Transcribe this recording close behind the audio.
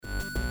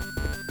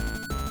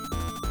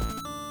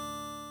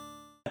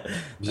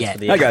Yeah.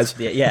 Hi guys.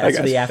 That's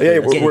for the after. Yeah,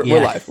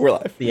 we're live. We're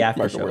live. The after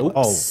Marco, show.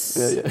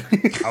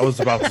 Oh, I was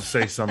about to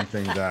say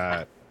something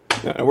that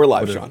No, we're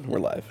live, Sean. We're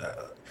live.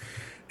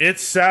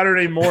 it's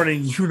Saturday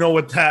morning. You know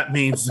what that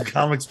means. The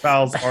Comics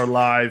Pals are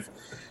live.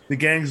 The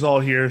gang's all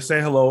here.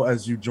 Say hello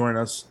as you join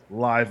us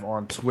live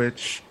on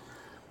Twitch.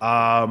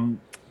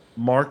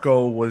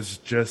 Marco was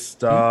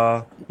just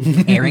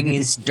Airing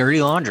his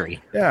dirty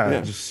laundry.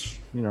 just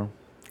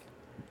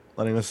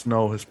letting us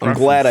know his I'm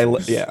preferences.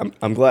 glad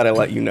I'm glad I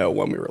let you know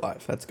when we were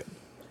live. That's good.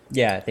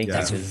 Yeah, I think Yeah.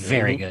 that's That's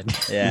very good.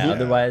 Yeah,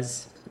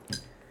 otherwise,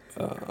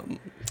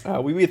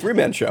 We be a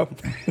 3-man show.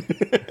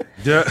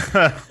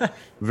 Yeah.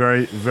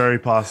 Very, very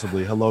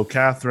possibly. Hello,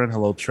 Catherine.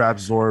 Hello,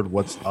 Trapzord.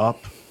 What's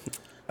up?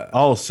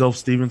 Sylph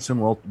Stevenson.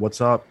 Well, what's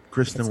up?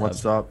 Kristen,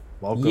 what's up?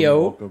 Welcome.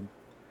 Yo. Welcome.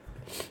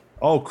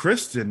 Oh,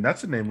 Kristen.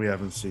 That's a name we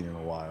haven't seen in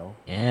a while.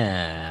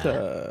 Yeah.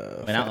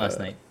 went out last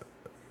night.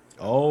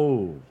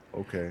 Oh,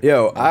 okay.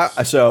 Yo,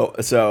 Nice. so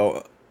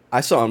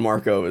I saw on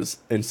Marco's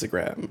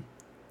Instagram.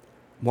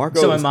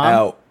 Marco's So my mom?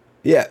 out.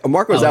 Yeah,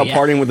 Marco's Oh, out yeah.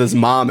 partying with his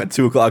mom at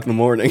 2:00 in the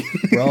morning.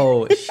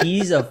 Bro,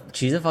 she's a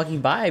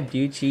fucking vibe,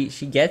 dude. She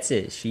gets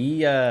it.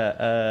 She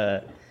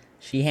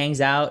hangs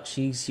out.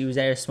 She was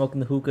there smoking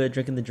the hookah,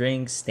 drinking the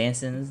drinks,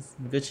 dancing.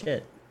 Good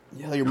shit.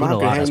 Yeah, your mom can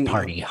Pudala's hang.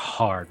 party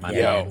hard, my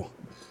man.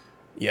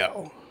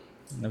 Yo,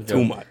 No joke.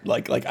 too much.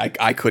 Like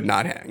I could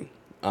not hang.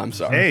 I'm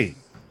sorry. Hey,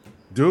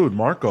 dude,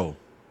 Marco.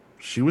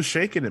 She was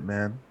shaking it,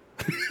 man.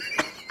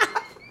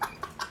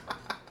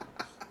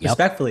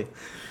 Respectfully.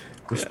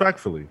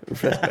 Respectfully.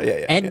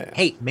 Yeah. And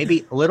hey,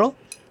 maybe a little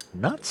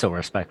not so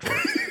respectful.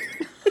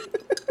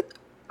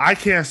 I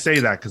can't say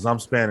that because I'm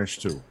Spanish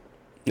too.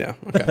 Yeah.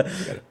 Okay. Got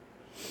it.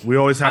 We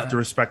always have to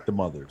respect the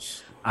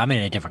mothers. I'm in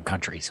a different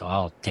country, so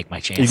I'll take my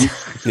You,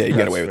 chance. yeah, you get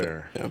That's away with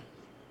fair. it. Yeah.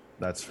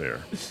 That's fair.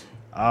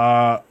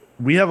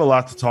 We have a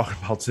lot to talk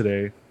about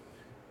today.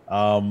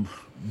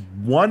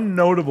 One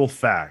notable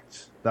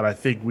fact that I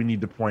think we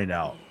need to point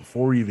out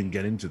before we even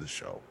get into the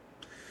show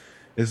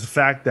is the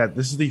fact that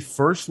this is the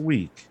first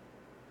week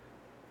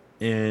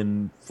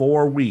in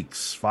 5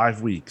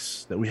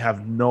 weeks, that we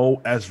have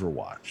no Ezra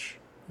watch.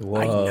 Whoa.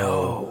 I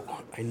know.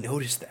 I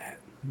noticed that.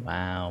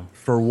 Wow.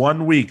 For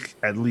 1 week,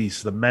 at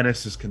least, the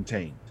menace is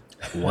contained.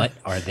 What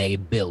are they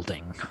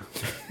building?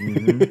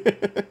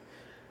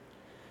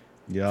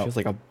 Yeah, Feels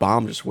like a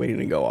bomb just waiting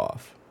to go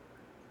off.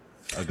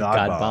 a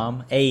God bomb.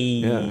 bomb.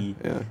 Hey.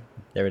 Yeah.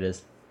 There it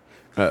is.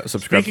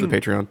 Subscribe to the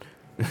Patreon.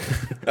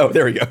 Oh,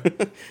 there we go.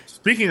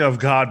 Speaking of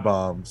God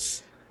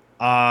bombs,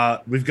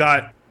 we've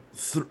got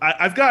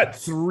I've got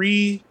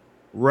 3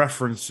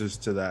 references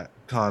to that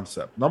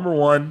concept. Number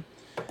 1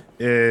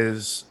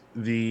 is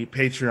the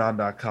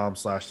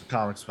patreon.com/the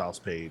Comics Pals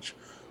page,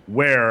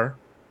 where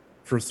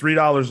for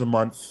 $3 a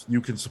month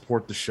you can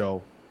support the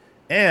show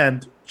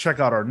and check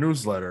out our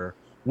newsletter,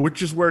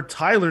 which is where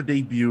Tyler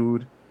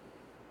debuted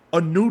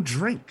a new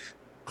drink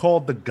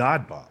called the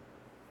God Bomb.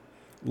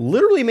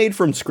 Literally made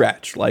from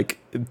scratch. Like,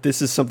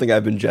 this is something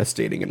I've been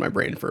gestating in my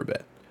brain for a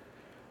bit.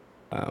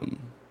 And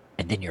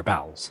then your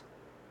bowels.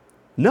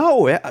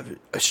 No,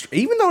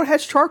 even though it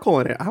has charcoal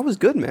in it, I was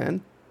good,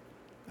 man.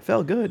 I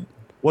felt good.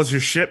 Was your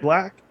shit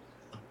black?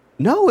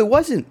 No, it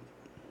wasn't.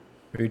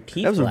 Your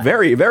teeth That was a black.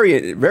 very,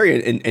 very,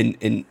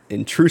 very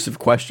intrusive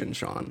question,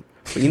 Sean.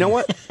 But you know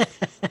what?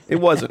 It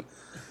wasn't.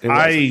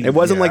 It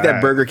wasn't like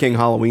that Burger King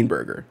Halloween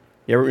burger.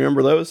 You ever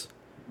remember those?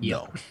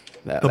 No.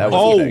 That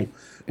was the thing.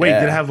 Wait,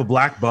 Yeah. did it have a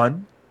black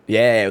bun?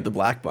 Yeah, with the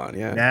black bun.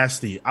 Yeah.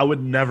 Nasty. I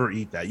would never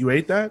eat that. You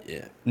ate that?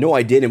 Yeah. No,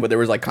 I didn't, but there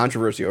was like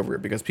controversy over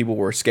it because people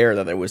were scared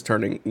that it was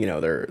turning,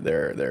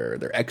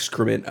 their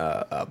excrement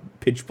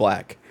pitch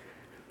black.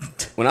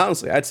 When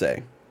honestly, I'd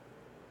say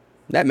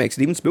that makes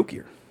it even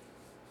spookier.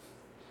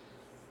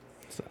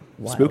 So,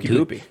 Wow. spooky Dude,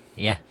 poopy.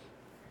 Yeah.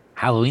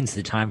 Halloween's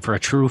the time for a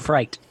true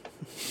fright.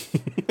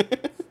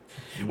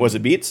 Was it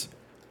Beats?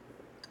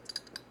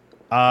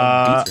 Beats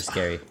are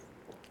scary.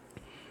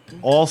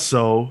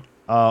 Also,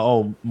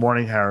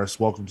 morning, Harris.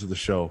 Welcome to the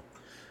show.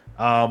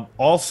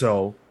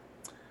 Also,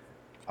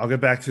 I'll get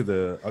back to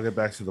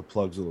the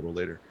plugs a little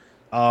later.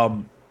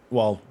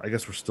 Well, I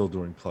guess we're still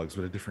doing plugs,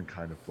 but a different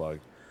kind of plug.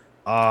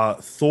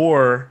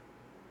 Thor.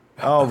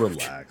 Oh,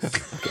 relax.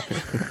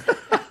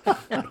 All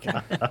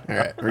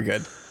right, we're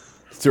good.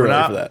 It's too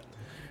early for that.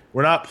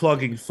 We're not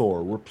plugging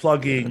Thor. We're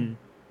plugging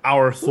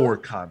our Thor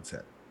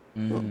content.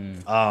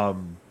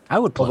 I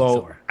would plug Although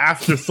Thor.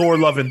 after Thor: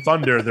 Love and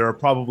Thunder, there are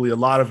probably a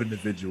lot of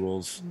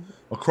individuals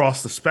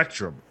across the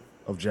spectrum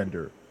of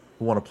gender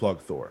who want to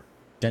plug Thor.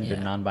 Gender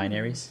Yeah.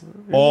 non-binaries.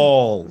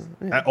 All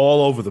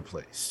over the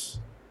place.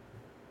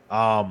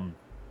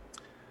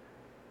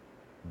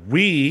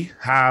 We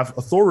have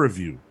a Thor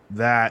review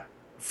that,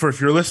 if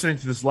you're listening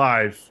to this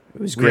live,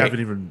 was we great. haven't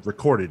even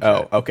recorded Oh,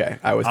 yet. okay.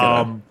 I was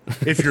gonna.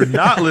 If you're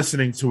not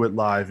listening to it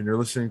live and you're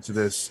listening to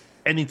this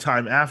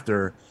anytime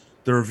after,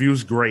 the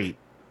review's great.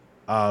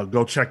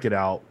 Go check it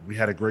out. We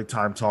had a great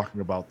time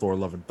talking about Thor: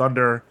 Love and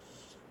Thunder.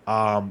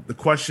 The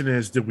question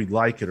is, did we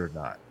like it or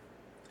not?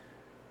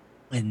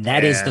 And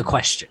that is the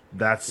question.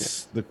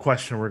 That's the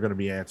question we're going to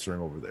be answering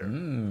over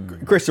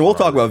there. Kristen, we'll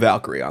talk about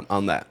Valkyrie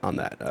on that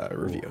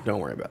review. Don't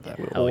worry about that.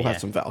 We'll have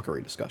some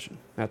Valkyrie discussion.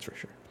 That's for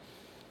sure.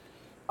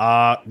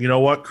 You know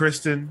what,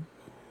 Kristen?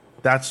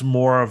 That's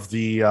more of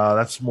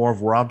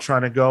where I'm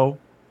trying to go.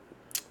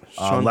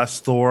 Less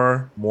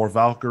Thor, more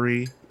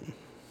Valkyrie,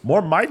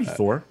 more Mighty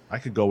Thor. I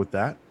could go with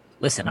that.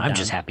 Listen, I'm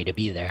just happy to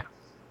be there.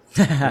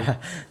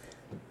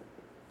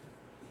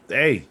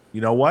 Hey,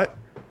 you know what?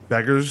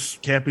 Beggars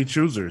can't be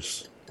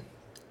choosers,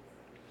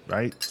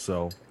 right?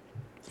 So,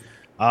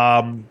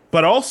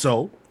 but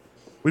also,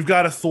 we've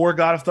got a Thor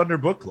God of Thunder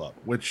book club,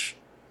 which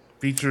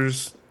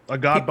features a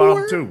God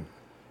Bomb too.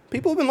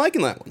 People have been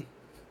liking that one.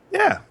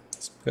 Yeah,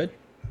 It's good.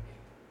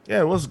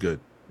 yeah, it was good.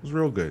 It was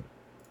real good.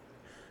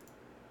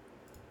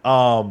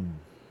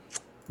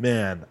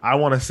 Man, I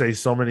want to say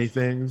so many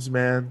things,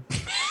 man.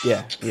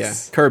 Yeah.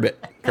 Curb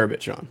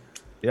it, Sean.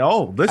 Yeah,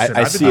 oh, listen,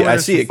 I I've been doing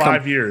this for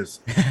 5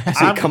 years. I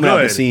see it coming out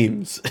the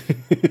seams.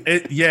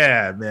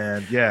 Yeah,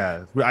 man.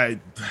 Yeah.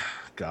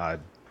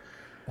 God.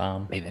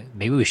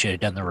 Maybe we should have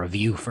done the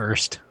review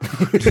first.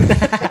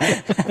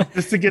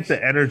 Just to get the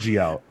energy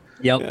out.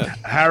 Yep. Yeah.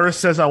 Harris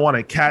says I want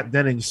a Kat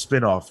Dennings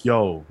spinoff.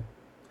 Yo.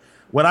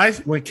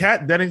 When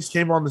Kat Dennings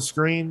came on the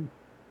screen,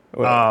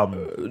 no.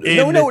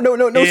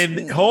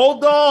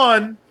 Hold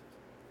on.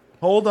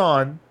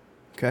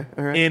 Okay,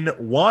 all right. In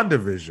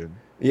WandaVision.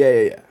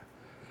 Yeah.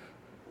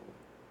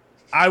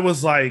 I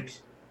was like,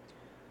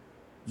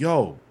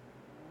 yo,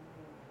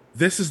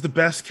 this is the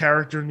best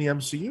character in the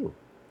MCU.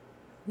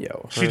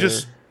 Yo,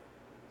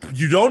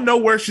 you don't know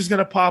where she's going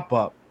to pop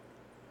up,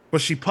 but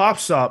she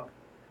pops up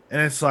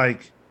and it's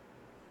like,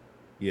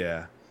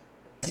 yeah.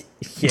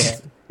 Yeah.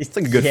 It's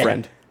like a good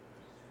friend.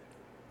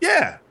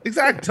 Yeah,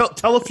 exactly.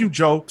 Tell a few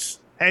jokes,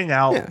 hang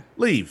out,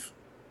 leave.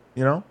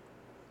 You know?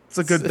 That's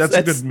a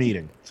good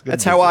meeting.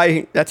 That's how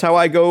I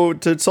go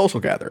to social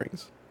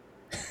gatherings.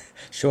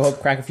 Show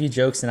up, crack a few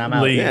jokes, and I'm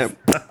out. Leave. Yeah,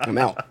 I'm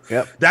out.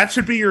 Yep. That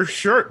should be your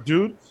shirt,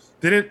 dude.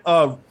 Didn't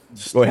Go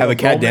have a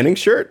Kat Dennings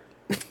shirt?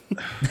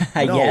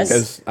 I guess.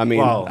 Because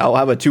I'll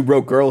have a Two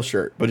Broke Girls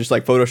shirt, but just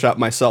like Photoshop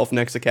myself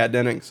next to Kat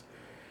Dennings.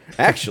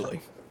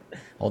 Actually,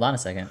 Hold on a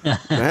second.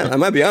 I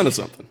might be onto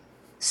something.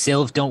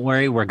 Sylv, don't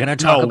worry. We're gonna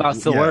talk about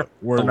Thor. Yeah,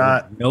 we're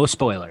not. No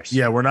spoilers.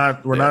 Yeah, we're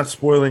not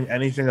spoiling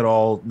anything at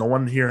all. No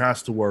one here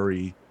has to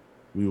worry.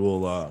 We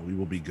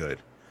will be good.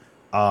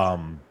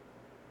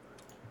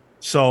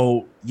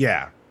 So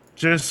yeah,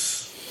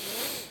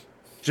 just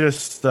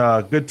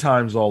good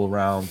times all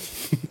around.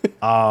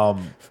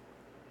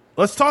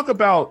 Let's talk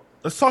about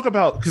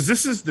because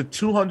this is the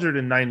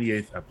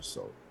 298th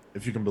episode,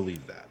 if you can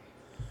believe that.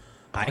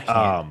 I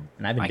can.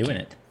 And I've been doing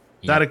it.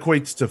 That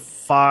equates to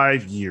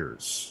 5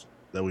 years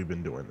that we've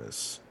been doing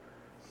this.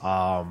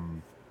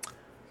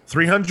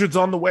 300's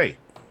on the way.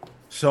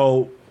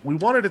 So we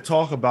wanted to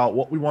talk about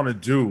what we want to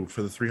do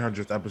for the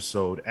 300th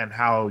episode and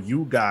how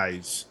you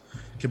guys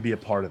can be a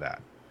part of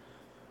that.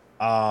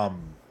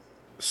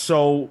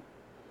 So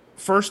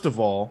first of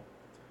all,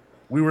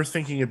 we were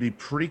thinking it'd be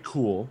pretty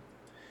cool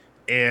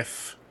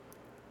if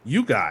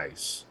you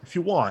guys, if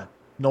you want,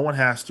 no one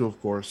has to,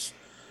 of course,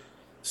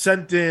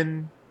 sent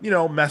in,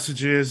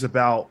 messages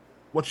about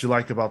what you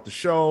like about the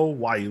show,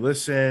 why you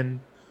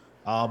listen,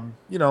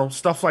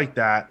 stuff like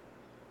that.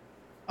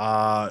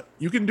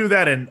 You can do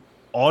that in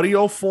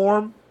audio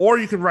form, or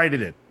you can write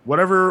it in,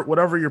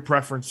 whatever your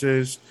preference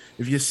is.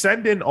 If you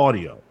send in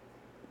audio,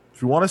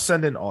 if you want to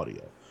send in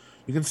audio,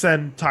 you can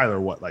send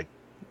Tyler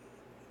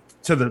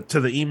to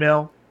the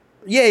email.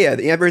 Yeah.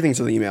 Everything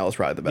to the email is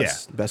probably the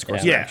best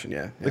course of action.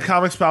 Yeah. The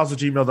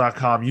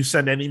comicspals@gmail.com. You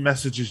send any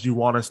messages you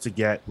want us to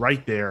get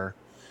right there,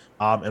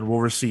 and we'll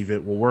receive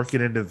it. We'll work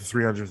it into the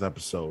 300th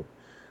episode.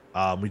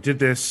 We did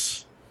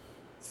this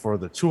for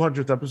the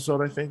 200th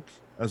episode, I think,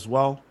 as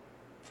well.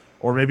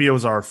 Or maybe it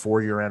was our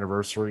 4-year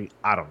anniversary.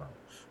 I don't know.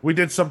 We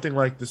did something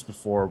like this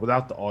before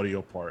without the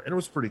audio part, and it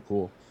was pretty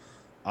cool.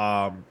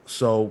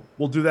 So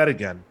we'll do that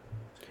again.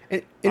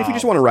 And if you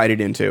just want to write it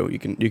in too, you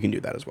can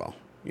do that as well.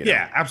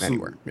 Absolutely.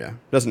 Anywhere. Yeah,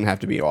 doesn't have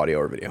to be audio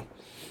or video.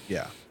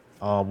 Yeah,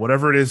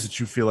 whatever it is that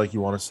you feel like you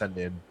want to send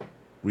in,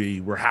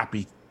 we're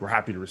happy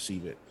to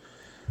receive it.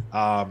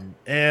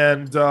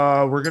 And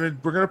we're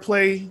gonna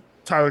play.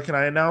 Tyler, can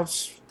I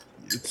announce?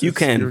 You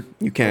can.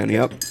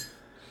 Yep.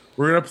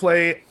 We're gonna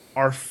play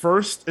our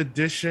first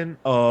edition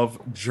of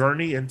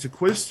Journey into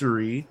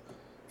Quistery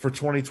for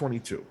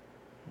 2022.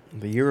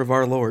 The year of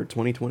our Lord,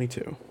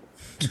 2022.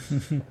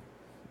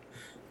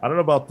 I don't know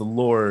about the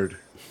Lord.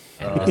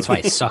 That's why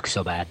it sucks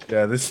so bad.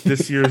 Yeah,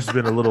 this year's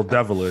been a little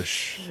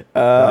devilish.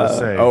 Gotta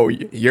say. Oh,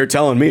 you're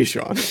telling me,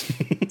 Sean.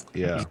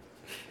 Yeah.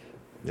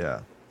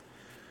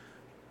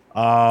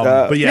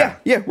 But yeah,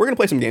 we're gonna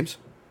play some games.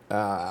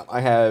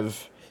 I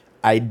have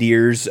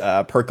ideas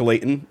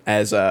percolating,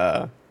 as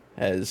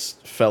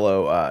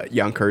fellow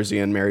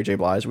Yonkers-ian Mary J.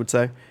 Blige would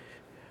say.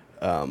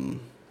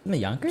 From the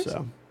Yonkers?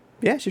 So,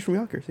 yeah, she's from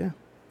Yonkers. Yeah.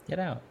 Get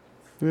out.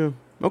 Yeah.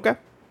 Okay.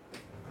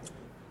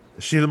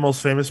 Is she the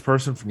most famous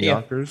person from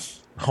Yonkers?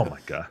 Oh my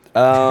god.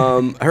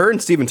 Her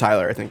and Steven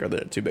Tyler, I think, are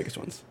the two biggest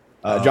ones.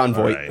 John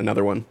Voight, right.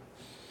 another one.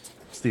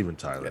 Steven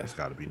Tyler has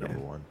got to be number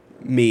one.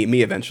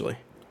 Me eventually.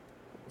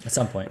 At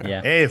some point,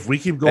 yeah. Hey, if we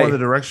keep going Hey. the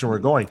direction we're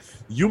going,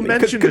 you It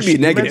mentioned could be you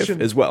negative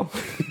mentioned- as well.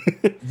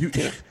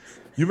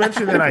 You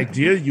mentioned an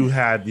idea you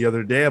had the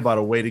other day about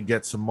a way to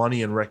get some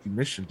money and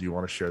recognition. Do you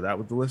want to share that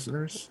with the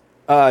listeners?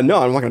 No, I'm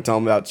not going to tell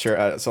them about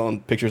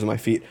selling pictures of my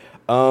feet.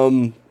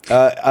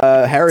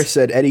 Harris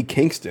said Eddie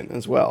Kingston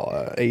as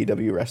well,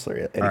 AEW wrestler.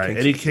 Eddie All right, Kingston.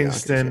 Eddie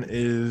Kingston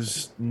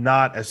is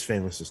not as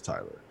famous as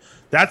Tyler.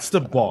 That's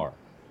the bar.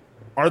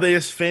 Are they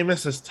as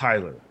famous as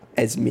Tyler?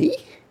 As me?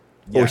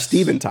 Or Yes.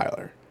 Steven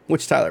Tyler?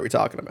 Which Tyler are we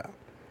talking about?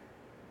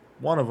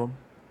 One of them.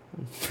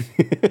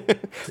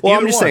 Well, Either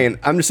one.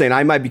 I'm just saying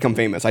I might become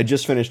famous. I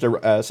just finished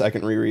a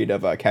second reread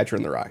of Catcher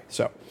in the Rye,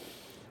 so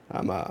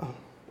I'm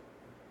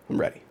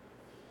ready.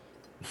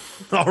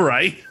 All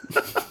right.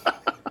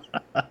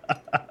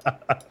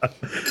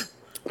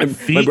 My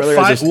Feet brother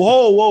find- has this-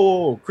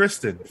 whoa,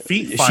 Kristen.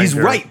 Feet finder. She's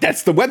right.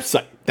 That's the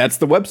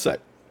website.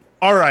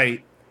 All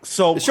right.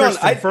 So, Sean,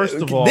 Kristen, first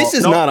of all, this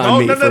is not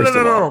on me, No, first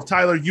of all.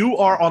 Tyler, you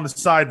are on the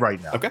side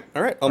right now. Okay,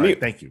 all right. I'll All right, mute.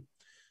 thank you.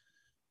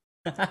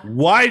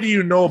 Why do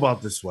you know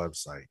about this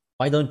website?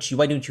 Why don't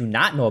you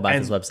not know about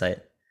And- this website?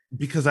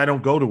 Because I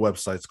don't go to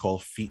websites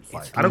called Feet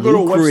Finder. It's I don't go to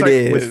a website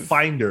lucrative. with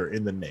Finder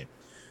in the name.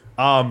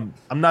 I'm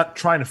not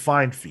trying to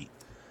find feet.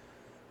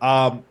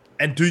 And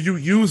do you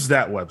use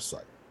that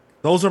website?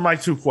 Those are my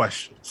two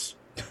questions.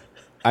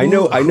 I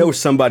know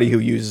somebody who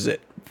uses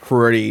it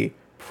pretty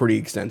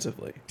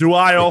extensively. Do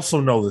I also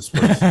know this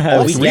person?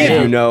 All we three get of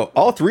it. you know.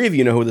 All three of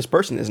you know who this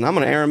person is, and I'm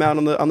going to air him out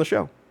on the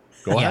show.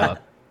 Go Yeah. ahead.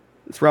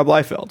 It's Rob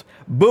Liefeld.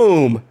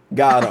 Boom,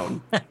 got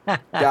him,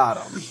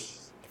 got him.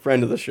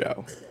 Friend of the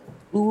show.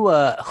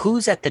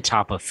 Who's at the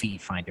top of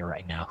Feet Finder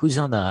right now? Who's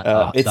on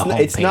the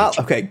It's not homepage?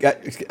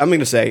 okay. I'm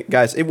going to say,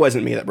 guys, it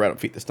wasn't me that brought up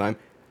feet this time.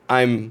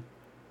 I'm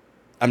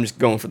just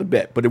going for the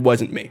bit, but it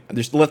wasn't me.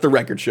 Just let the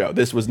record show.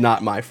 This was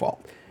not my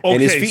fault. And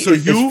his Okay, feet, so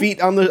is you-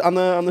 feet on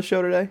the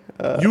show today.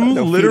 You no, feet is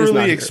not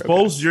literally here.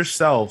 exposed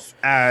yourself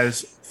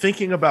as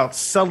thinking about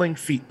selling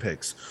feet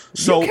pics.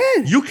 So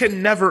can. you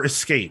can never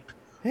escape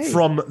Hey.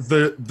 from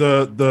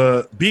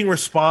the being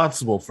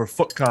responsible for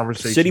foot Okay.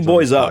 conversations. City on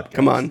boys the up. podcast.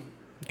 Come on.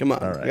 right.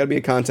 You got to be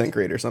a content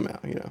creator somehow.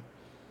 You know.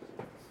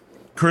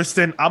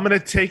 Kristen, I'm going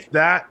to take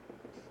that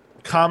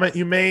comment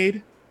you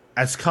made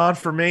as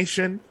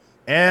confirmation,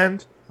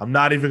 and I'm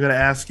not even going to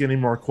ask you any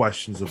more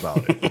questions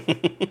about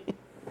it.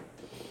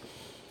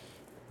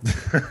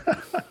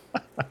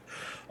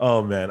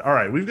 Oh, man. All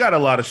right. We've got a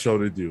lot of show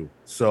to do.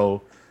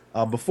 So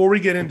before we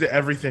get into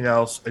everything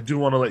else, I do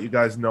want to let you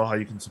guys know how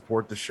you can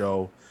support the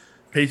show.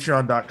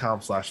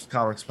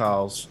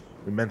 Patreon.com/thecomicspals.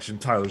 We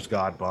mentioned Tyler's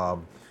God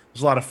Bomb.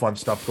 There's a lot of fun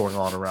stuff going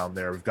on around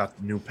there. We've got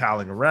the new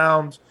Palling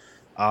Around.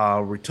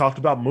 We talked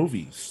about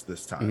movies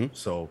this time.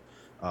 So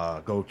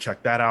go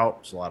check that out.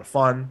 It's a lot of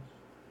fun.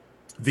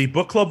 The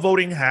book club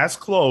voting has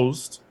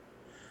closed.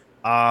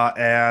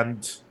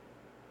 And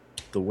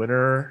the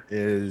winner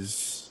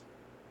is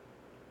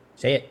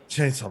Say it,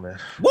 Chainsaw Man.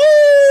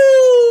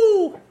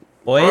 woo,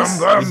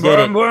 boys. We did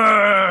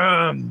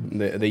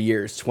it. The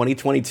years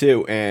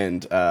 2022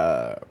 and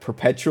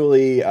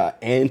perpetually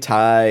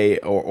anti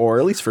or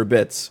at least for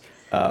bits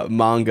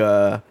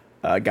manga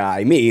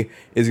guy me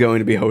is going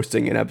to be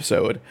hosting an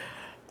episode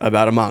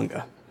about a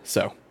manga.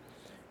 So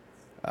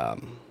I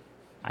can't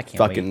wait.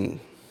 fucking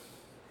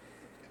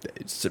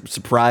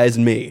surprised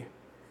me,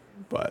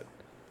 but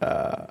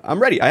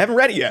I'm ready. I haven't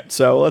read it yet,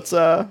 so let's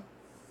it'll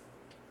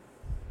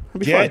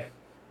be fun.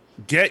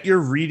 Get your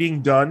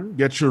reading done.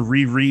 Get your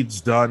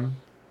rereads done.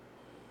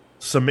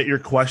 Submit your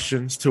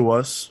questions to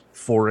us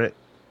for it.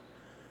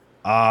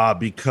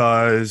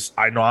 Because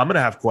I know I'm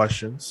gonna have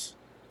questions.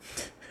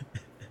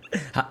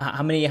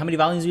 How many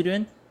volumes are you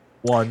doing?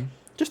 One.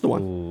 Just the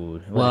one. Ooh,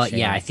 what a Well, shame.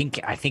 yeah, I think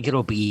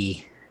it'll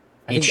be.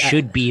 I It think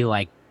should be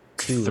like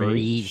two,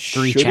 three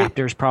Should it?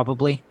 chapters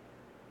probably.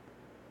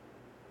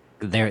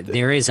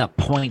 There is a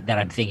point that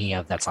I'm thinking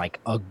of that's like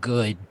a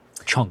good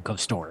chunk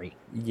of story.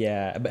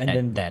 Yeah, and that-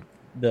 then that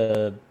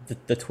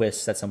the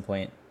twist at some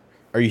point.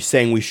 Are you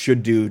saying we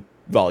should do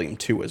volume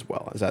 2 as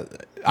well? Is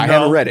that I No.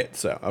 haven't read it,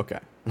 so okay.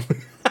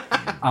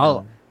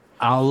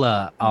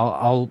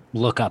 I'll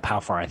look up how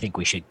far I think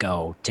we should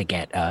go to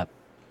get a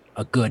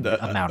good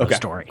amount Okay, of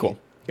story. Cool.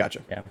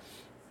 Gotcha. Yeah.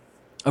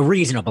 A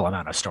reasonable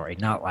amount of story,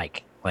 not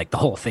like the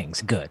whole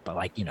thing's good, but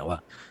like,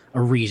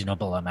 a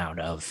reasonable amount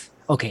of,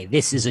 okay,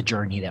 this is a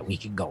journey that we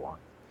can go on.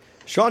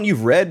 Sean,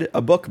 you've read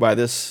a book by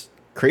this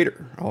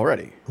creator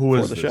already. Who for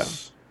is the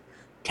this? show.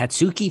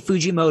 Tatsuki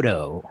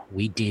Fujimoto.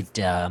 We did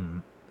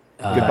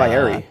Goodbye,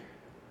 Eri.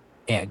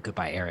 Yeah,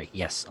 Goodbye Eric.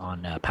 Yes,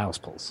 on Pals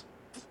Pulse.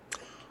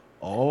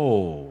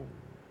 Oh.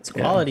 It's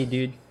quality,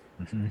 dude.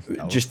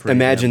 That was Just pretty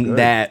damn imagine good.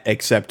 that,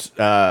 except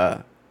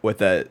with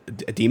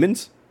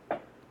demons.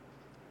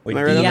 With Am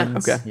I right on that?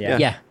 demons, Okay.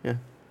 Yeah. Yeah.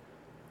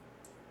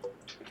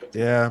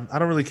 Yeah, I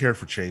don't really care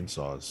for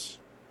chainsaws.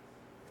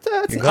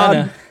 It's You're an odd.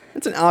 gonna.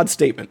 It's an odd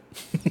statement.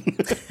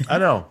 I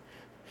know.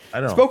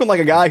 Spoken like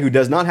a guy who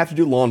does not have to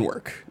do lawn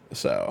work.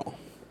 So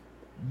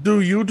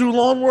Do you do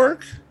lawn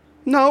work?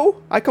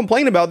 No, I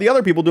complain about the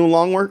other people doing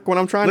long work when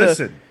I'm trying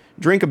to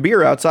drink a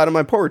beer outside of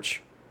my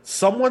porch.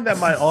 Someone that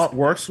my aunt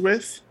works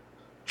with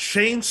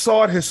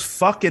chainsawed his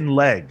fucking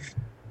leg.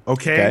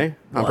 Okay?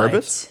 On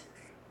purpose?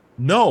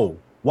 No,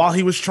 while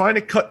he was trying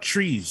to cut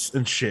trees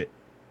and shit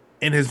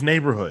in his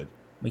neighborhood.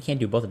 We can't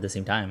do both at the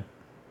same time.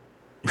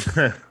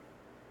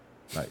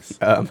 Nice.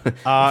 If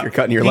you're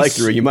cutting your leg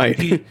through, you might.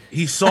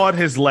 he sawed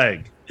his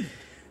leg.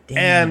 Damn.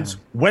 And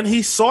when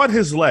he sawed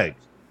his leg,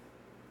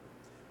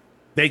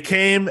 they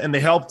came and they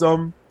helped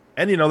him.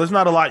 And, you know, there's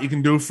not a lot you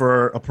can do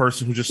for a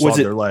person who just sawed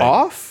their leg. Was it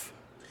off?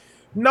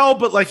 No,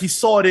 but like he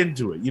sawed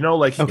into it, you know,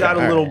 like he got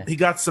a little, right. he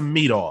got some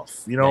meat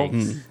off, you know.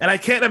 Thanks. And I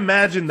can't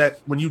imagine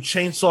that when you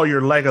chainsaw your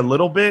leg a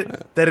little bit,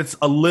 that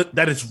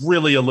it's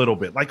really a little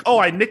bit. Like, oh,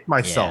 I nicked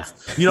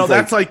myself. Yeah. You know,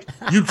 that's like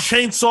you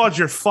chainsawed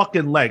your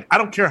fucking leg. I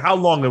don't care how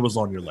long it was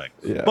on your leg.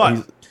 Yeah,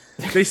 but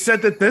they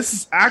said that this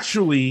is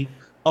actually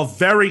a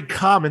very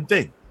common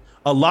thing.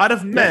 A lot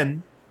of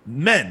men,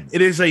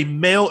 it is a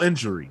male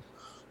injury.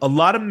 A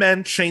lot of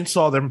men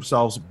chainsaw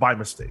themselves by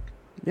mistake.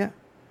 Yeah.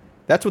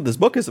 That's what this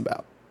book is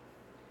about.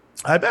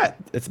 I bet.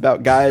 It's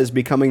about guys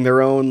becoming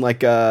their own,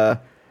 like,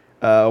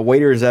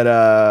 waiters at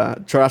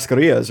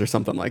churrascarias or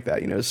something like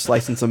that, you know,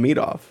 slicing some meat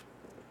off.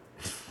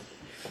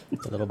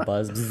 A little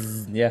buzz.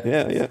 Bzz, yeah.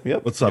 Yeah,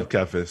 yep. What's up,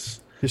 Kefis?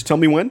 Just tell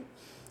me when.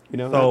 You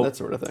know, So- that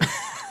sort of thing.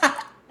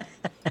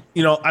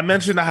 You know, I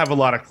mentioned I have a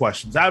lot of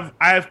questions. I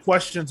have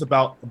questions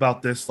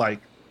about this, like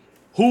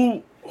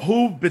who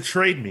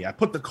betrayed me. I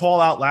put the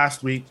call out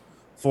last week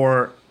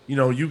for, you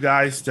know, you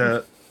guys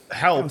to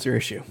help What's your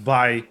issue?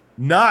 by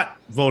not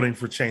voting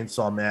for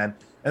Chainsaw Man.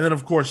 And then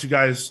of course you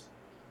guys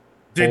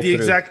did Pulled the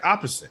through. exact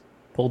opposite.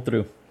 Pulled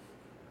through.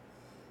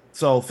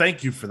 So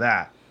thank you for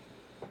that.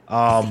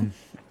 I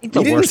think the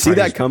You didn't worst see part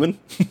that is, coming?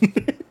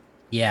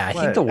 yeah, I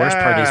What? think the worst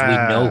part is we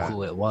know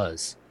who it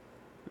was.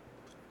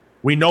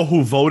 We know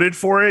who voted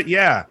for it.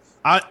 Yeah.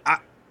 I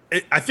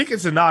think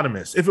it's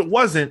anonymous. If it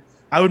wasn't,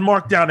 I would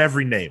mark down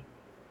every name.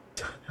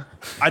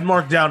 I'd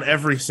mark down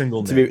every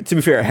single name. To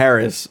be fair,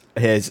 Harris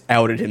has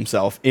outed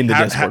himself in the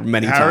Discord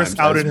many Harris times.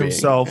 outed as being-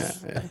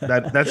 himself. Yeah, yeah.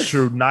 That's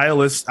true.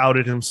 Nihilist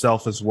outed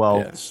himself as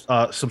well.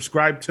 Yeah.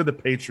 Subscribe to the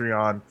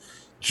Patreon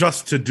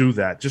just to do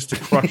that, just to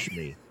crush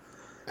me.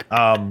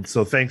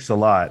 So thanks a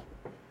lot.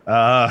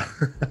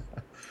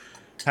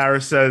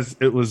 Harris says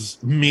it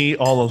was me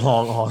all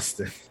along,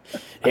 Austin.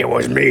 It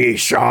was me,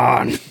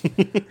 Sean.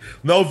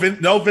 No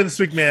Vince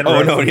McMahon.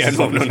 Oh, no, references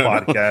yeah, on this no.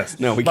 podcast.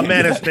 No, we My can't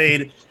man do has that.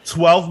 paid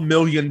 $12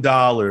 million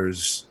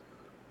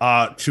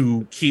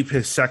to keep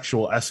his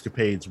sexual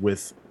escapades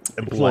with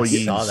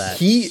employees. saw that.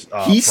 He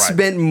private.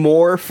 spent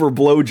more for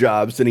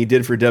blowjobs than he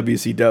did for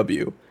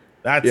WCW.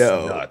 That's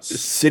Yo, nuts.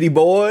 City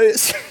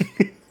Boys.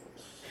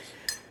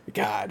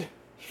 God,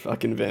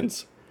 fucking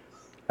Vince.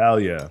 Hell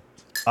yeah.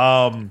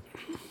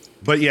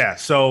 But yeah,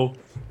 so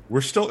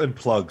we're still in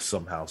plugs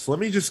somehow. So let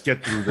me just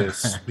get through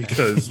this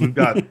because we've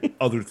got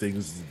other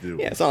things to do.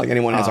 Yeah, it's not like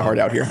anyone has a heart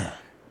out here.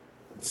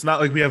 It's not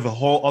like we have a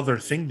whole other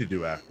thing to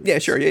do after. Yeah,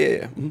 sure.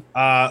 Yeah.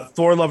 Mhm.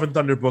 Thor Love and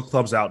Thunder book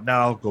club's out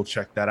now. Go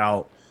check that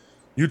out.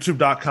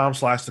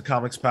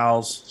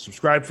 YouTube.com/thecomics-pals.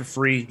 Subscribe for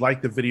free.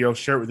 Like the video.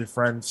 Share it with your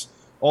friends.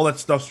 All that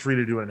stuff's free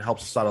to do, and it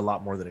helps us out a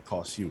lot more than it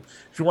costs you.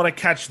 If you want to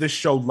catch this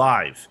show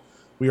live,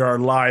 we are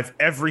live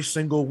every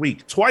single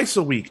week. Twice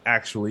a week,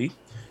 actually,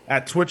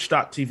 at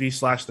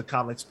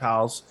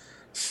twitch.tv/thecomics-pals.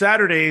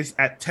 Saturdays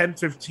at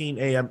 10:15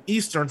 a.m.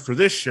 Eastern for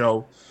this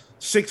show.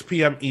 6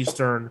 p.m.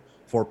 Eastern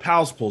for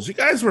Pals Pulls. You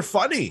guys were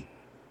funny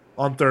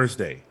on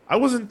Thursday. I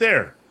wasn't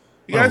there.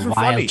 You guys a were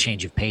wild funny.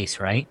 change of pace,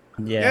 right?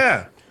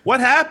 Yeah. What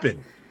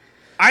happened?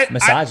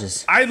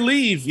 Massages. I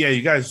leave. Yeah,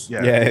 you guys.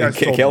 Yeah, Yeah, you guys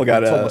Kale got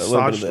told a little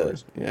massage bit of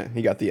stories. the. Yeah,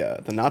 he got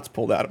the knots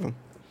pulled out of him.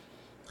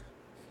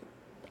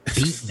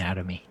 Beaten out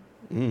of me.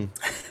 Who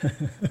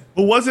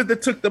was it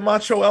that took the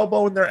macho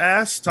elbow in their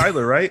ass?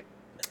 Tyler, right?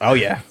 Oh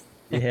yeah,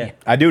 Yeah.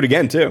 I do it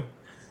again too.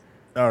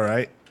 All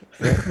right.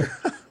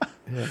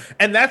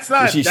 And that's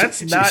not in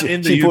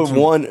the she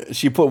YouTube.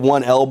 She put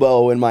one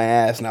elbow in my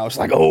ass, and I was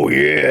like, oh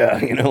yeah,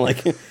 you know,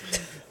 like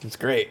it's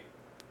great.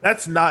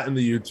 That's not in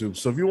the YouTube.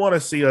 So if you want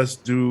to see us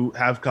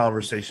have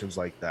conversations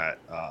like that,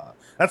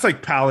 that's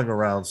like palling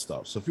around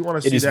stuff. So if you want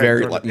to see It is that,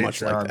 very join the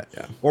much like Patreon, that.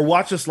 Yeah. or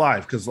watch us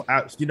live, because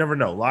you never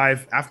know.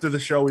 Live after the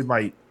show, we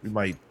might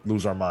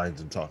lose our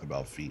minds and talk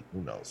about feet.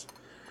 Who knows?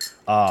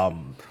 But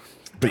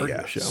Part of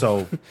yeah, the show.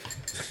 so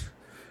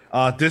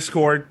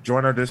Discord,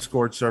 join our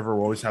Discord server.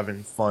 We're always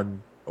having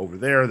fun over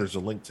there. There's a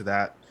link to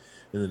that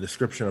in the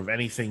description of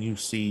anything you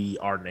see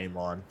our name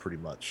on, pretty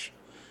much.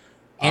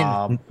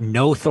 And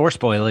no Thor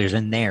spoilers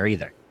in there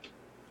either.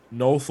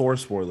 No Thor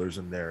spoilers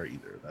in there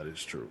either. That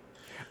is true.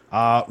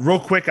 Real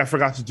quick, I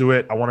forgot to do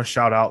it. I want to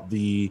shout out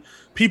the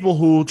people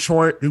who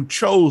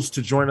chose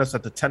to join us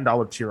at the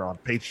 $10 tier on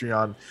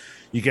Patreon.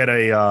 You get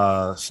a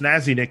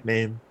snazzy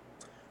nickname,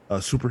 a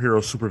superhero,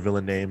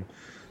 supervillain name.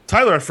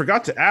 Tyler, I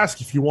forgot to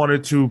ask if you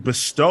wanted to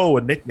bestow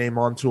a nickname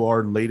onto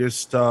our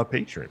latest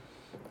patron.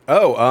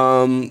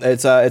 Oh,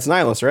 it's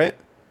Nihilus, right?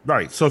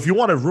 Right. So if you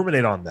want to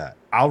ruminate on that,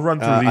 I'll run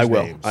through these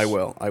names. I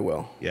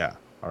will. Yeah.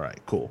 All right.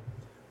 Cool.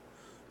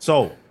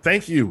 So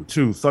thank you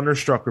to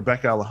Thunderstruck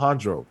Rebecca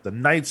Alejandro, the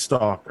Night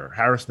Stalker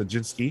Harris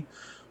Nijinsky,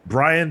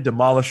 Brian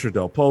Demolisher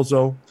Del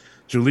Pozo,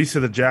 Julissa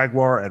the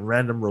Jaguar, and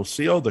Random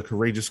Rocio, the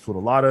Courageous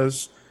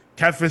Kunaladas,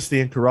 Catfish the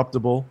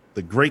Incorruptible,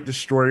 the Great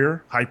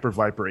Destroyer, Hyper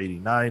Viper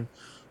 89,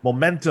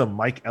 Momentum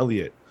Mike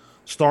Elliott,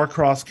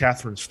 Starcross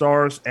Catherine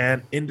Stars,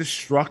 and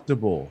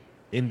Indestructible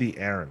Indy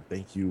Aaron.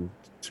 Thank you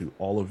to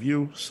all of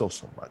you so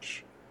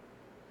much.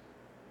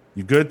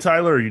 You good,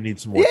 Tyler, or you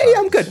need some more? Yeah,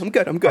 I'm good. All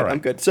right. I'm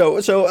good.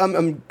 So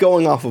I'm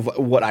going off of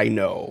what I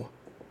know.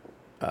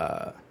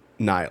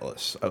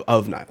 Nihilus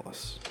of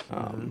Nihilus.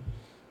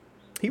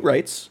 He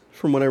writes,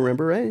 from what I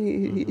remember, right?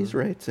 He's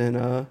right,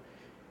 and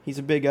he's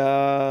a big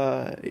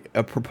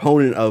a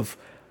proponent of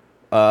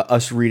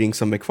us reading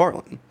some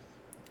McFarlane.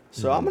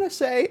 So I'm gonna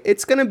say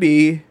it's gonna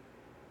be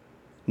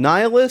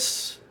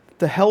Nihilus,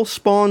 the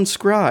Hellspawn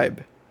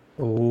Scribe.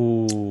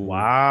 Ooh,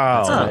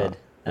 Wow. that's good.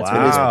 That's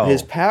Wow.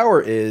 His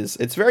power is,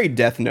 it's very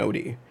Death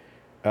Note-y.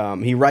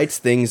 He writes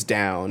things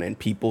down and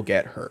people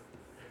get hurt.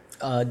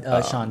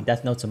 Sean,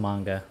 Death Note's a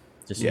manga.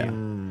 Just Yeah.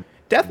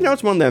 Death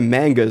Note's one of them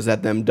mangas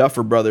that them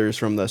Duffer brothers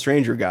from the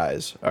Stranger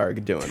Guys are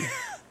doing.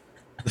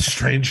 The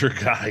Stranger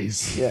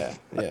Guys. Yeah.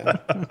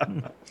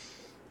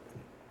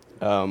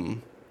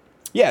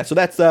 Yeah, so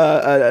that's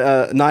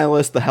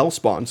Nihilus, the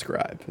Hellspawn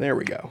Scribe. There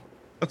we go.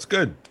 That's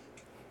good.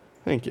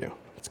 Thank you.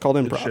 It's called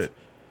Good improv. shit.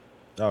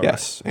 All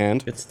Yes,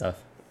 and good stuff.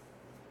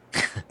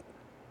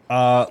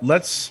 right.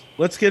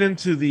 Let's get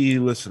into the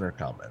listener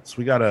comments.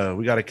 We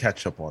gotta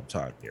catch up on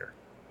time here.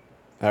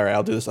 all right,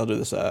 I'll do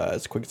this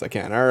as quick as I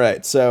can. All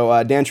right,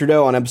 so Dan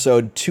Trudeau on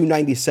episode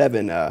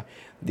 297,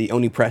 the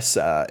Oni Press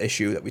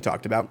issue that we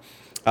talked about.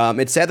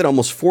 It said that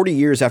almost 40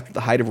 years after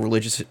the height of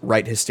religious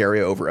right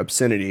hysteria over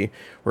obscenity,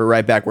 we're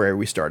right back where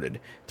we started.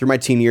 Through my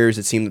teen years,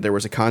 it seemed that there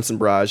was a constant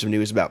barrage of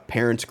news about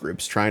parents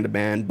groups trying to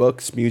ban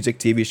books, music,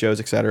 TV shows,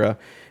 etc.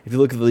 If you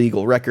look at the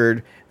legal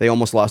record, they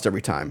almost lost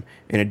every time,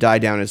 and it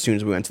died down as soon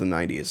as we went to the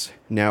 90s.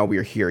 Now we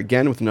are here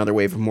again with another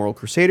wave of moral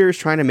crusaders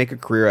trying to make a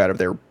career out of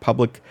their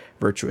public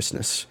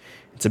virtuousness.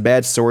 It's a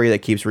bad story that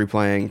keeps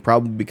replaying,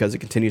 probably because it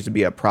continues to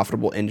be a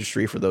profitable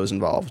industry for those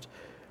involved.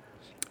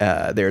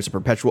 There's a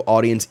perpetual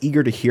audience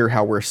eager to hear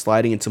how we're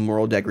sliding into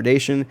moral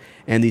degradation,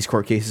 and these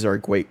court cases are a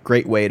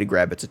great way to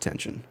grab its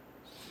attention.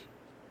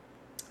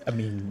 I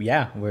mean,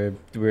 yeah, we're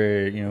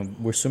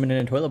swimming in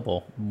a toilet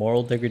bowl,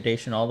 moral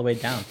degradation all the way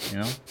down.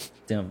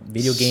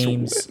 Video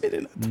games, Swimming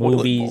in a toilet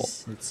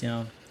movies. It's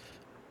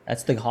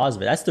that's the cause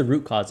of it. That's the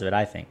root cause of it,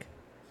 I think.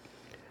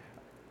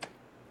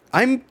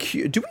 Do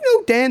we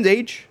know Dan's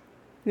age?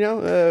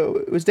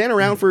 Was Dan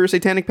around for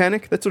Satanic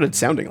Panic? That's what it's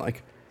sounding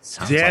like.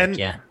 Sounds Dan, like,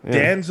 yeah.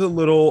 Dan's a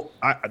little,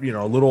 a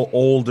little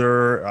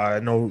older. I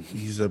know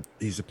he's a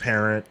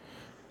parent,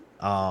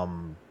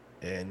 and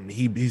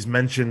he's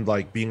mentioned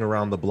like being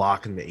around the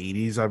block in the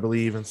 80s, I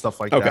believe, and stuff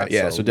like that. Okay,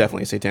 yeah, so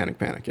definitely Satanic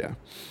Panic, yeah.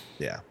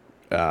 Yeah.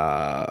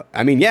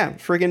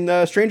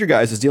 Friggin' Stranger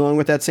Guys is dealing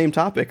with that same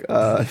topic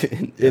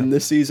in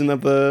this season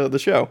of the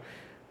show.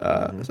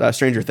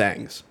 Stranger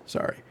Things,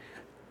 sorry.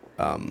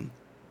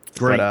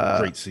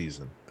 Great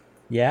season.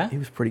 Yeah, He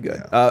was pretty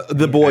good.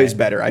 The Boys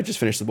better. I just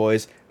finished The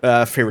Boys.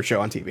 Favorite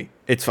show on TV.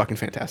 It's fucking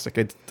fantastic.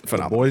 It's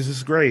phenomenal. Boys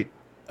is great.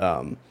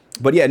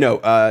 But yeah, no,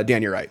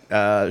 Dan, you're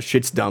right.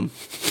 Shit's dumb.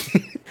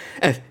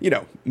 And,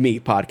 me,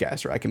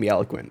 podcaster, I can be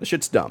eloquent. The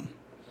shit's dumb.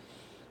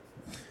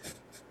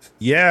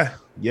 Yeah.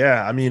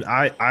 I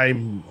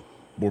mean,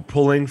 we're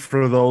pulling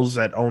for those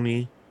at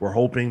Oni. We're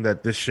hoping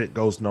that this shit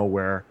goes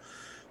nowhere.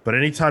 But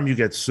anytime you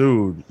get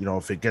sued,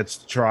 if it gets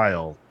to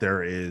trial,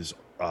 there is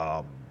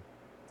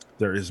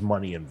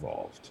money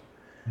involved,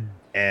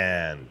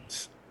 and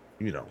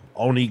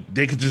Oni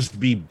they could just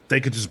bleed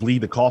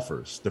the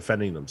coffers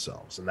defending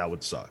themselves, and that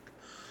would suck.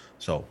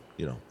 So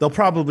they'll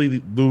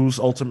probably lose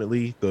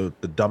ultimately, the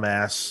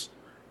dumbass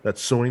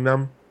that's suing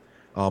them,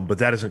 but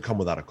that doesn't come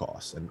without a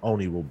cost, and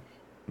Oni will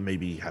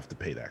maybe have to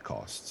pay that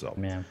cost. So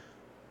man.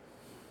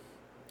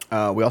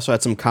 We also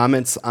had some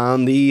comments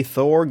on the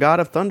Thor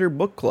God of Thunder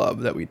book club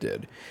that we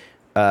did.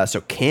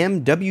 So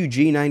Cam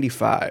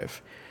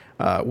WG95.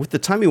 With the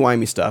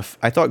timey-wimey stuff,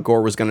 I thought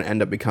Gore was going to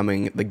end up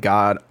becoming the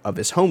god of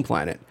his home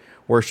planet,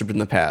 worshipped in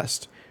the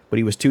past, but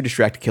he was too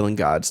distracted killing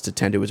gods to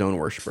tend to his own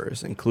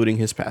worshippers, including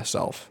his past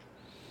self.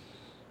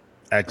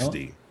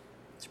 XD.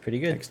 It's pretty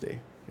good. XD,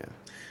 yeah.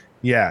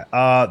 Yeah,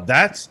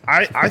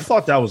 I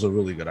thought that was a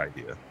really good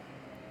idea.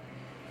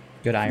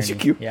 Good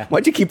irony. Yeah.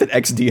 Why'd you keep that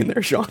XD in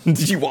there, Sean?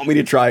 Did you want me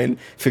to try and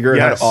figure out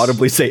how to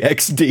audibly say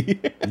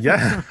XD?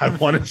 Yeah, I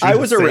wanted you I to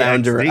was say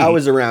around XD. I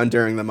was around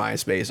during the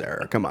MySpace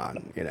era. Come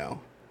on,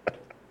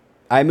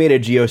 I made a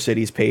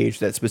GeoCities page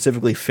that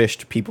specifically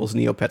fished people's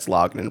Neopets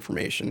login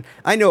information.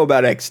 I know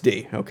about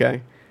XD,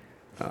 okay?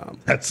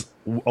 That's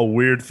a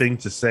weird thing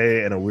to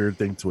say and a weird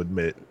thing to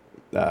admit.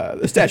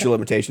 The statute of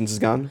limitations is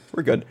gone.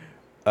 We're good.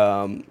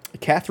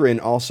 Catherine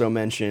also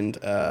mentioned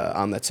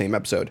on that same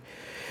episode,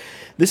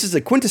 this is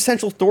a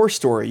quintessential Thor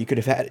story you could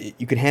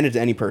hand it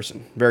to any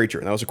person. Very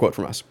true. That was a quote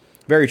from us.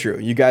 Very true.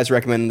 You guys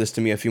recommended this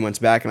to me a few months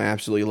back, and I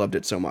absolutely loved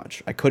it so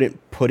much. I couldn't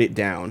put it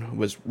down.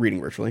 Was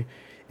reading virtually.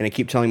 and I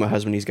keep telling my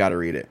husband he's got to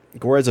read it.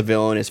 Gore as a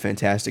villain is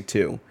fantastic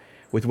too,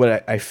 with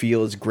what I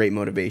feel is great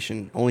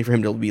motivation, only for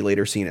him to be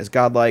later seen as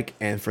godlike,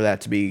 and for that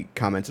to be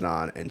commented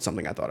on, and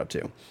something I thought of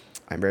too.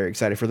 I'm very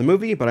excited for the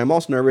movie, but I'm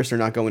also nervous they're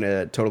not going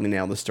to totally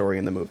nail the story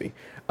in the movie.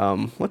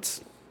 Let's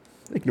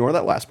ignore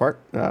that last part.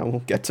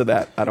 We'll get to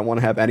that. I don't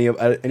want to have any of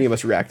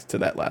us react to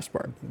that last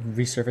part.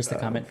 Resurface the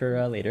comment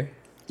for later.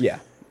 Yeah.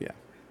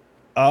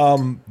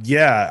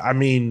 Yeah, I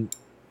mean,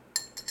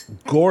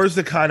 Gore's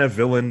the kind of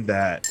villain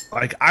that,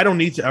 like, I don't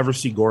need to ever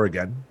see Gore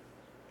again.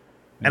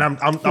 And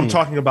I'm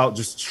talking about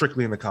just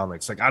strictly in the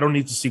comics. Like, I don't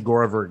need to see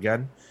Gore ever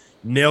again.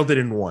 Nailed it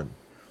in one.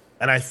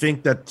 And I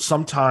think that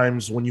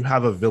sometimes when you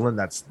have a villain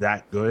that's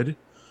that good,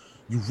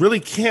 you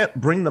really can't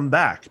bring them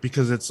back,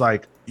 because it's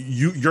like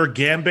your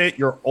gambit,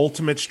 your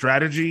ultimate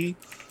strategy,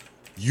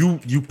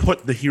 you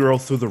put the hero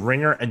through the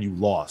ringer and you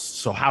lost.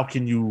 So how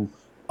can you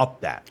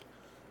up that?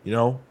 You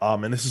know,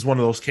 and this is one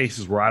of those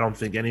cases where I don't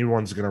think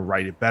anyone's going to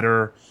write it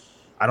better.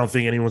 I don't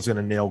think anyone's going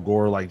to nail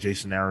Gore like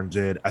Jason Aaron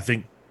did. I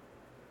think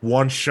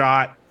one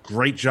shot,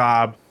 great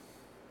job.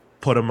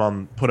 Put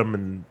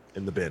him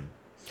in the bin.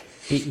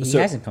 He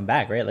hasn't come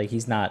back, right? Like,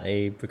 he's not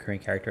a recurring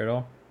character at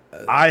all.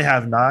 I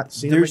have not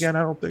seen him again.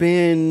 I don't think.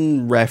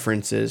 Been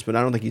references, but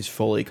I don't think he's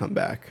fully come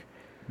back.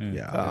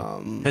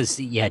 Yeah. Because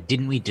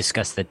didn't we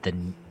discuss that the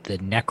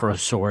Necro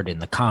Sword in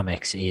the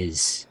comics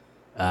is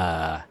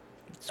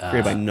It's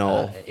created by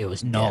Null. It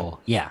was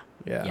Null. Yeah.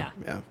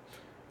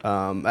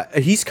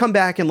 He's come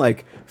back in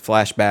like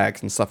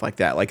flashbacks and stuff like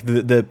that. Like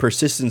the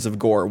persistence of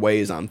Gore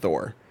weighs on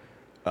Thor.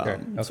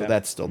 So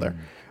that's still there.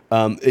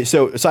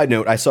 So side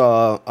note, I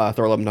saw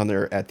Thor: Love and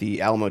Thunder at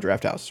the Alamo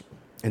Drafthouse,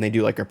 and they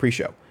do like a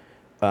pre-show,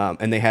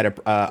 and they had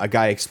a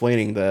guy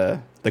explaining the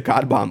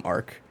God Bomb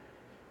arc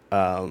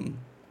on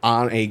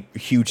a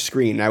huge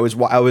screen. I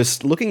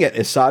was looking at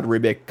Assad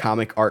Ribic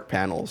comic art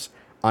panels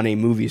on a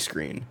movie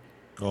screen.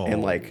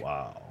 And like,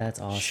 wow, that's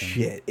awesome.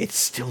 Shit, it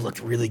still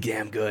looked really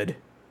damn good.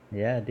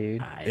 Yeah,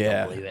 dude. I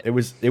don't believe it.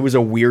 It was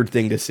a weird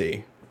thing to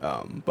see.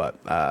 But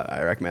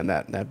I recommend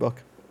that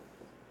book.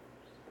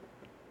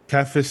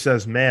 Catfish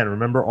says, "Man,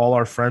 remember all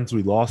our friends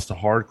we lost to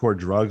hardcore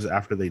drugs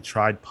after they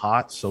tried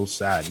pot? So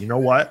sad." You know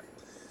what?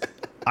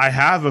 I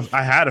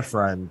had a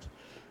friend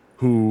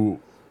who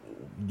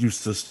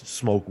used to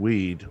smoke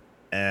weed,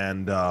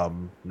 and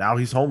now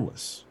he's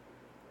homeless.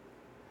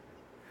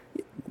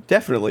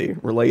 Definitely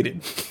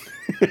related.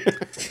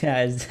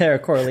 Yeah, is there a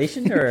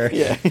correlation or?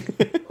 Yeah.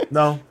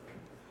 No.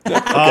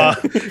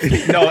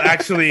 No,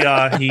 actually,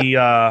 he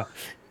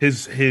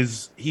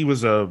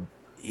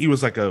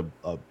was like a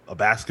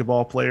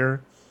basketball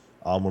player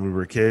when we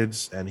were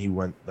kids, and he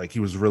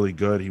was really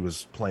good. He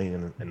was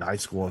playing in high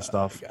school and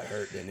stuff. He got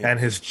hurt, didn't he? And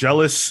his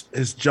jealous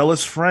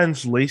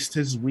friends laced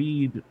his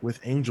weed with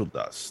angel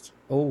dust.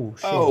 Oh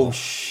shit! Oh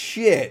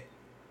shit!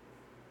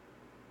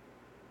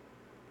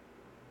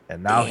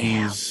 And now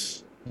Damn.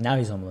 he's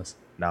homeless.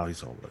 Oh,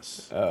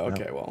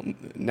 okay. Well,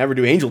 never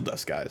do angel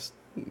dust, guys.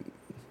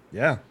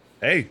 Yeah.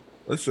 Hey,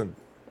 listen,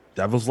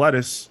 devil's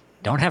lettuce.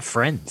 Don't have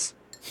friends.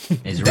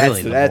 Is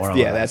really the moral of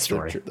that that's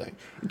story. the true thing.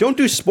 Don't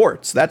do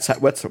sports. That's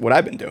what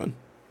I've been doing.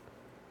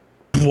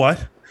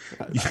 What?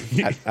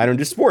 I don't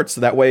do sports,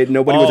 so that way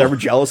nobody was ever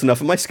jealous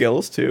enough of my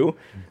skills to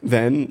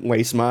then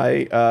waste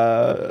my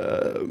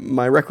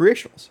my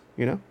recreationals.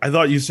 You know. I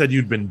thought you said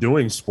you'd been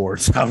doing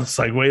sports. I was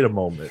like, wait a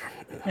moment.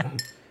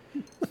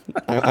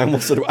 I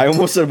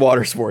almost said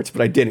water sports,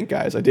 but I didn't,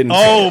 guys. I didn't.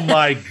 Oh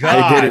my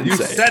god! I didn't You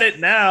say said it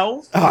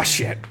now. Oh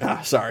shit!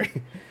 Sorry.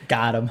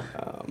 Got him.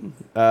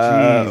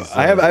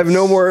 I have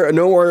no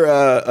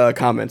more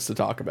comments to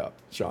talk about,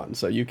 Sean.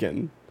 So you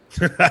can.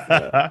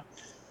 Thank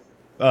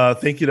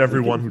you to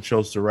everyone who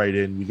chose to write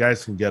in. You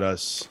guys can get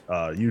us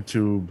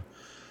YouTube,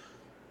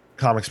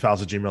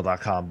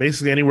 comicspals@gmail.com.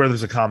 Basically, anywhere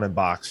there's a comment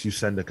box, you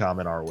send a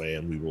comment our way,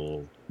 and we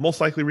will most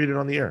likely read it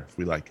on the air if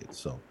we like it.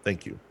 So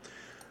thank you.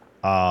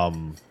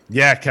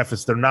 Yeah,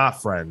 Kefis, they're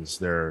not friends.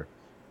 They're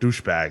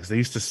douchebags. They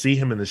used to see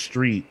him in the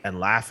street and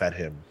laugh at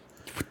him,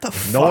 What the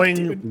fuck, knowing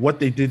dude?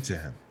 what they did to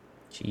him.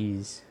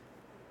 Jeez.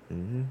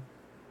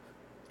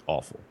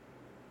 Awful.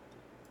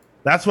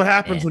 That's what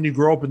happens when you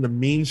grow up in the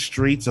mean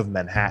streets of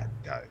Manhattan,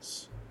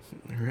 guys.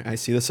 I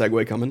see the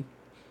segue coming.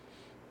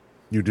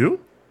 You do?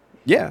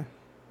 Yeah.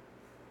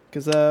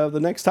 Because the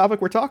next topic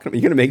we're talking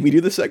about, you're gonna make me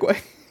do the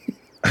segue.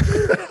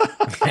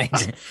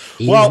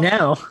 Well,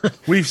 now.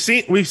 We've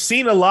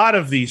seen a lot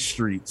of these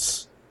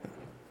streets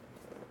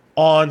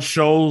on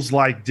shows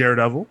like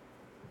Daredevil,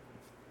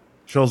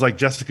 shows like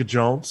Jessica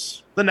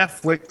Jones, the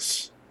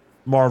Netflix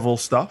Marvel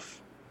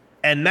stuff,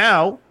 and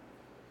now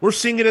we're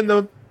seeing it in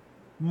the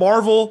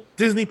Marvel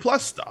Disney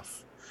Plus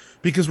stuff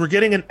because we're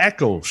getting an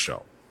Echo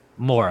show.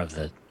 More of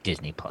the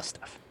Disney Plus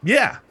stuff.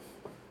 Yeah,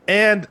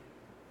 and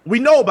we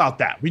know about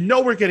that. We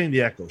know we're getting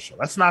the Echo show.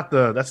 That's not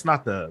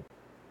the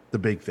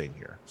big thing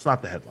here. It's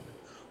not the headline.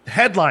 The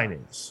headline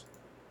is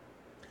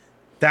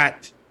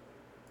that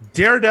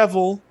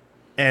Daredevil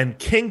and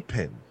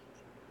Kingpin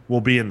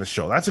will be in the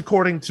show. That's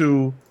according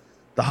to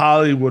the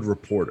Hollywood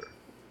Reporter.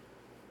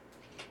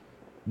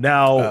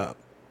 Now,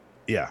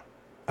 yeah.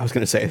 I was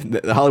going to say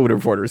the Hollywood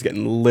Reporter is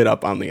getting lit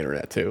up on the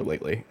internet too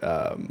lately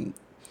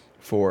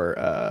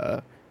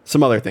for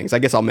some other things. I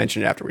guess I'll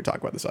mention it after we talk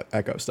about this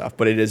Echo stuff,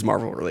 but it is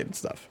Marvel related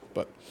stuff.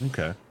 But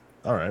Okay.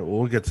 All right. Well,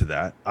 we'll get to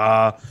that.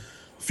 A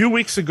few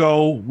weeks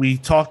ago, we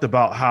talked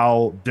about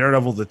how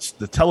Daredevil,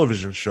 the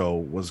television show,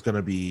 was going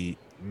to be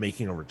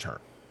making a return,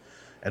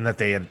 and that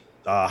they had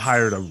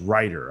hired a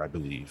writer, I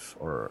believe,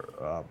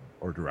 or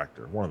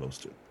director, one of those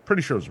two.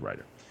 Pretty sure it was a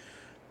writer.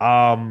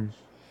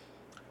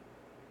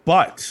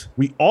 But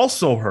we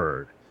also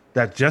heard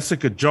that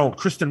Jessica Jones,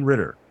 Kristen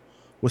Ritter,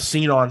 was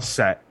seen on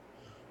set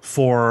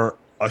for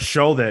a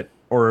show that,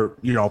 or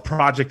a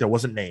project that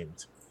wasn't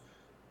named,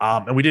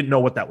 and we didn't know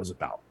what that was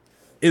about.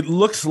 It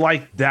looks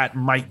like that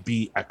might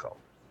be Echo,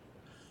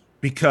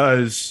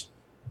 because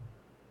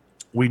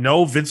we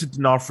know Vincent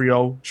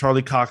D'Onofrio,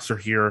 Charlie Cox are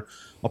here.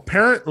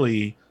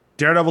 Apparently,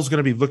 Daredevil's going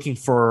to be looking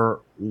for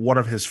one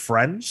of his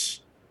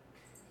friends.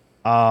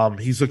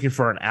 He's looking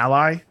for an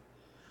ally.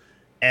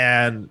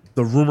 And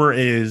the rumor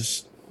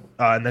is,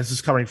 and this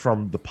is coming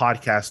from the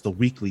podcast, The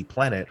Weekly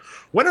Planet,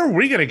 when are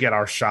we going to get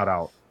our shout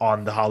out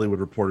on The Hollywood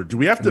Reporter? Do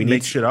we have to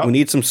make shit up? We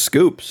need some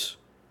scoops.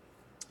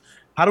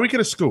 How do we get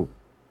a scoop?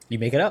 You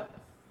make it up.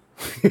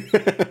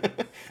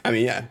 I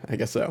mean, yeah, I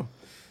guess so.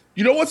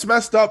 You know what's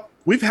messed up?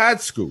 We've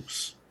had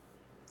scoops.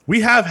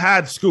 We have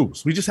had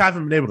scoops. We just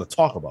haven't been able to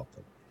talk about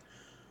them.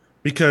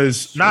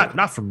 Because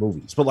not for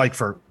movies, but like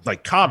for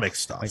like comic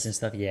stuff. And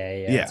stuff.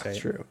 Yeah. That's right.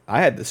 True. I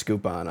had the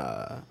scoop on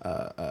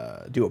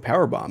do a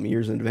power bomb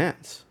years in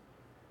advance.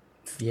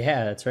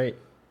 Yeah, that's right.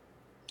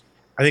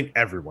 I think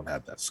everyone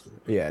had that scoop.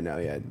 Yeah,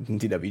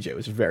 DWJ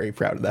was very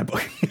proud of that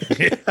book.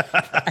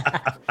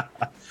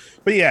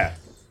 But yeah,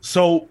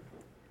 so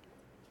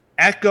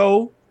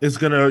Echo is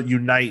going to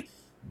unite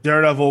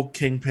Daredevil,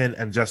 Kingpin,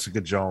 and Jessica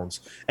Jones.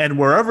 And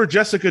wherever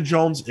Jessica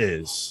Jones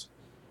is,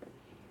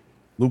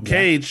 Luke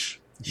Cage,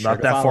 Sure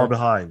not that far follow.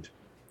 behind.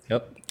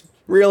 Yep.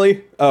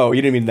 Really? Oh,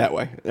 you didn't mean that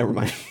way. Never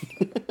mind.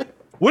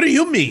 What do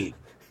you mean?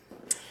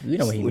 You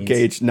know what he Luke means.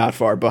 Cage not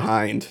far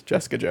behind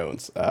Jessica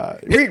Jones.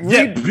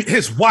 Yeah,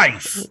 his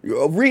wife.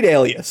 Read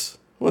Alias.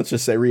 Let's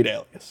just say read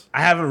Alias.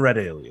 I haven't read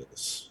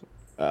Alias.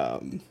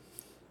 There's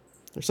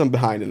some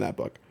behind in that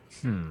book.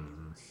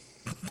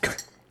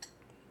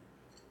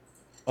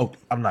 Oh,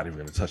 I'm not even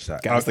going to touch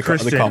that. Guys, the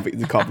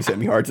coffee's hitting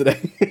me hard today.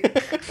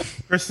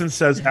 Kristen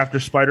says, after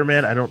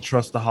Spider-Man, I don't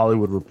trust the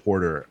Hollywood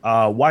Reporter.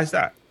 Why is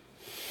that?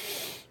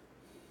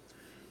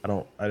 I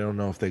don't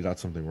know if they got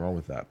something wrong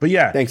with that. But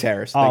yeah. Thanks,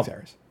 Harris.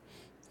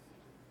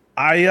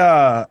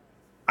 I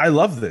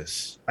love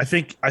this. I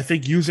think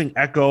using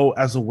Echo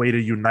as a way to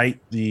unite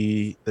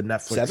the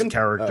Netflix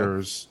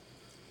characters.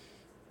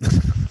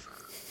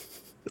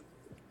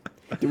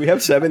 Do we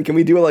have 7? Can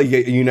we do like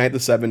a Unite the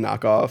 7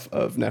 knockoff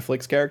of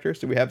Netflix characters?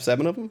 Do we have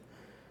 7 of them?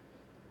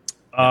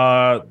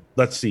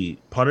 Let's see.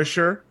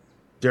 Punisher,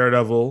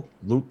 Daredevil,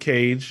 Luke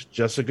Cage,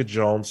 Jessica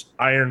Jones,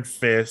 Iron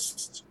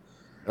Fist,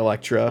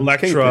 Elektra,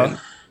 Kingpin.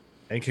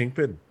 And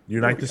Kingpin.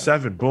 Unite the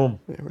 7. Boom.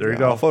 There you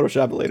go. I'll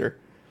Photoshop it later.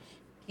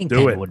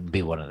 Kingpin wouldn't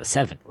be one of the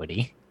 7, would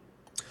he?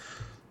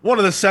 One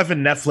of the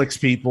 7 Netflix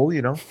people,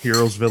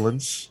 heroes,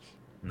 villains.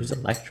 Who's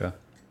Elektra?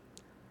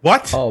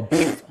 What? Oh,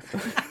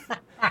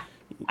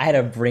 I had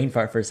a brain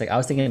fart for a second. I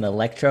was thinking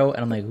Electro,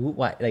 and I'm like, who?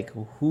 What? Like,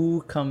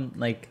 who come?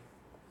 Like,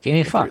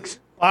 Jamie Foxx.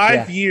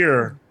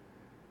 5-year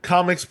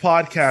comics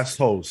podcast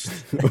host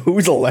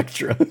Who's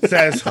Elektra?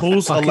 says,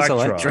 "Who's Fuck is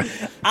Elektra?"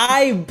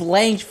 I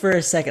blanked for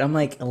a second. I'm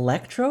like,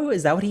 Electro?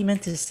 Is that what he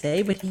meant to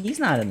say? But he's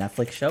not a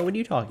Netflix show. What are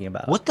you talking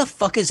about? What the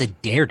fuck is a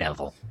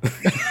Daredevil?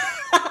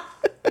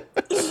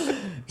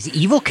 Is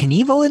Evil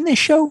Knievel in this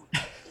show?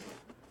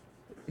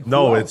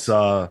 No, else?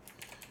 it's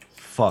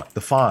fuck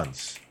the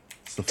Fonz.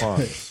 It's the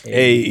Fonz.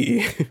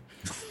 Hey.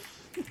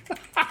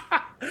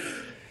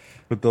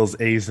 With those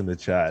A's in the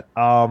chat.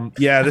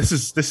 Yeah, this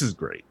is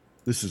great.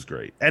 This is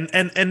great.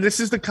 And this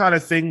is the kind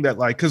of thing that,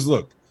 like, because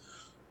look,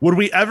 would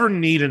we ever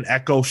need an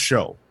Echo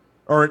show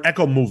or an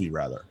Echo movie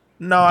rather?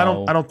 No, I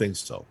don't think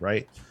so,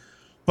 right?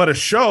 But a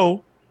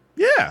show,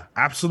 yeah,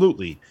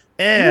 absolutely.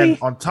 And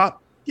on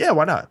top, yeah,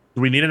 why not?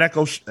 Do we need an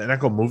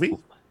Echo movie?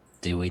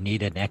 Do we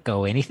need an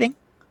Echo anything?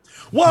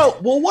 Well,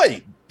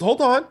 wait,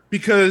 hold on,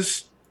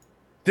 because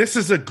this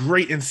is a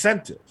great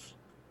incentive.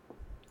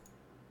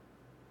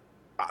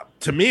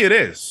 To me, it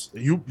is.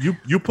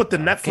 You put the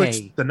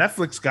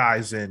Netflix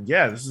guys in.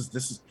 Yeah,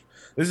 this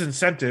is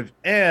incentive,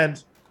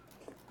 and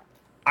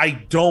I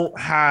don't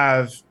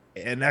have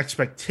an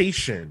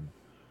expectation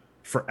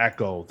for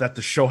Echo that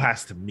the show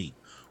has to meet.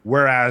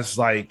 Whereas,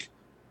 like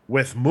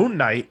with Moon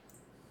Knight,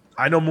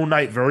 I know Moon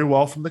Knight very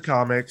well from the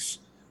comics.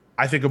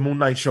 I think a Moon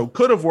Knight show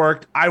could have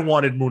worked. I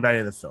wanted Moon Knight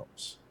in the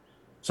films,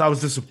 so I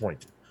was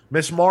disappointed.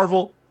 Miss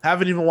Marvel,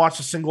 haven't even watched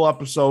a single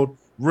episode.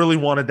 Really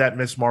wanted that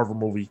Miss Marvel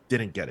movie,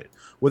 didn't get it.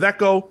 With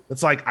Echo,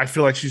 it's like I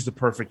feel like she's the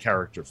perfect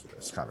character for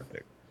this kind of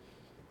thing.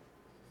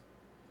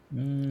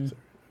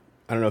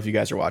 I don't know if you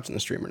guys are watching the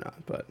stream or not,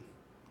 but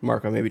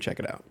Marco, maybe check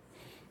it out.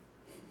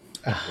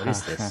 What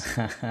is this?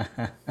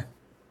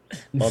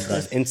 Well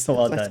done. That's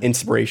Well done.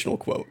 inspirational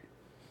quote.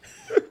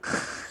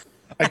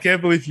 I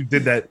can't believe you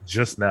did that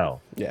just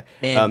now. Yeah.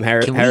 Man,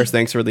 Harris,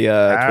 thanks for the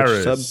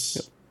Twitch Harris,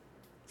 sub.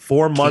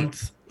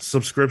 4-month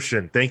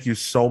subscription. Thank you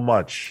so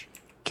much.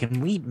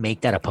 Can we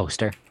make that a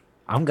poster?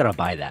 I'm gonna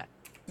buy that.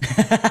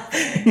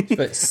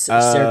 But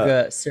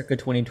circa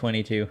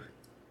 2022.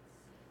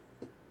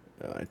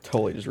 I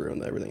totally just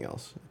ruined everything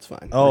else. It's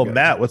fine. Oh, We're good.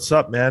 Matt, what's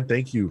up, man?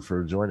 Thank you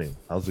for joining.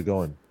 How's it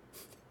going?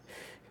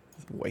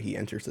 The way he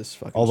enters this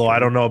fucking. Although I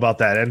stream. don't know about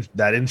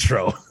that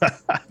intro.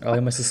 Oh, he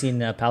must have seen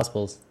Pals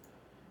Pulls.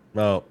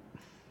 Oh,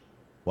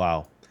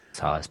 wow.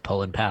 Saw us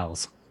pulling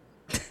pals.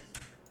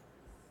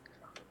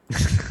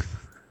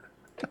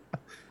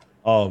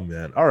 Oh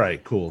man. All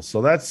right, cool.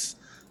 So that's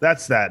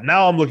that.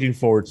 Now I'm looking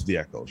forward to the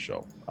Echo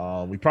show.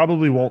 We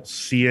probably won't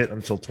see it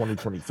until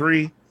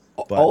 2023.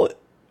 But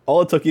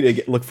All it took you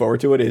to look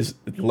forward to it is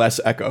less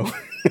Echo.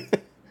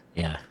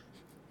 Yeah.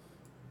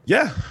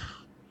 yeah.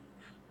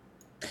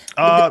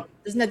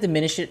 Doesn't that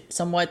diminish it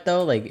somewhat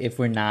though? Like if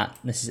we're not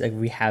necessarily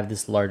like we have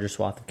this larger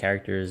swath of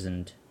characters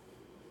and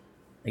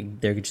like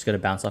they're just gonna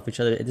bounce off each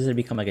other. Does it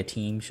become like a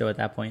team show at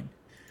that point?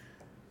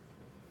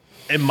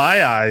 In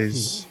my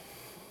eyes,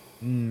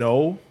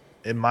 no.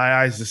 In my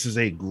eyes, this is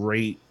a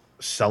great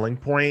selling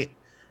point,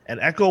 and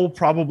Echo will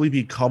probably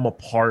become a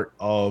part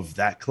of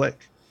that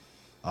clique.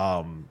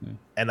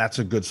 And that's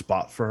a good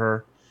spot for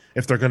her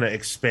if they're going to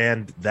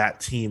expand that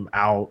team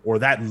out or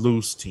that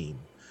loose team.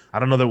 I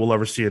don't know that we'll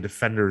ever see a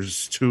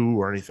Defenders 2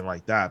 or anything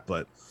like that,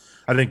 but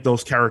I think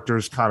those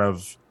characters kind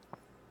of,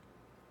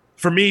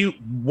 for me,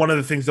 one of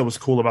the things that was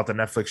cool about the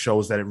Netflix show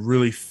is that it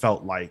really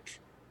felt like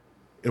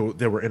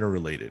they were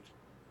interrelated.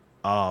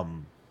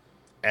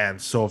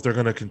 And so if they're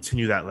going to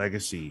continue that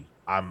legacy,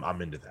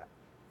 I'm into that.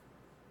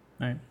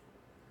 All right,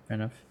 fair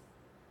enough.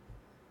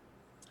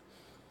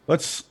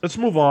 Let's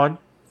move on.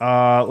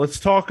 Let's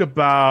talk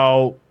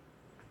about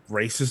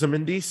racism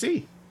in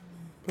DC.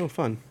 Oh,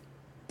 fun.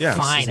 Yeah,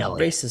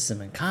 Finally.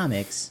 Racism in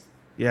comics.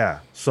 yeah.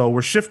 So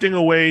we're shifting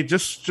away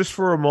just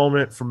for a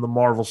moment from the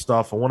Marvel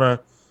stuff. I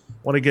want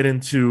to get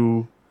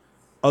into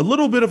a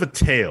little bit of a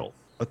tale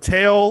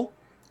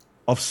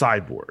of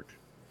Cyborg.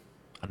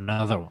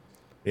 Another one.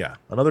 Yeah,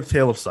 another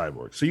tale of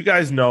Cyborg. So you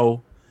guys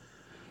know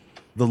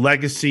the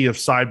legacy of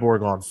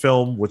Cyborg on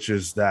film, which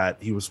is that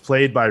he was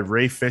played by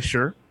Ray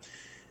Fisher,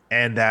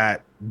 and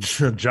that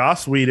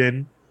Joss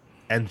Whedon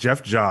and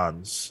Jeff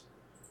Johns,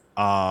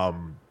 they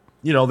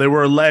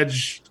were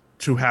alleged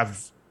to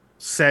have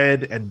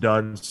said and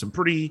done some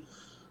pretty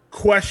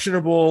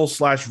questionable /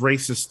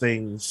 racist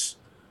things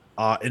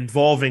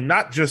involving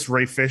not just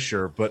Ray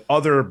Fisher, but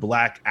other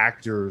black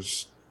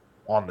actors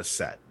on the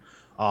set.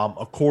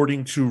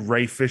 According to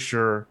Ray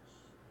Fisher,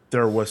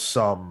 there was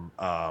some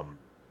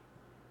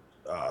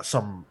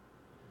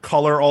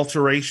color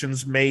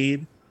alterations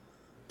made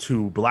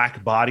to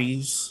black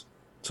bodies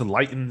to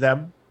lighten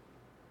them.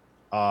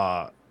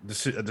 A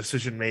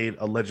decision made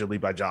allegedly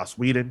by Joss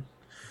Whedon.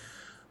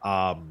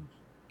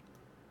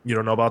 You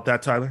don't know about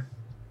that, Tyler?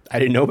 I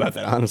didn't know about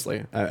that,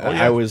 honestly.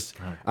 I was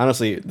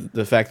honestly,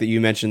 the fact that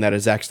you mentioned that a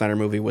Zack Snyder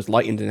movie was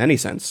lightened in any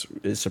sense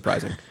is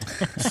surprising.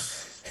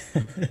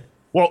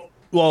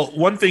 Well,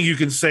 one thing you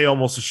can say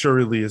almost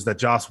assuredly is that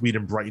Joss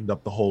Whedon brightened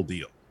up the whole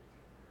deal.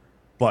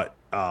 But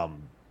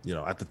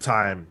at the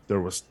time there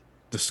was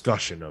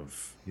discussion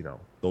of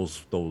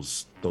those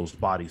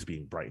bodies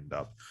being brightened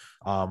up.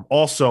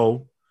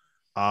 Also,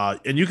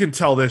 and you can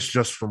tell this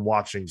just from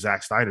watching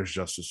Zack Snyder's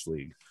Justice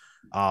League.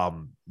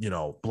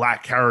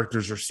 Black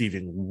characters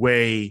receiving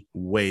way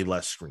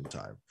less screen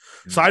time.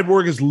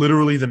 Cyborg is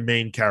literally the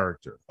main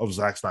character of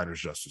Zack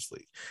Snyder's Justice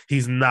League.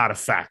 He's not a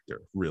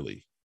factor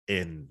really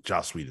in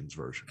Joss Whedon's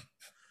version.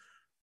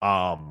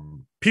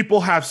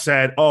 People have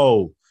said,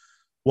 oh,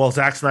 well,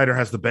 Zack Snyder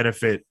has the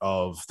benefit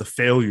of the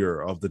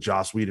failure of the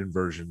Joss Whedon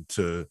version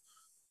to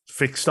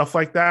fix stuff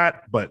like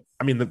that. But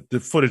I mean, the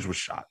footage was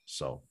shot.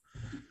 So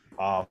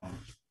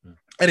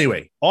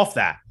anyway, off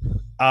that,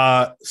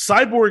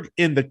 Cyborg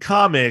in the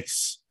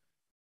comics,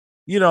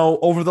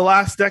 over the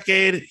last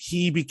decade,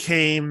 he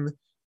became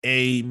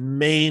a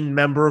main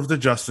member of the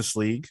Justice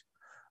League.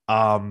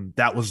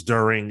 That was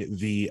during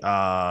the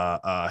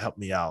help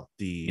me out,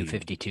 the New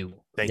 52.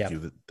 Thank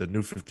you. The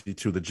New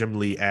 52, the Jim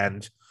Lee,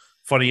 and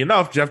funny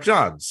enough, Jeff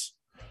Johns.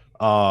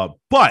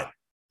 But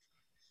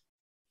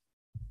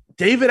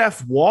David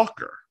F.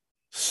 Walker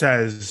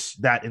says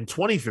that in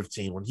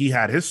 2015, when he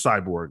had his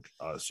Cyborg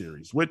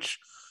series, which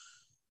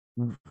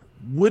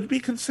would be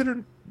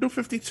considered New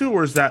 52,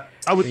 or is that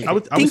I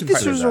think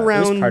this was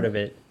around. It was part of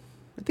it.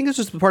 I think this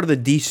was part of the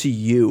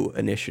DCU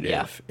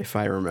initiative, if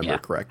I remember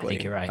correctly. I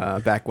think you're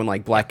right. Back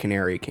when Black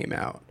Canary came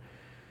out,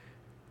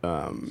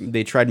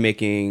 they tried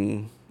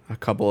making a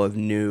couple of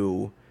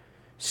new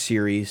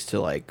series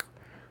to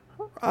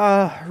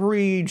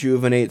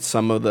rejuvenate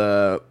some of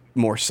the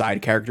more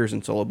side characters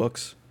in solo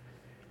books.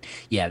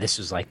 Yeah, this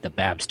was like the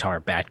Babs Tar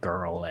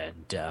Batgirl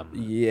and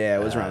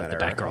it was around that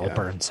the era, Batgirl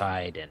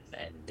Burnside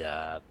and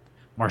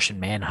Martian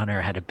Manhunter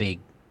had a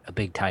big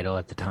title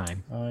at the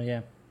time. Oh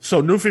yeah. So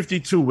New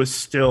 52 was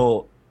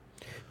still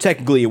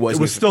technically it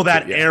was still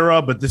that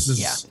era, but this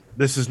is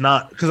this is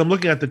not, because I'm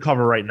looking at the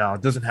cover right now.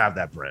 It doesn't have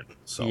that brand.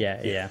 So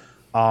Yeah.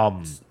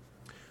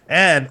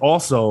 And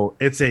also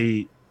it's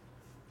a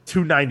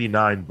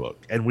 $2.99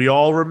 book, and we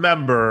all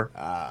remember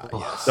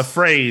the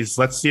phrase.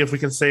 Let's see if we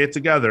can say it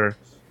together.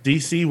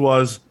 DC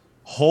was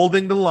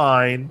holding the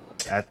line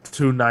at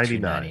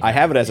 $2.99. I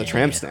have it as a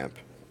tramp stamp.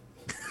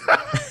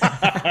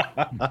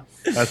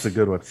 That's a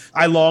good one.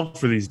 I long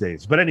for these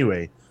days. But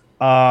anyway,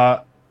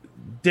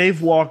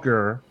 Dave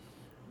Walker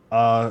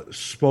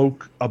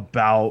spoke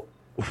about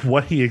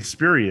what he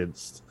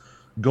experienced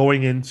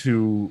going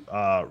into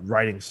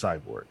writing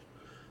Cyborg.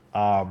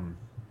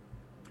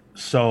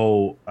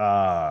 So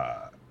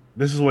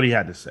this is what he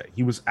had to say.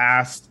 He was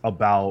asked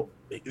about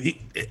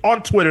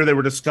on Twitter. They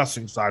were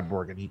discussing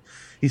Cyborg, and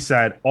he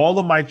said, "All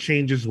of my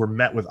changes were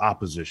met with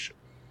opposition.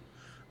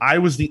 I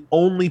was the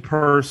only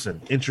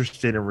person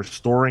interested in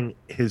restoring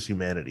his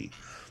humanity.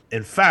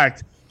 In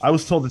fact, I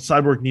was told that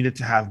Cyborg needed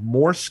to have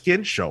more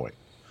skin showing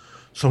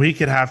so he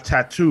could have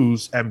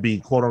tattoos and be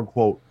quote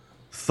unquote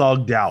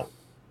thugged out."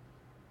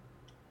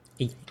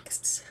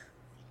 Yikes.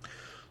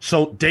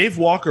 So Dave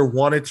Walker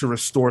wanted to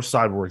restore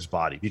Cyborg's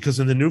body because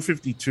in the New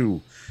 52,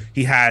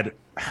 he had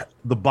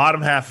the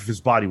bottom half of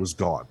his body was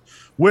gone,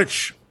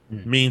 which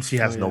means he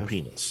has no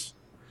penis.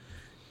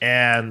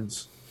 And,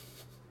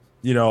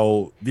 you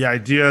know, the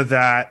idea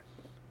that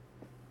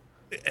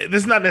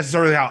this is not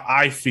necessarily how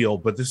I feel,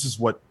 but this is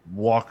what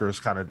Walker is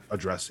kind of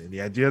addressing.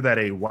 The idea that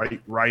a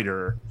white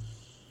writer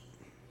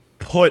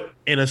put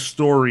in a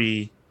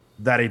story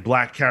that a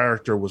black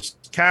character was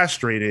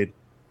castrated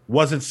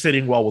wasn't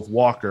sitting well with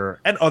Walker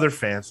and other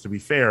fans, to be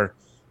fair,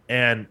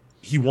 and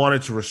he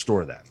wanted to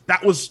restore that.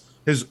 That was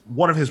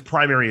one of his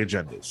primary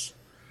agendas.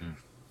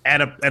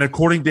 And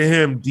according to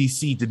him,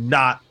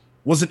 DC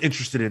wasn't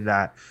interested in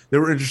that. They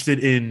were interested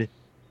in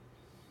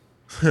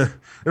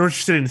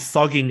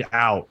thugging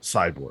out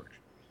Cyborg,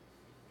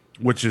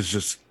 which is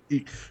just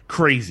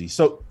crazy.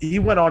 So he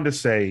went on to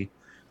say,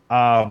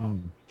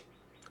 when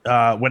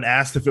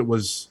asked if it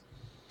was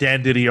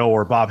Dan Didio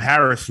or Bob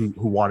Harris who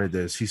wanted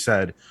this, he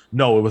said,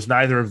 "No, it was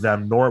neither of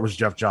them, nor it was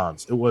Jeff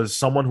Johns. It was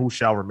someone who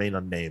shall remain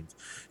unnamed.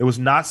 It was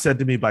not said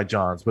to me by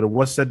Johns, but it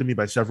was said to me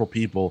by several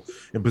people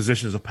in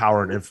positions of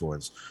power and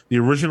influence. The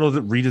original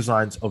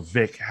redesigns of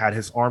Vic had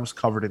his arms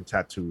covered in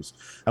tattoos.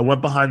 I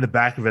went behind the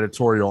back of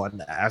editorial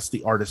and asked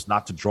the artist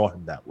not to draw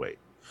him that way.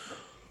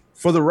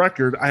 For the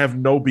record, I have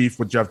no beef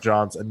with Jeff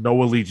Johns and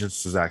no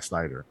allegiance to Zack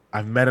Snyder.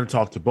 I've met and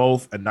talked to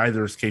both, and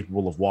neither is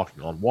capable of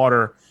walking on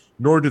water,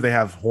 nor do they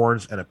have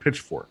horns and a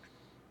pitchfork."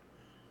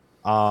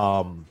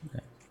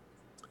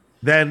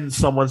 Then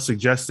someone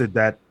suggested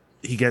that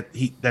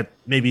that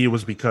maybe it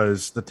was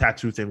because the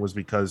tattoo thing was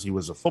because he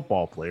was a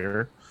football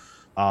player.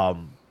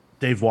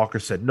 Dave Walker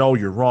said, "No,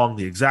 you're wrong.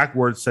 The exact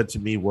words said to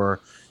me were,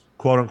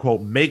 quote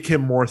unquote, make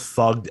him more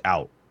thugged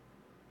out.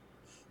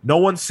 No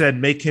one said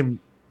make him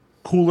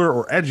cooler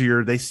or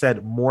edgier. They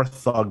said more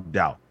thugged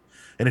out.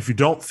 And if you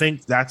don't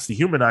think that's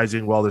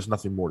dehumanizing, well, there's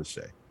nothing more to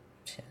say."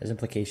 There's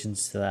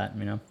implications to that,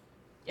 you know?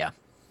 Yeah.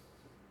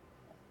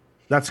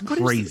 That's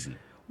crazy.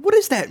 What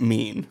does that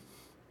mean?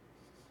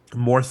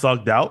 More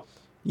thugged out?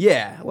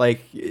 Yeah,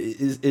 like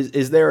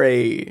is there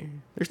a?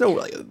 There's no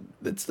like.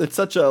 It's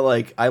such a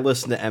like. I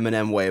listen to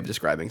Eminem way of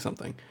describing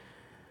something.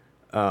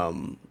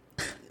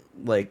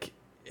 Like,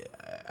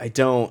 I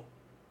don't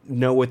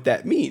know what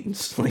that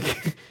means.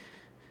 Like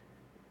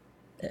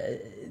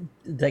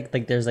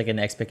there's like an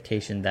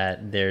expectation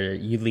that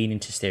you lean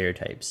into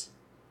stereotypes.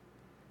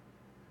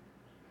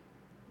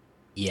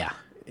 Yeah.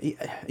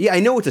 Yeah,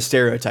 I know it's a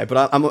stereotype,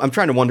 but I'm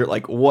trying to wonder,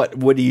 like,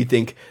 what do you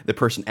think the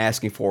person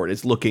asking for it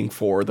is looking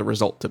for the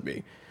result to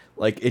be?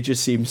 Like, it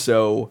just seems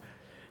so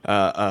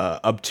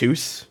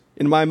obtuse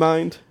in my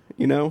mind,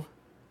 you know?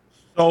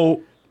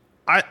 So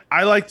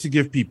I like to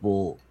give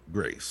people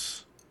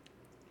grace.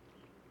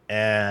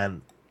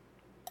 And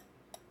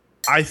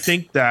I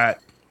think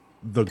that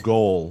the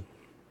goal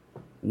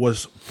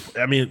was,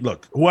 I mean,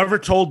 look, whoever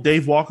told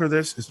Dave Walker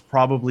this is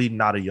probably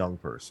not a young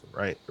person,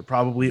 right? They're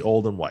probably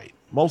old and white,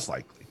 most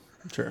likely.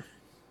 Sure.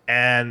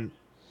 And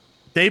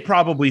they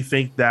probably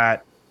think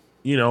that,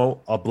 you know,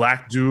 a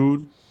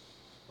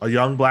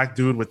young black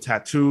dude with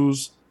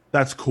tattoos,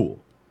 that's cool.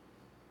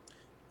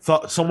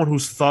 Someone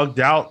who's thugged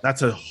out,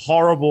 that's a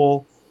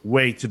horrible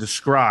way to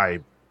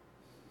describe,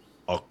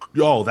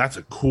 that's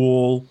a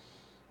cool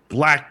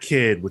black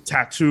kid with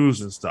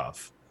tattoos and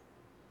stuff.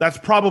 That's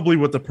probably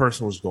what the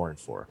person was going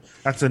for.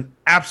 That's an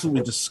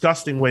absolutely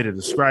disgusting way to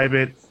describe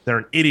it. They're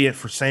an idiot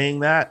for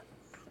saying that.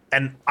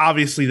 And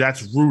obviously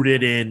that's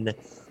rooted in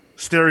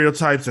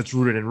stereotypes, that's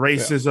rooted in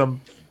racism.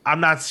 Yeah.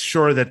 I'm not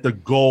sure that the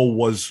goal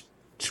was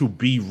to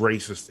be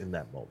racist in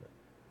that moment.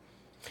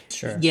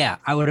 Sure. Yeah,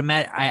 I would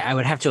imagine. I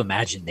would have to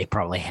imagine they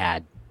probably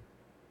had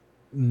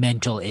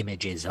mental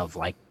images of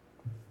like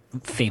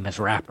famous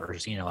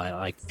rappers, you know,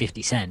 like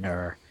 50 Cent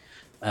or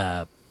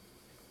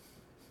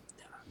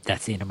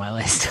that's the end of my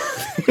list.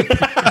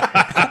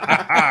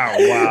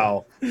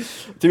 Wow.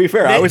 To be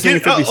fair, I was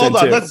thinking 50 Cent hold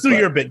on, too. Let's do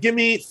your bit. Give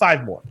me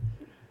 5 more.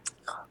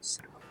 Oh,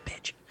 son of a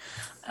bitch.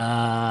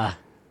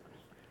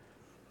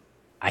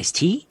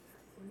 Ice-T?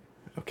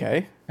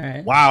 Okay. All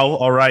right. Wow.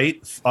 All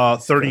right.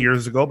 30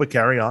 years ago, but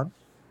carry on.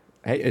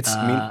 Hey, it's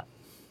I mean,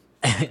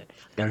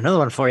 Got another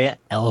one for you.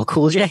 LL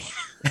Cool J.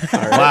 all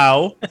right.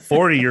 Wow.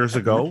 40 years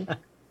ago.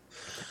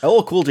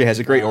 LL Cool J has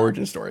a great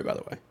origin story, by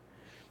the way.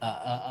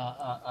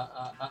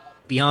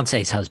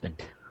 Beyonce's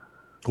husband.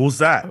 Who's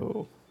that?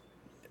 Oh.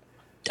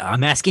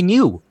 I'm asking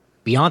you.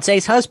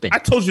 Beyonce's husband. I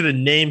told you to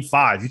name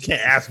 5. You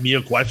can't ask me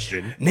a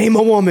question. Name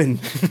a woman.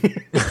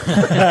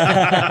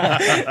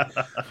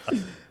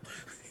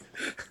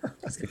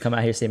 It's gonna come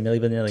out here say Milli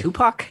Vanilli.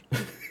 Tupac.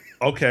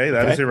 Okay,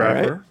 that is a all right,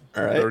 rapper.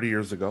 all right. 30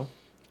 years ago.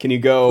 Can you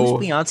Who's go?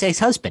 Beyonce's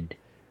husband?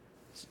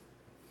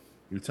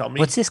 You tell me.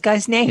 What's this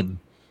guy's name?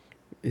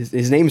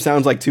 His name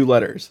sounds like 2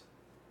 letters.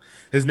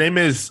 His name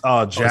is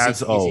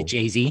Jazz Is O. it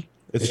Jay-Z?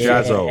 It's Yeah,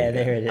 Jazz O.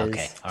 there it is.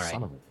 Okay, all right.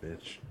 Son of a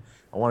bitch.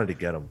 I wanted to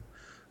get him.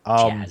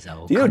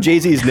 Jazzo. Do you know come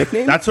Jay-Z's on.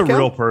 nickname? That's a Kel?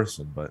 real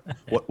person, but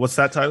what's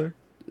that, Tyler?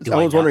 Do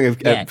I was know? wondering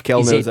if Yeah, Kel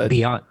is knows it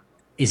that.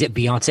 Is it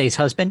Beyonce's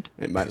husband?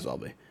 It might as well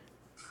be.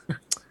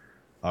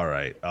 All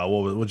right.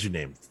 What'd you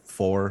name?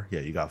 4?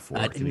 Yeah, you got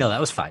 4. No, that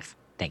was 5.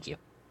 Thank you.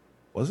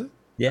 Was it?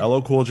 Yeah.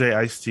 LL Cool J,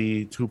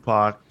 Ice-T,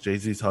 Tupac,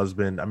 Jay-Z's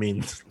husband. I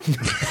mean,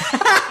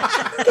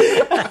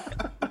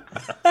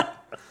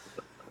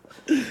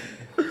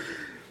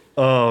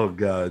 oh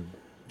god,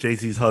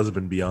 Jay-Z's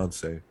husband,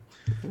 Beyonce.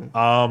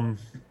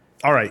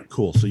 All right,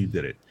 cool. So you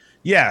did it.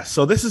 Yeah.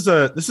 So this is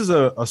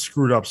a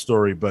screwed up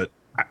story, but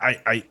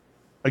I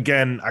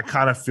again, I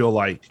kind of feel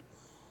like,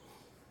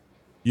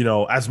 you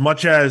know, as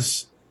much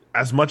as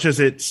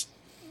it's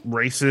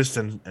racist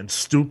and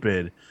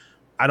stupid,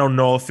 I don't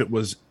know if it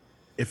was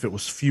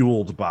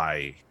fueled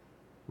by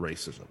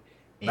racism.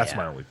 That's Yeah.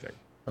 my only thing.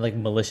 Like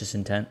malicious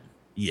intent.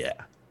 Yeah.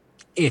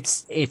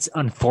 It's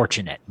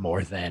unfortunate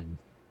more than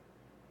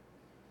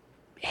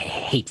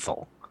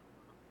hateful.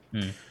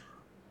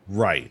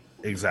 Right.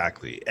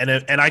 Exactly. And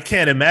I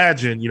can't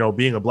imagine, you know,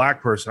 being a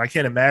black person, I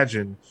can't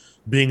imagine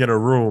being in a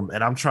room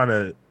and I'm trying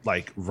to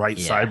like write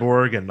Yeah.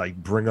 Cyborg and like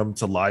bring him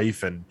to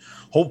life and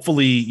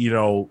hopefully, you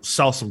know,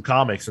 sell some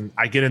comics. And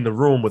I get in the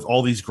room with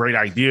all these great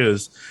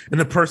ideas and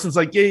the person's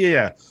like,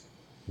 yeah.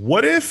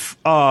 What if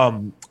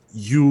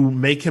you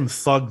make him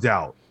thugged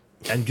out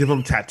and give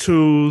him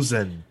tattoos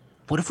and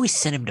What if we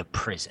sent him to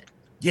prison?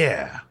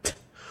 yeah.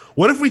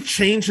 What if we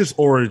change his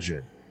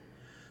origin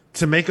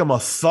to make him a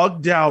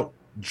thugged out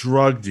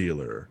drug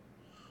dealer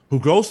who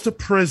goes to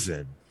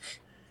prison,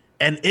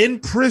 and in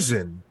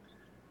prison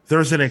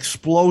there's an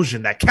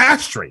explosion that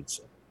castrates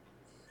him,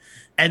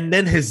 and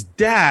then his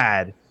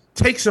dad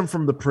takes him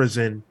from the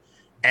prison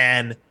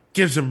and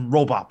gives him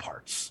robot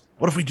parts?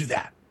 What if we do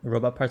that?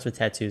 Robot parts with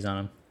tattoos on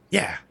them.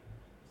 Yeah.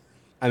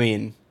 I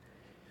mean,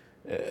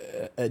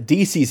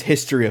 DC's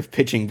history of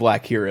pitching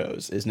black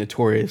heroes is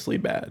notoriously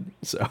bad.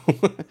 So,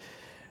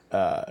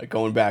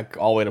 going back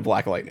all the way to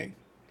Black Lightning.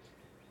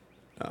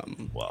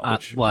 Well,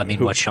 I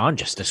mean, what Sean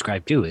just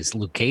described too is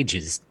Luke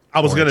Cage's.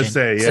 I was gonna origin.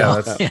 say,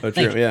 yeah, So- that's Oh,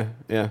 true.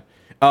 Yeah.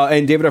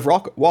 And David F.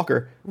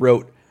 Walker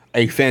wrote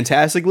a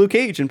fantastic Luke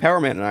Cage in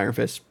Power Man and Iron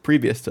Fist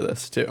previous to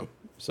this too.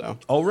 So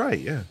oh right,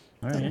 yeah.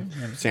 All right.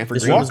 Sanford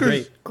This Green one was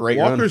was great.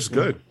 Walker's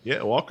run. good.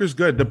 Yeah, Walker's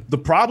good. The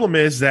problem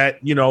is that,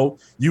 you know,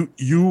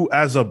 you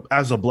as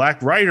a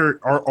black writer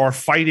are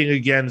fighting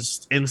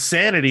against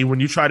insanity when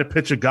you try to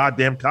pitch a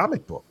goddamn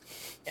comic book.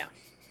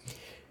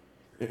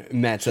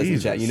 Matt says in the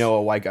chat, Jesus. you know,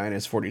 a white guy in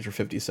his 40s or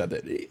 50s said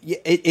that it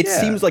Yeah.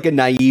 seems like a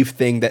naive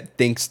thing that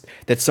thinks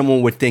that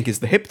someone would think is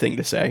the hip thing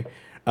to say,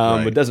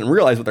 Right. but doesn't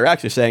realize what they're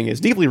actually saying is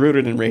deeply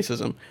rooted in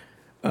racism,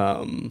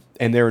 and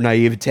their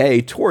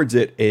naivete towards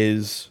it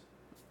is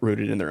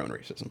rooted in their own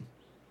racism.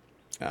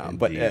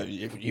 But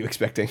you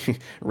expecting a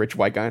rich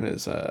white guy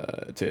is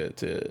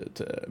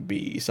to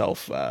be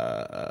self what's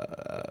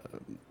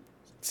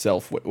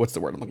the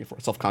word I'm looking for?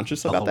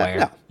 Self-conscious about that?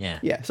 Self-aware. No.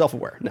 Yeah.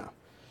 Self-aware. No.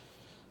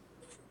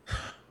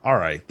 All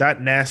right,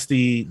 that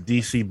nasty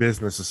DC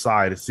business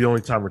aside, it's the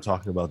only time we're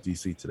talking about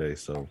DC today.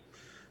 So,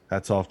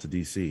 hats off to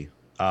DC.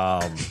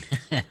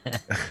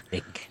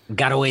 They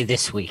got away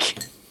this week.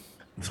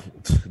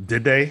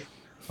 Did they?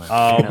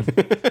 Well,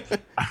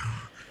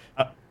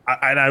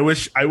 And I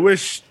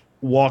wish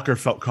Walker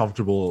felt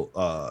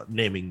comfortable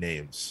naming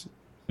names.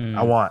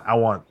 I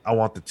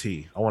want the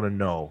tea. I want to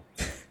know.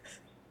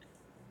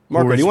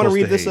 Marco, we're do you want to supposed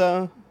read to this?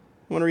 hate.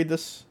 Want to read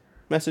this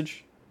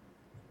message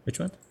Which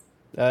one?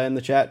 in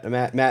the chat?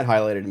 Matt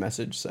highlighted a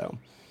message, so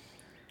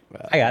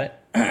I got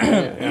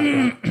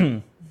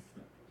it.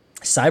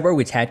 Cyborg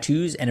with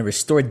tattoos and a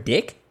restored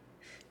dick.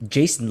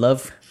 Jason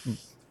Love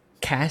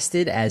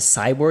casted as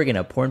Cyborg in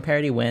a porn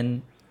parody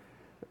when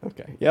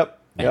okay. Yep.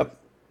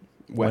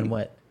 when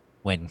what?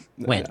 when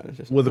it's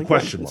just- With a like,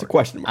 question It's a mark.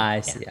 question mark.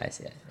 I see. A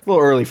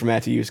little early for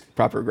Matt to use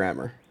proper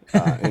grammar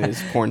in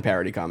his porn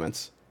parody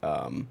comments.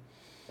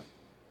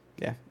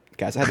 Yeah,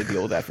 guys, I had to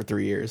deal with that for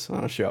 3 years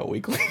on a show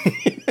weekly.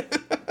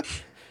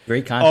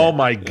 Great content. Oh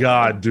my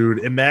god, dude!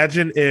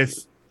 Imagine if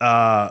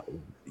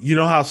you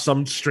know how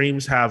some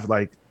streams have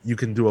like you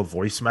can do a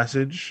voice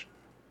message.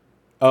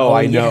 Oh,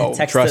 I yeah, know.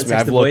 text Trust the- me,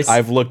 text the voice.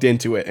 I've looked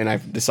into it and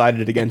I've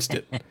decided against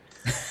it.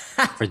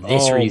 for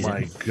this reason. Oh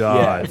my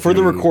god! For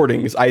the dude.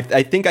 recordings, I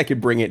think I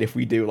could bring it if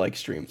we do like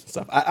streams and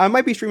stuff. I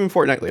might be streaming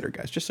Fortnite later,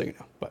 guys, just so you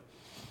know. But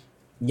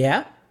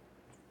Yeah.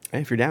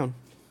 hey, if you're down,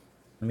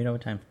 Let me know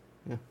what time.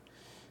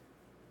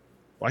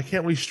 Why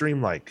can't we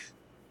stream like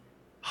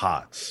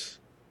HOTS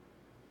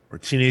or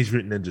Teenage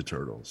Mutant Ninja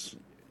Turtles?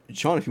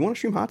 Sean, if you want to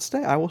stream HOTS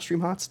today, I will stream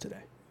HOTS today. I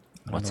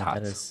don't What's know what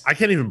hot? that is. I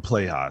can't even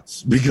play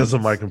HOTS because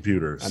of my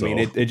computer. I So. mean,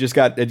 it just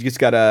got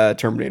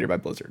terminated by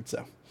Blizzard.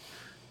 So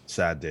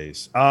Sad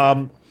days.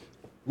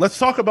 Let's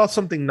talk about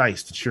something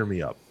nice to cheer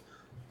me up.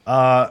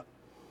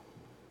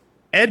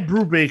 Ed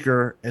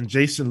Brubaker and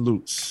Jason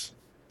Lutz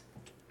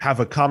have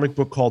a comic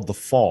book called The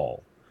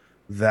Fall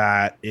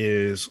that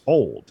is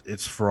old.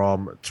 It's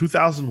from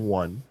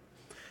 2001,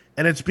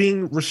 and it's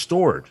being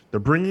restored.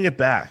 They're bringing it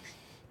back.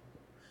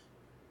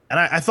 And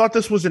I thought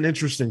this was an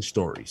interesting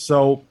story.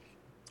 So,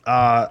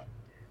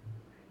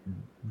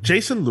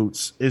 Jason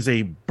Lutz is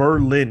a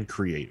Berlin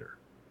creator.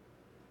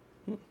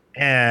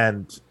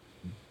 And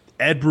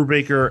Ed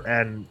Brubaker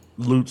and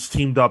Lutz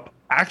teamed up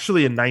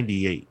actually in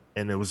 98.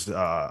 And it was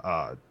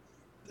Dark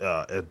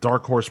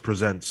Horse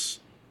Presents.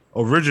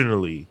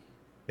 Originally,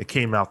 it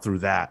came out through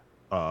that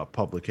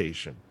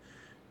publication.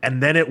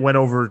 And then it went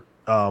over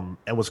and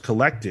was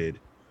collected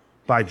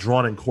by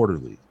Drawn and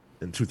Quarterly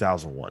in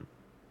 2001.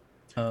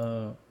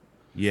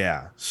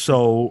 Yeah.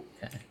 So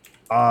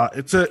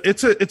it's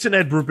an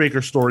Ed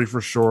Brubaker story for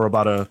sure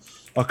about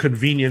a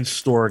convenience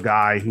store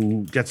guy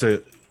who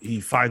he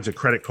finds a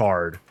credit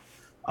card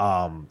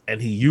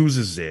and he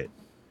uses it,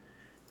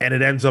 and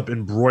it ends up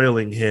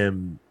embroiling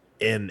him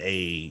in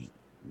a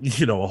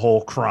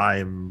whole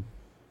crime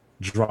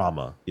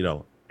drama,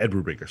 Ed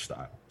Brubaker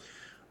style.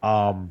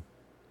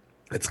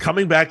 It's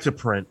coming back to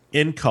print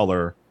in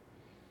color.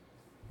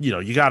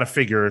 You got to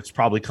figure it's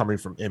probably coming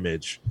from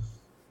Image.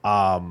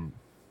 And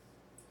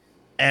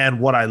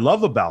what I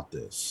love about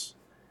this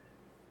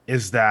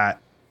is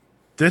that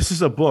this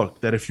is a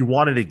book that if you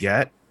wanted to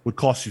get would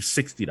cost you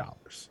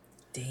 $60.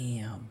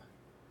 Damn.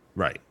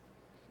 Right.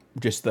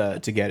 just to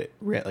get it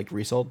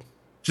resold.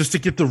 Just to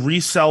get the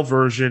resell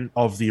version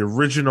of the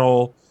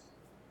original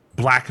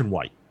black and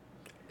white.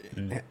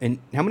 And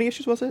how many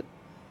issues was it?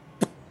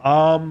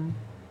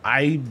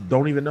 I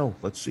don't even know.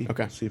 Let's see.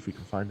 Okay. Let's see if we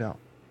can find out.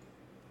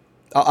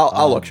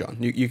 I'll look, Sean.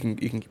 You can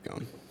keep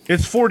going.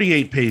 It's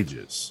 48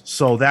 pages.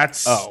 So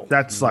that's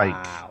like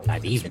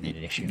Not even an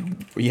issue.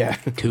 Yeah.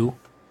 2.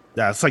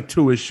 it's like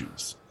 2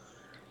 issues.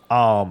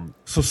 So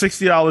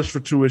 $60 for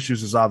 2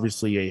 issues is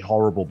obviously a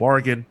horrible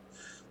bargain.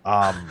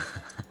 But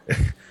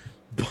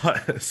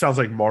it sounds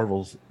like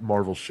Marvel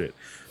shit.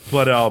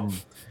 But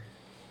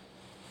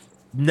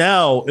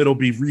now it'll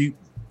be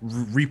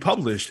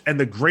republished, and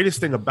the greatest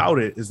thing about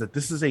it is that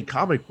this is a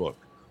comic book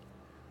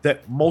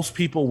that most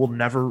people would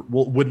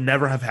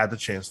never have had the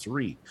chance to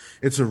read.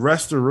 It's a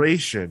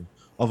restoration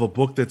of a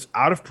book that's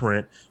out of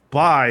print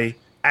by,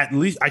 at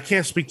least, I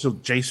can't speak to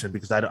Jason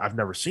because I've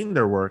never seen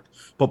their work,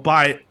 but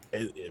by,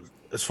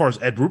 as far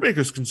as Ed Brubaker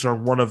is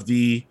concerned, one of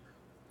the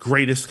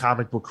greatest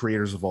comic book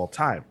creators of all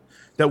time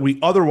that we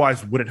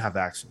otherwise wouldn't have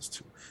access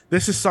to.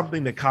 This is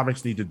something that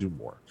comics need to do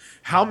more.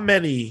 How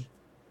many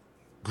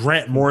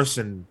Grant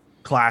Morrison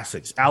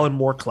classics, Alan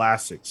Moore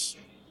classics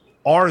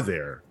are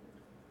there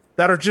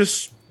that are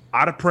just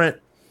out of print,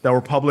 that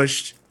were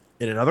published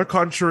in another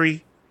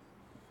country,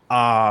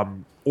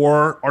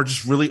 or are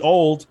just really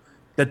old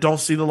that don't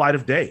see the light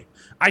of day?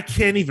 I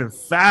can't even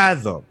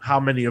fathom how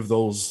many of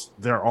those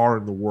there are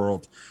in the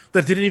world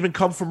that didn't even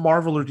come from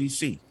Marvel or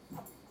DC.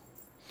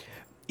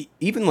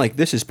 Even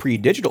this is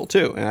pre-digital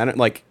too, and I don't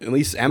at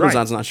least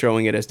Amazon's not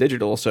showing it as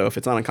digital. So if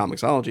it's not on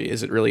Comixology,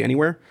 is it really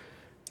anywhere?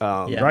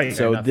 Right.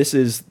 So this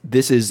is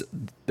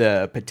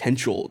the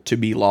potential to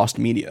be lost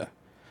media.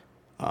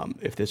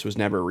 If this was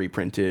never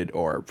reprinted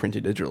or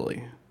printed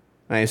digitally,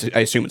 I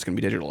assume it's going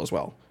to be digital as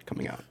well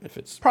coming out if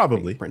it's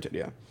Probably printed.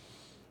 Yeah.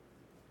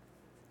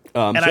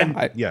 And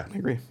I I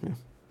agree. Yeah.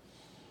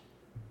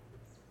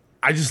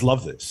 I just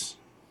love this.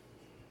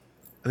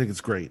 I think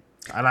it's great,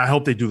 and I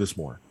hope they do this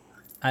more.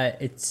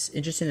 It's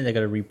interesting that they're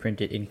gonna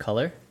reprint it in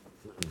color,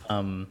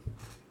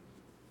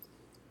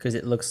 because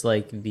it looks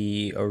like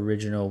the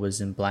original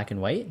was in black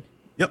and white.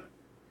 Yep.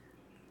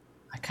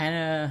 I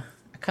kind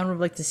of would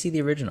like to see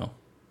the original.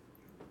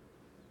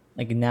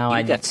 Now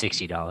I got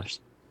 $60.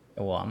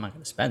 Well, I'm not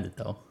gonna spend it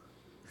though.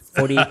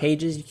 48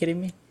 pages? You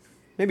kidding me?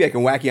 Maybe I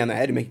can whack you on the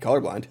head and make you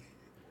colorblind.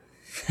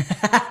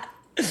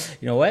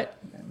 You know what?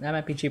 That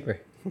might be cheaper.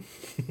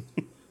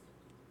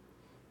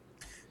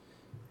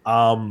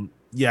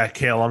 Yeah,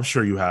 Kale, I'm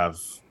sure you have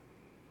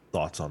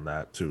thoughts on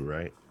that too,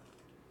 right?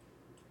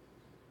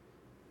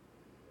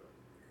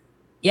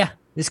 Yeah,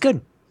 it's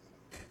good.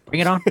 Bring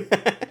it on.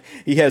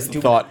 He has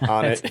thought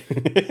on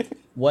it.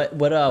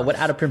 What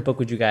out of print book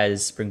would you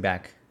guys bring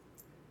back?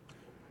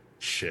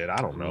 Shit, I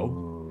don't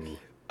know.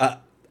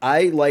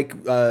 I like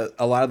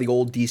a lot of the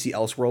old DC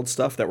Elseworld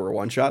stuff that were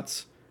one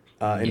shots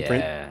in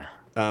print.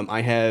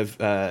 I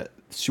have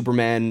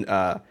Superman.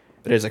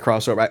 That is a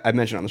crossover. I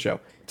mentioned on the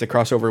show. It's a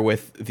crossover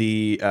with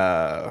the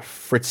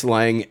Fritz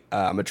Lang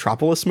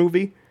Metropolis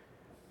movie.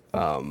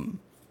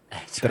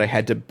 that I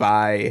had to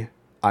buy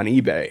on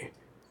eBay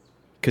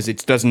because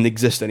it doesn't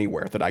exist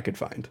anywhere that I could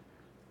find.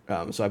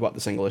 So I bought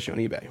the single issue on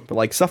eBay. But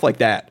like stuff like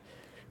that,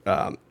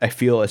 I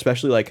feel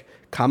especially like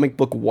comic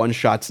book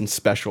one-shots and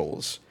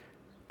specials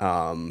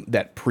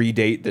that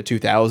predate the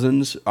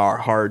 2000s are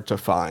hard to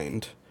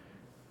find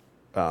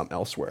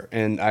elsewhere.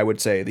 And I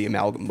would say the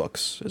amalgam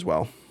books as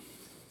well.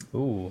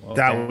 Ooh, okay.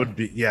 That would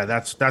be, yeah,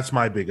 that's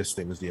my biggest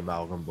thing is the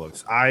amalgam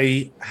books.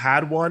 I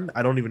had one.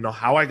 I don't even know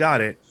how I got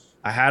it.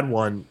 I had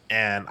one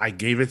and I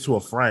gave it to a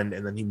friend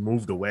and then he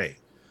moved away.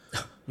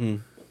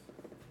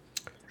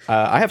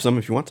 I have some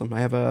if you want some. I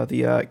have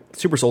the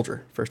Super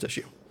Soldier first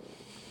issue.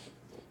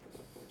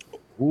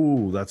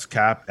 Ooh, that's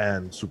Cap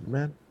and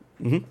Superman.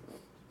 Mm-hmm.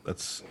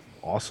 That's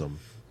awesome.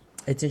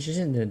 It's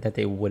interesting that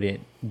they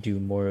wouldn't do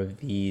more of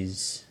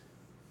these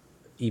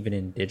even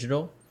in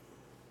digital.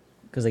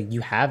 Because like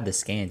you have the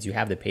scans, you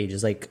have the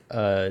pages, like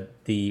the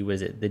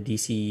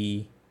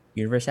DC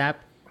Universe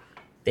app,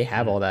 they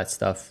have all that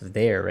stuff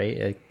there, right?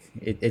 Like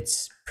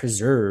it's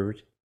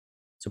preserved,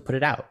 so put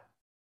it out.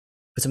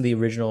 Put some of the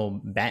original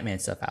Batman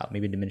stuff out.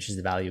 Maybe it diminishes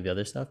the value of the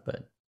other stuff,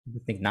 but I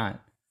think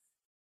not.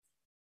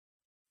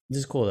 This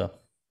is cool though.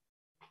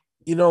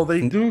 You know,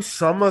 they do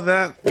some of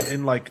that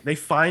and like they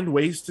find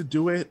ways to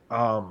do it.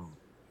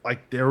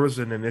 Like there was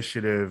an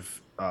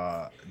initiative,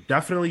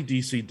 definitely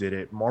DC did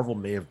it. Marvel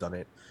may have done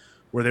it,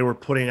 where they were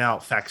putting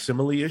out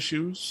facsimile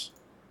issues,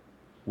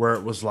 where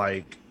it was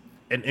like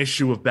an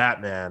issue of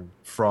Batman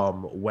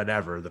from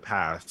whenever the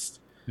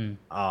past, and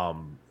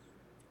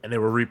they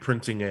were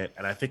reprinting it,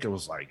 and I think it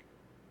was like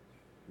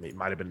it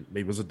might have been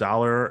maybe it was $1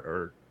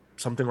 or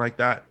something like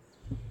that.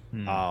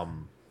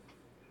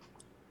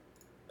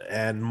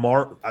 And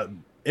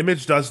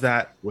Image does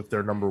that with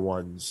their number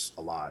ones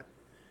a lot,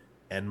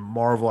 and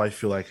Marvel I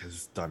feel like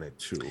has done it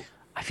too.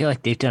 I feel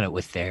like they've done it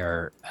with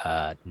their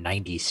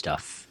 90s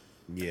stuff.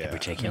 Yeah, in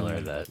particular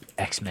the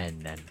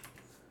X-Men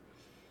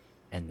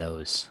and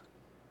those.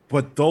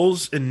 But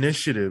those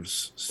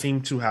initiatives seem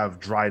to have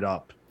dried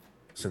up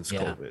since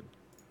COVID.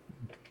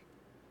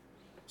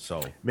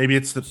 So maybe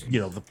it's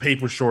the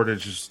paper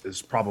shortage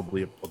is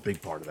probably a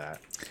big part of that.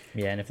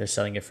 Yeah, and if they're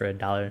selling it for $1,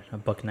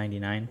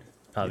 $1.99,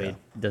 probably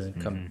doesn't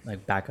come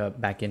like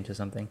back into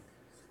something.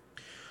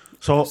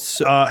 So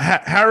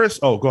Harris,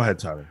 go ahead,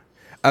 Tyler.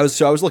 I was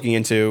looking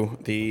into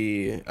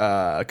the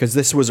because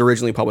this was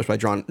originally published by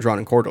Drawn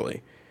and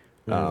Quarterly,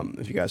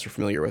 if you guys are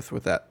familiar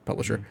with that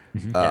publisher.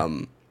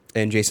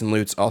 And Jason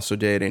Lutz also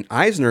did an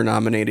Eisner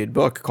nominated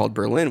book called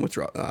Berlin with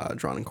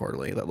Drawn and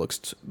Quarterly that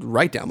looks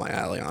right down my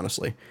alley,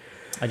 honestly.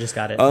 I just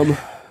got it.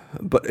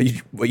 But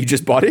you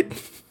just bought it?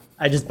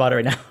 I just bought it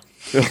right now.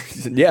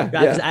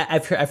 yeah.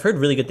 I've heard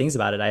really good things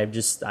about it. I've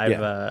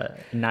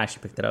not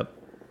actually picked it up.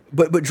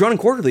 But Drawn and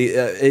Quarterly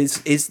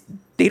is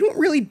they don't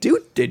really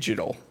do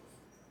digital.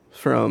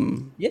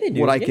 From they do.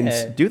 What I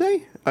can do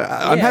they?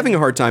 I'm having a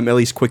hard time at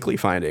least quickly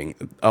finding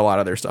a lot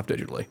of their stuff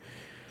digitally.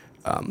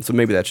 So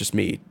maybe that's just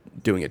me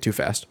doing it too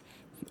fast.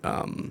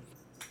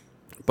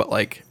 But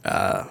like,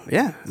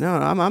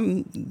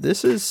 I'm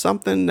this is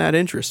something that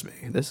interests me.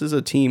 This is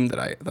a team that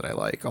I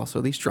like. Also,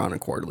 these Drawn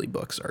and Quarterly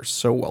books are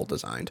so well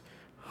designed.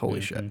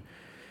 Holy shit.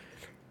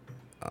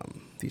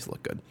 These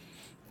look good.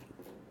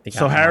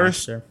 So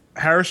Harris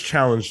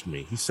challenged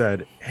me. He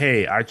said,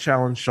 "Hey, I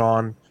challenge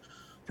Sean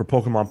for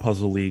Pokemon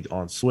Puzzle League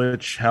on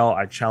Switch. Hell,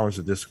 I challenged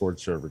the Discord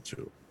server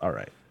too." All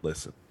right,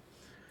 listen.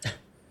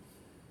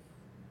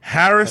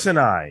 Harris and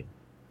I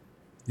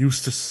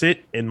used to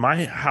sit in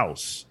my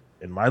house,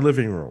 in my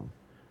living room,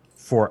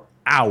 for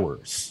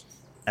hours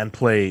and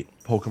play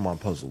Pokemon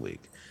Puzzle League.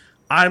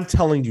 I'm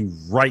telling you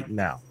right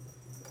now,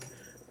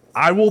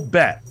 I will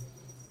bet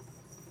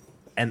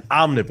an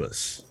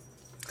omnibus.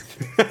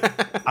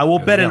 I will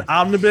bet an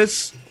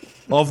omnibus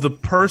of the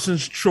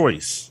person's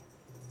choice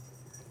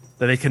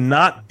that they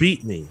cannot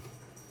beat me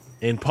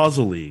in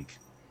Puzzle League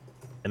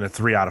in a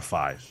 3 out of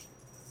 5.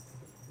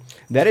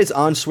 That is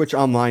on Switch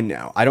Online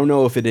now. I don't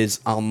know if it is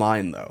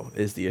online, though,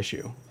 is the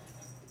issue.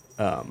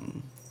 Because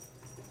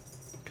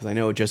I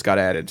know it just got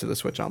added to the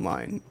Switch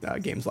Online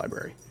games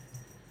library.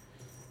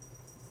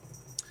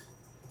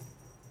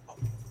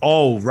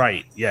 Oh,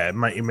 right. Yeah, it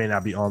may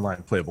not be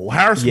online playable. Well,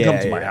 Harris can come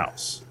to my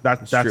house.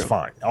 That's true.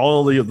 fine.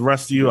 All the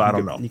rest of you I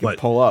don't know. You can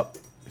pull up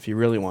if he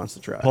really wants to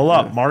try. Pull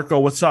up. Marco,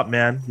 what's up,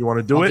 man? You want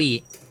to do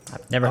it?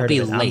 I've never I'll heard be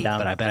of it. late,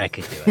 but I bet I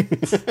could do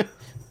it.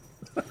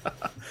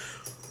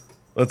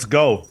 Let's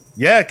go.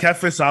 Yeah,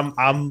 Kefis,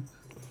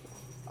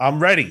 I'm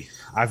ready.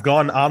 I've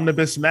gone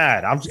omnibus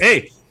mad.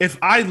 Hey, if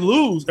I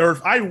lose or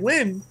if I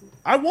win,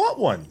 I want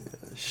one.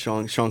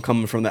 Sean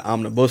coming from the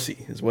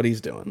omnibussy is what he's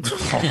doing.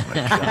 Oh my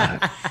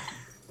god.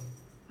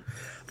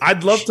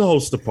 I'd love to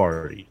host a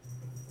party.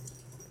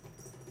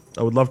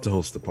 I would love to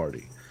host a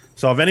party.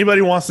 So if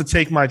anybody wants to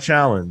take my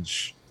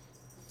challenge,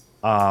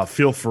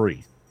 feel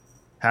free.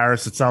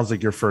 Harris, it sounds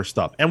like you're first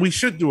up. And we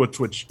should do a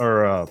Twitch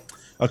or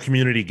a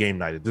community game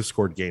night, a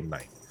Discord game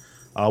night.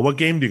 What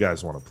game do you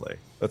guys want to play?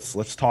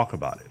 Let's talk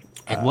about it.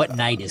 And what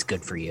night is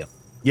good for you?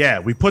 Yeah,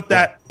 we put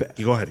that.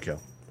 You go ahead,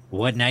 Kel.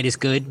 What night is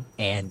good,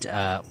 and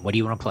what do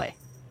you want to play?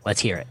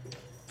 Let's hear it.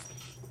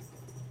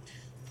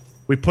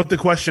 We put the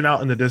question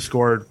out in the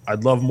Discord.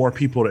 I'd love more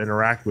people to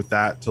interact with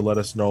that to let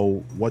us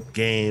know what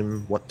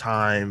game, what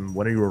time,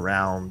 when are you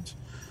around.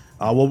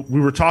 Well, we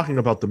were talking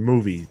about the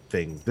movie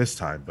thing this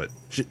time, but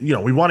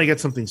we want to get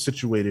something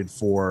situated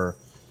for,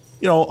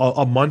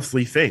 a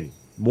monthly thing,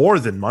 more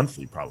than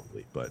monthly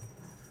probably. But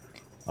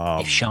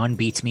If Sean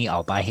beats me,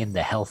 I'll buy him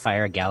the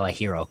Hellfire Gala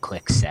Hero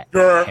Click set.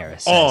 you're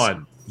Harris says.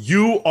 on.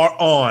 You are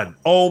on.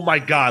 Oh my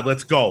God,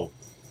 let's go.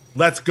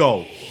 Let's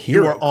go.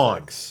 You are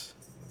on.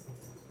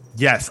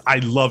 Yes, I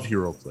love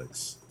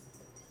HeroClix.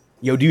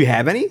 Yo, do you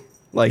have any?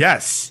 Like,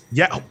 Yes.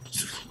 Yeah.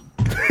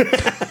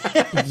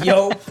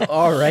 Yo,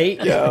 all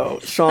right. yo,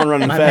 Sean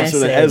running My man faster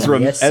than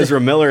said yes. Ezra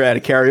Miller at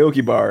a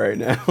karaoke bar right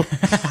now.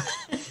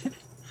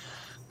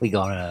 We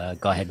gonna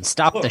go ahead and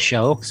stop the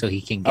show so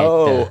he can get.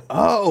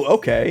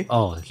 Okay.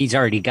 Oh, he's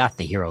already got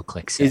the Hero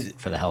Click set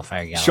for the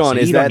Hellfire Gala. Sean,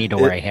 so is you don't that- need to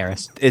worry,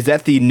 Harris. Is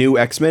that the new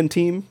X-Men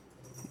team?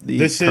 The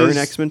This current is-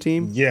 X-Men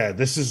team? Yeah,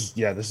 this is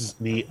the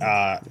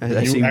I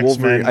new see X-Men.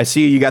 Wolverine. I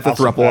see you got the House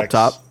of thruple up X.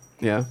 top.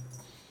 Yeah.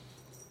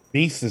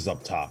 Beast is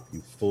up top,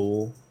 you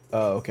fool.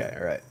 Oh, okay.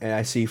 All right. And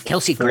I see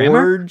Kelsey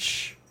Grammer?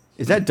 Forge.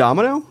 Is that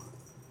Domino?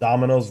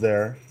 Domino's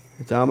there.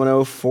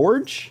 Domino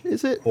Forge,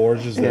 is it?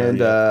 Forge is there. And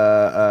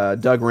yeah.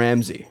 Doug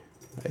Ramsey.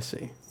 I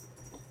see.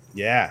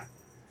 Yeah.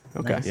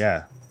 Okay. Nice.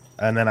 Yeah.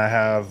 And then I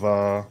have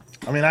I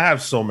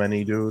have so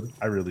many, dude.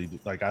 I really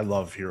do. Like, I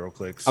love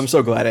HeroClix. I'm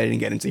so glad I didn't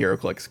get into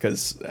HeroClix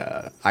because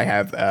I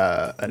have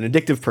an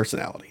addictive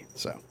personality.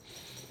 So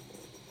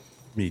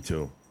Me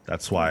too.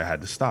 That's why I had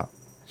to stop.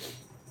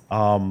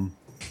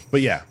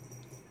 But yeah.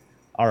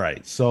 All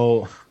right.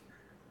 So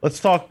let's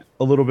talk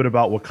a little bit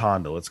about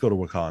Wakanda. Let's go to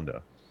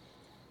Wakanda.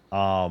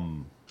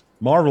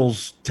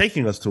 Marvel's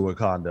taking us to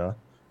Wakanda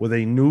with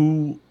a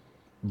new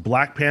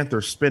Black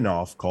Panther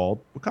spin-off called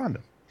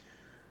Wakanda.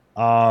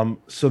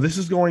 So this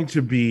is going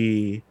to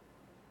be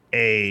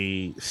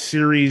a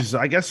series,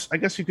 I guess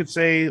you could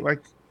say,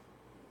 like,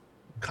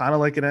 kind of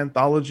like an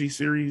anthology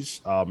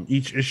series.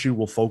 Each issue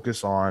will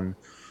focus on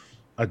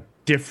a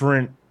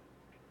different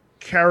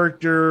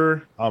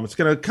character. It's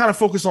going to kind of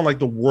focus on like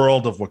the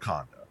world of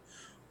Wakanda,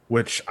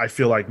 which I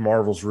feel like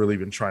Marvel's really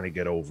been trying to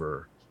get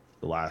over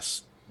the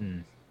last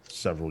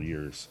several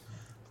years.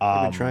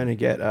 I've been trying to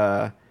get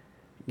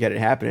it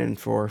happening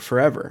for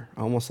forever,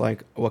 almost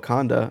like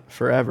Wakanda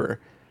Forever.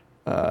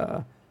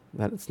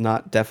 That it's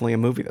not definitely a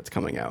movie that's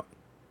coming out.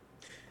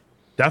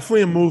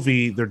 Definitely a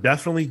movie. They're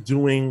definitely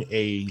doing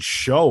a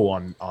show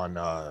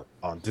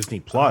on Disney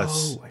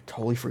Plus. Oh, I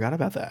totally forgot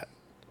about that.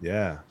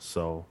 Yeah.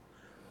 So,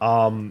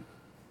 the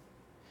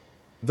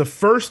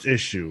first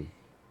issue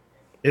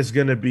is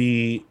going to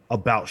be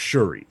about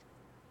Shuri,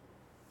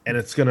 and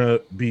it's going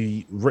to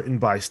be written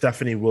by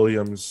Stephanie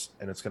Williams,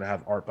 and it's going to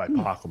have art by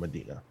Paco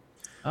Medina.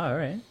 Oh, all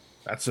right.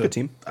 That's Good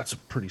team. That's a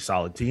pretty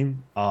solid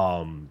team.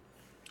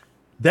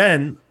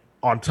 Then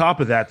on top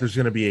of that, there's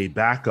going to be a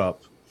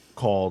backup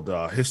called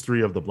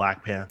History of the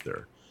Black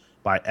Panther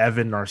by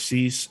Evan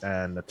Narcisse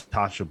and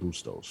Natasha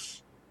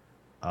Bustos.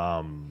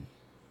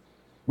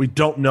 We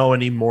don't know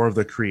any more of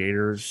the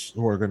creators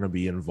who are going to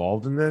be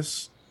involved in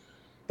this,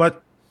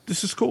 but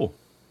this is cool.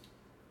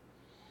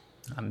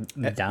 I'm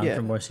down yeah.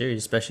 for more series,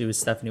 especially with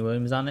Stephanie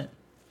Williams on it.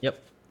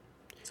 Yep.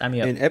 Sign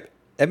me up. And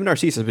Evan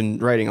Narcisse has been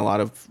writing a lot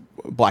of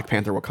Black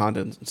Panther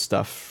Wakanda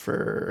stuff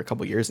for a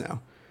couple years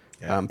now.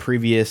 Yeah.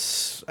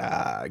 Previous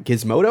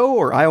Gizmodo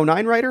or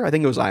IO9 writer, I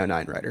think it was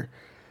IO9 writer.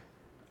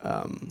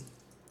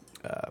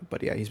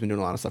 But yeah, he's been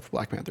doing a lot of stuff for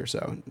Black Panther.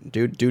 So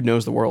dude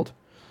knows the world.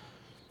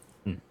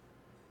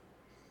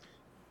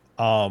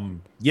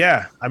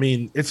 Yeah, I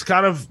mean, it's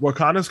kind of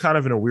Wakanda's kind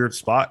of in a weird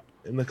spot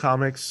in the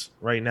comics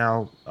right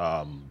now,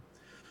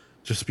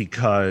 just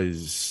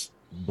because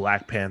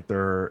Black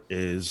Panther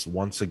is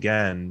once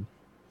again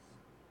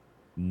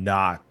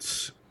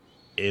not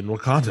in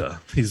Wakanda.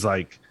 He's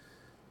like,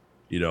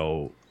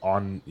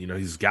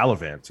 he's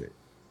gallivanting.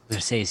 I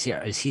was gonna say,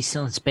 is he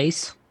still in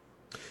space?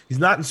 He's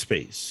not in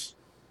space.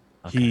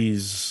 Okay.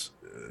 He's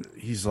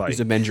like, He's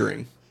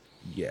Avengering.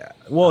 yeah.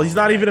 Well, he's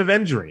not even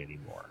Avengering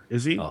anymore,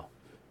 is he? Oh,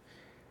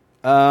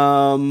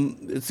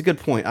 It's a good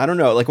point. I don't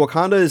know. Like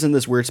Wakanda is in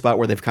this weird spot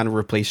where they've kind of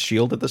replaced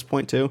Shield at this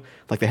point too.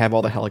 Like they have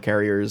all the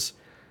helicarriers.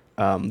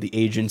 The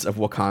agents of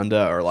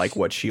Wakanda are like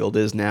what Shield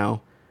is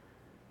now.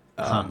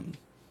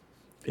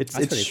 It's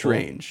pretty cool.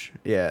 strange.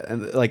 Yeah,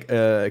 and like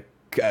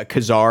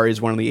Khazar is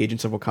one of the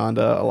agents of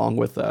Wakanda, along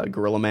with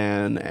Gorilla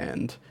Man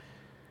and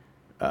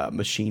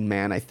Machine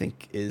Man, I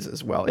think, is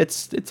as well.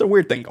 It's a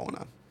weird thing going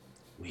on.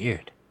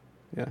 weird.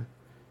 Yeah.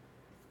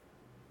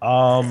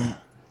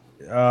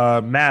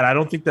 Matt, I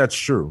don't think that's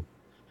true.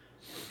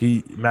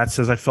 Matt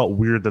says I felt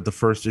weird that the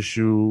first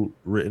issue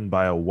written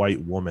by a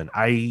white woman.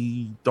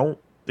 I don't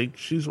think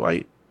she's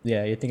white.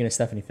 Yeah, you're thinking of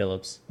Stephanie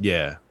Phillips.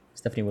 Yeah.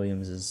 Stephanie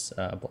Williams is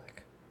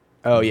black.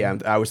 Oh yeah,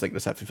 I was thinking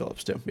of Stephanie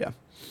Phillips too. Yeah.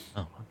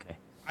 Oh, okay.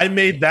 I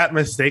made that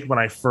mistake when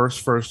I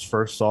first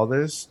saw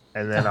this,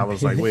 and then I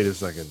was like, wait a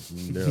second,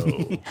 no.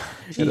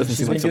 It doesn't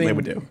seem like something they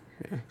would do.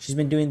 Yeah. She's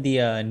been doing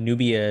the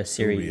Nubia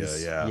series.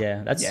 Nubia, yeah.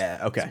 Yeah, that's Yeah,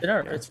 okay.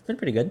 It's been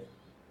pretty good.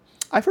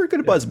 I've heard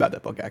good buzz about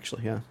that book,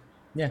 actually. Yeah.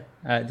 Yeah,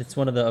 it's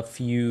one of the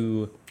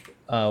few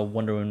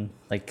Wonder Woman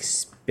like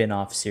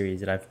spin-off series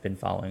that I've been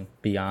following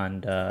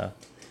beyond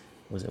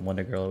was it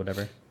Wonder Girl or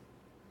whatever.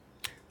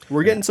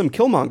 We're getting some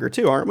Killmonger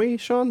too, aren't we,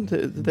 Sean?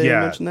 Did they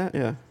mention that?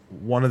 Yeah.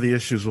 One of the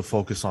issues will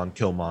focus on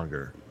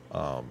Killmonger.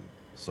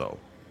 So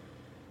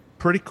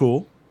pretty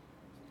cool.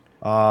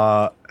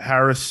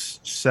 Harris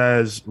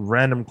says,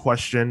 random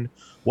question: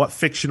 What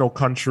fictional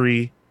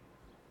country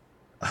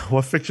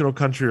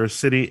or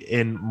city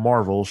in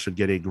Marvel should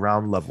get a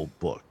ground level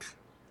book?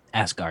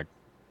 Asgard.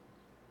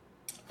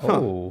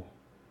 Oh,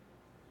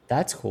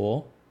 that's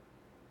cool.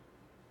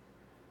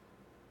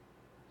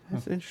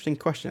 That's an interesting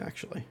question,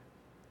 actually.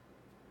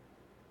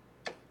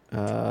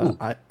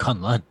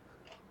 Kunlun.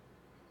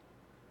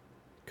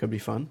 Could be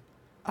fun.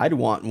 I'd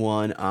want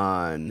one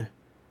on.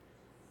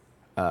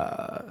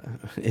 I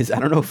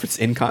don't know if it's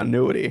in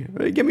continuity.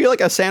 Give me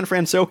like a San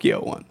Francisco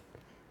one.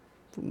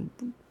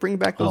 Bring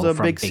back those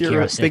from Big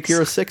Hero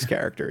 6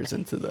 characters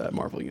into the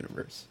Marvel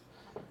universe.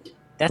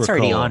 That's Krakoa.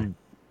 already on.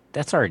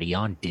 That's already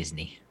on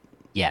Disney.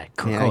 Yeah,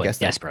 Krakoa I guess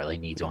that- desperately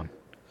needs one.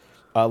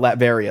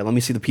 Latveria. Let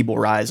me see the people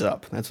rise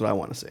up. That's what I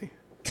want to see.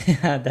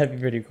 That'd be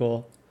pretty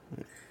cool.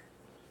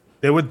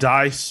 They would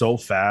die so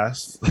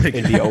fast. Like,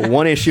 It'd be a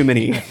one-issue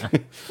mini.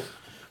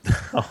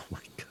 oh my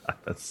god,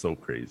 that's so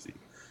crazy.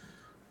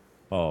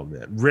 Oh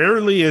man,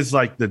 rarely is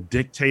like the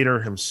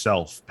dictator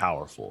himself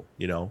powerful.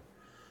 You know,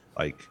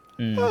 like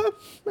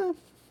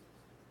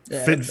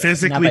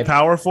physically Not by-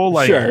 powerful.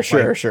 Like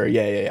Sure.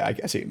 Yeah. I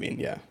see what you mean.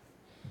 Yeah.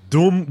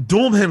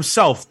 Doom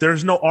himself.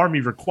 There's no army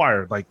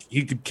required. Like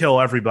he could kill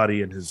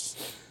everybody in his,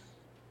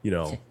 You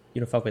don't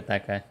fuck with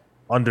that guy.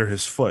 under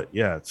his foot.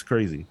 Yeah, it's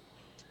crazy.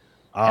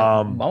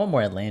 I want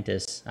more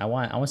Atlantis. I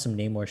want some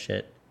Namor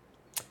shit.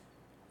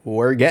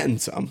 We're getting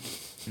some.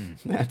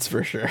 That's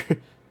for sure.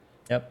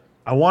 Yep.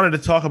 I wanted to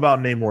talk about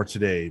Namor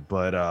today,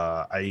 but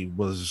I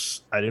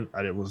was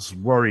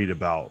worried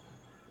about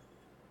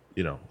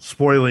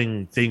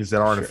spoiling things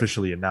that aren't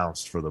officially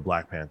announced for the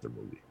Black Panther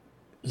movie.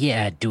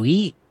 Yeah,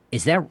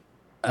 is that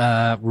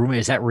rumor,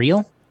 is that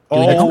real?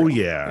 Oh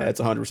Yeah, yeah.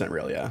 it's 100%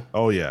 real. Yeah.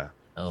 Oh yeah.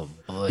 Oh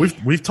boy.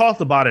 We've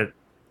talked about it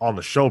on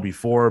the show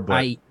before, but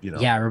I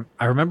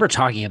remember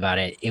talking about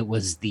it. It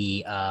was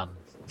the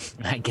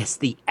I guess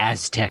the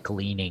Aztec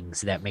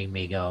leanings that made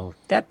me go,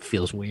 that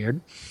feels weird.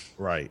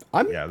 right.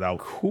 I'm that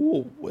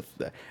cool with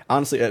that.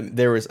 Honestly,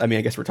 there was. I mean,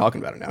 I guess we're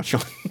talking about it now,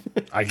 Sean.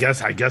 I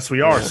guess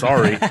we are.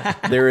 Sorry.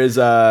 there is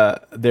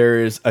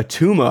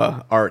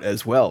Atuma art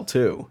as well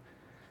too,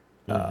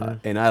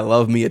 and I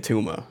love me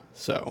Atuma.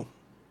 So,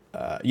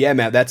 yeah,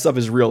 Matt, that stuff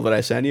is real that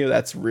I sent you.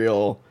 That's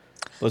real.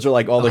 Those are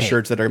like all the Okay.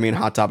 shirts that are going to be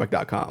in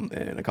HotTopic.com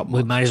in a couple.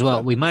 We months.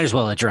 might as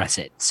well address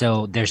it.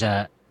 So there's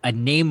a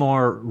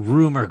Namor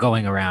rumor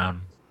going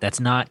around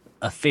that's not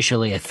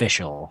officially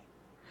official,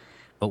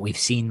 but we've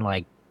seen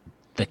like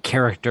the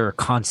character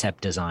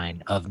concept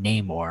design of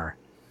Namor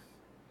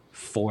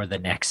for the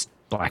next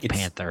Black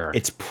Panther.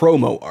 It's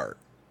promo art.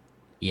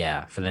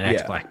 Yeah, for the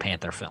next Yeah. Black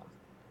Panther film.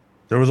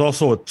 There was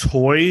also a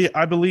toy,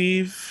 I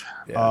believe.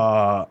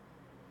 Yeah.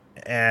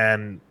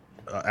 And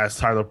as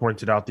Tyler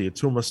pointed out, the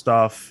Atuma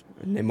stuff.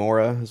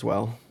 Namora as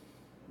well.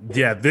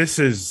 Yeah, this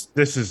is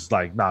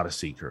like not a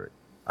secret.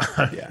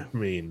 Yeah. I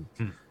mean,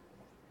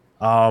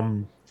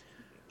 I'm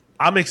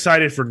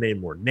excited for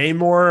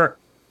Namor.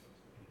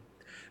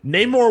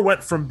 Namor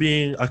went from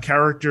being a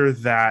character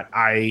that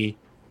I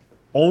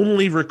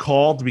only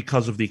recalled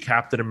because of the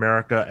Captain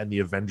America and the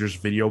Avengers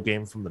video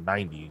game from the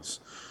 90s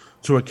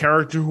to a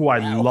character who I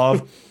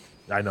love.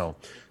 I know.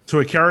 To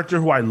a character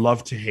who I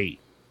love to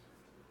hate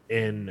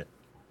in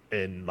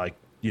like,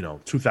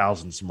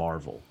 2000s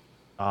Marvel.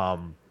 I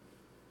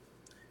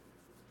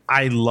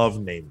love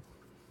Namor.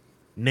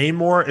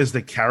 Namor is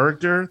the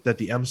character that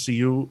the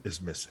MCU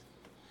is missing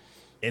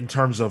in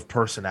terms of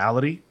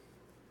personality.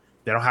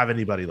 They don't have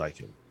anybody like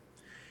him.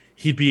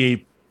 He'd be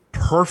a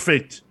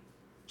perfect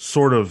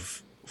sort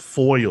of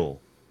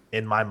foil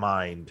in my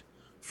mind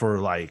for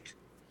like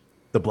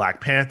the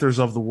Black Panthers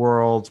of the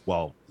world.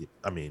 Well,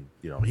 I mean,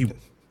 he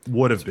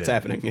would have been. What's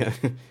happening?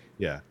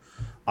 Yeah.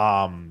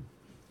 Yeah.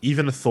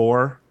 Even a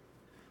Thor.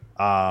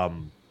 I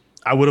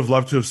would have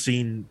loved to have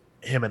seen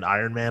him and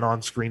Iron Man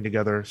on screen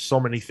together. So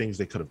many things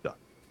they could have done.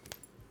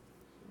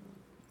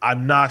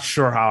 I'm not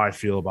sure how I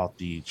feel about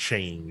the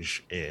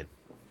change in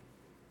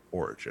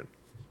origin.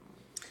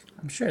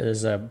 I'm sure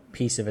there's a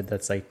piece of it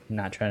that's like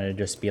not trying to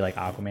just be like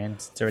Aquaman.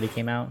 It's already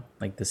came out,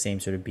 like the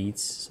same sort of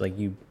beats. So like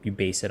you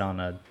base it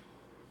on a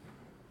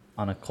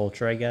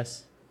culture, I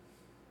guess.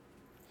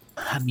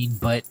 I mean,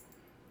 but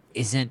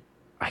isn't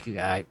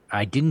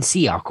I didn't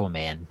see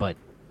Aquaman, but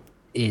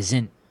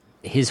isn't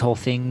his whole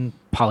thing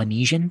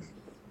Polynesian?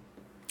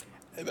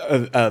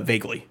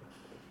 Vaguely.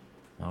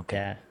 Okay.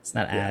 Yeah, it's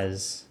not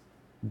as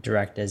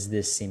direct as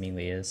this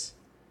seemingly is.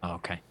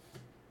 Okay.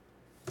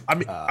 I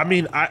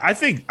think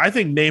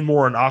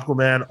Namor and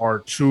Aquaman are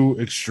two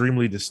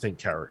extremely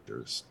distinct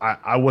characters.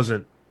 I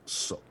wasn't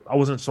so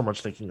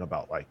much thinking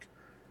about like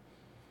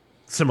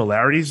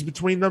similarities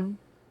between them.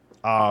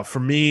 For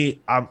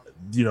me,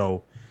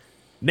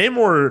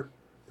 Namor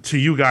to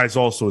you guys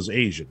also is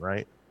Asian,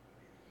 right?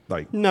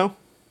 Like No.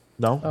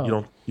 no, Oh.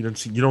 you don't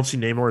see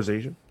Namor as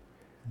Asian.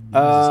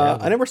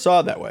 I never saw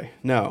it that way.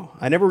 No,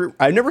 I never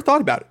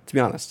thought about it, to be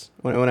honest.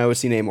 When I was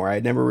seeing Namor, I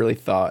never really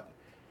thought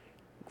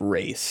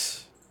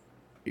race,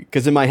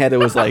 because in my head it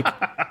was like,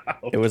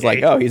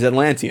 oh, he's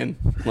Atlantean,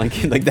 like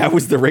that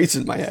was the race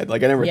in my head.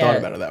 Like I never thought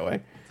about it that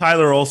way.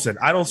 Tyler Olson,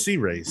 I don't see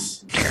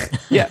race.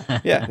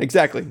 Yeah,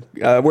 exactly.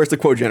 Where's the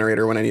quote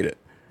generator when I need it?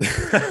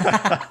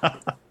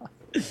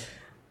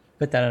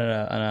 Put that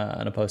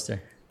on a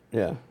poster.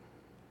 Yeah.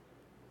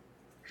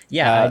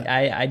 Yeah,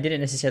 I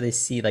didn't necessarily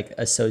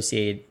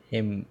associate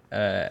him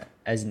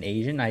as an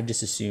Asian. I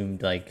just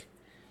assumed like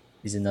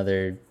he's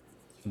another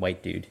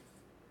white dude.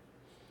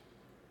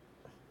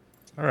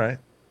 All right.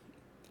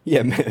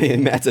 Yeah,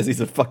 Matt says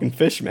he's a fucking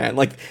fish, man.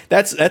 Like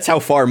that's how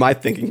far my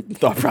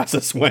thought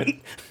process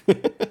went.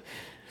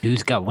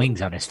 Dude's got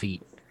wings on his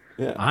feet.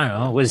 Yeah. I don't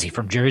know. What is he,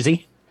 from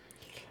Jersey?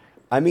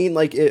 I mean,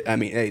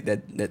 hey,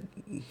 that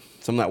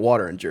some of that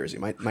water in Jersey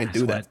might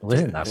do that.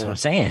 Listen, that's what I'm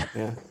saying.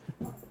 Yeah.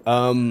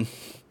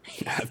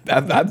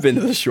 I've been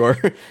to the shore.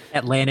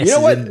 Atlantis You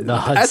know what? is in the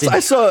Hudson. I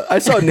saw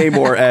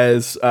Namor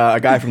as a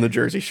guy from the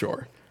Jersey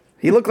Shore.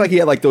 He looked like he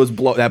had like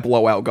that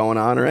blowout going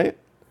on, right?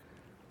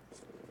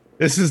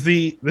 This is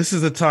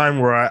the time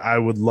where I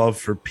would love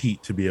for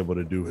Pete to be able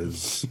to do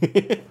his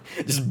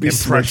Just be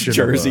impression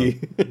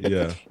Jersey.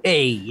 Yeah,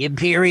 Hey,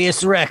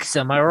 Imperious Rex,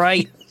 am I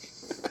right?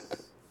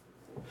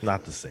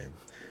 not the same.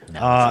 No.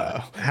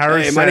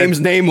 Harris Hey, my said- name's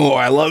Namor.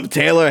 I love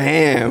Taylor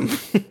Ham.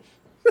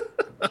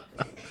 a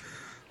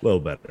little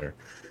better.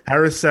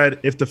 Harris said,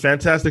 if the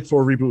Fantastic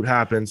Four reboot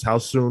happens, how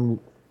soon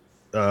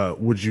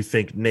would you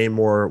think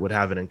Namor would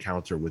have an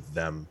encounter with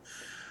them?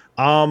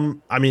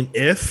 I mean,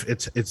 if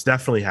it's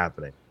definitely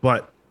happening,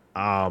 but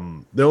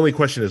the only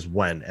question is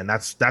when, and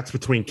that's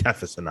between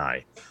Kefis and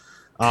I.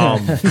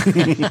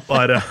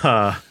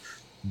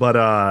 But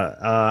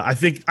I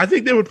think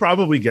they would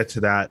probably get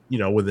to that,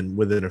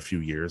 within a few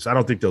years. I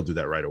don't think they'll do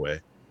that right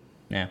away.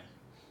 Yeah.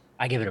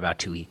 I give it about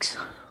 2 weeks.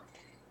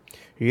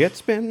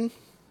 It's been.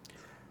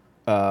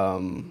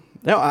 No,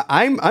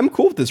 I'm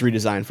cool with this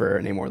redesign for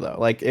Namor though.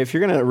 Like, if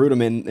you're gonna root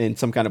him in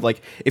some kind of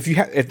like,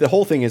 if the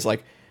whole thing is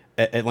like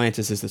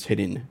Atlantis is this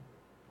hidden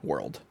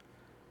world,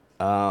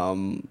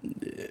 The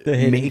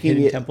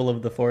hidden temple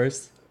of the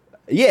forest.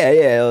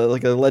 yeah,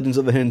 like a Legends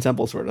of the Hidden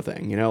Temple sort of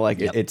thing. Like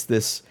Yep.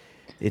 it's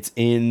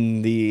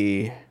in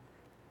the.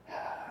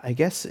 I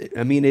guess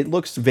it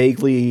looks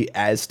vaguely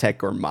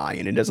Aztec or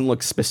Mayan. It doesn't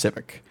look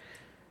specific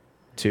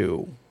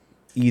to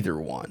either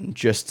one,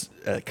 just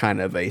kind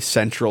of a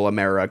Central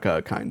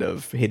America kind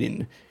of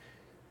hidden.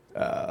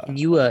 Can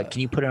you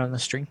put it on the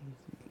stream?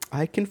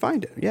 I can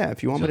find it. Yeah,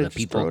 if you want So me to that just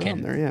people throw it on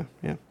can- there.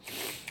 Yeah.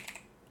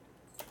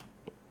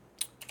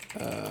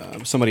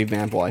 Somebody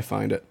vamp while I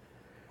find it.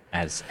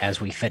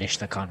 As we finish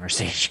the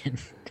conversation.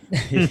 I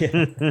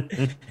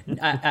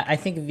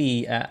think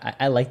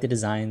I like the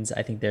designs.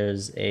 I think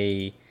there's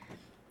a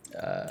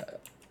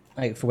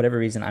like, for whatever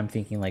reason, I'm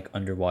thinking like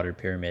underwater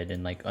pyramid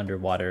and like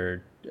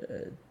underwater.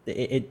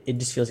 It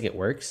just feels like it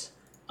works.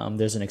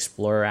 There's an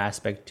explorer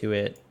aspect to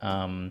it.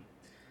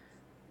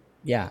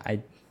 Yeah,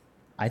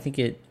 I think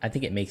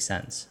it makes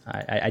sense.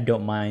 I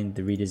don't mind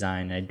the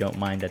redesign. I don't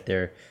mind that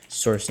they're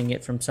sourcing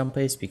it from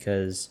someplace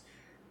because,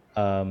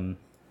 at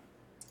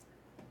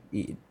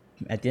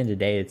the end of the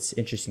day, it's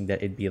interesting that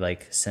it'd be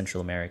like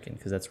Central American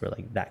because that's where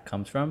like that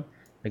comes from.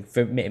 Like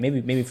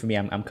maybe for me,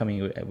 I'm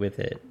coming with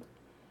it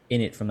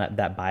in it from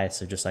that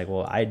bias of just like,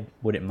 well, I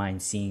wouldn't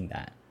mind seeing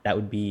that. That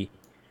would be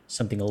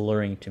something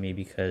alluring to me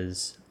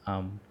because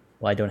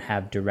while I don't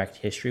have direct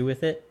history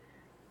with it,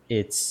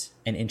 it's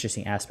an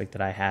interesting aspect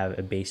that I have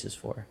a basis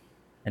for,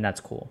 and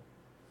that's cool.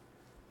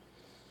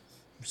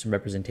 There's some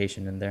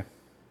representation in there.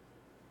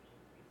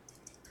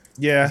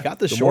 Yeah, He's got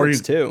the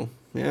shorts too.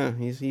 Yeah,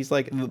 he's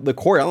like the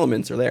core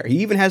elements are there. He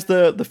even has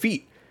the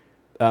feet.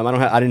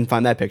 I didn't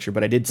find that picture,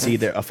 but I did see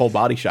a full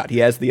body shot. He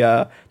has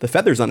the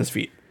feathers on his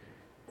feet.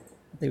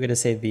 They're gonna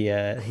say he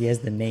has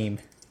the name.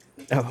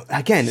 Oh,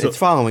 again, it's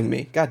following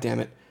me. God damn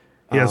it.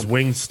 He has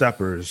wing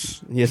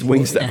steppers. He has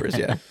wing steppers.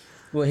 Yeah.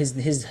 Well,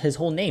 his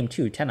whole name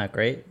too, Tenok,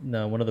 right?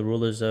 One of the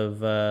rulers of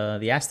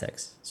the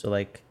Aztecs. So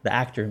like the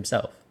actor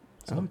himself.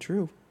 Oh,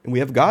 true. And we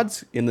have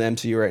gods in the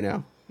MCU right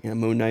now.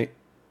 Moon Knight,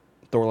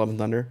 Thor: Love and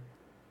Thunder.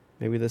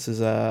 Maybe this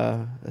is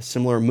a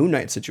similar Moon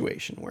Knight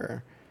situation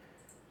where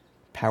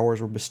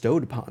powers were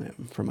bestowed upon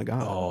him from a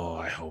god. Oh,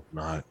 I hope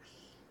not.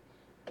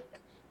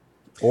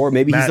 Or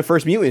maybe he's Matt- the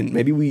first mutant.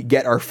 Maybe we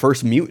get our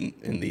first mutant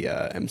in the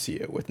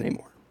MCU with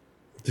Namor.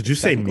 Did you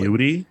say Technically.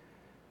 mutie?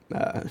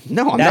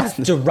 No, I'm That's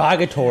not.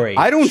 derogatory.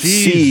 I don't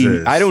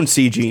Jesus.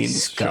 see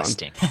genes. John.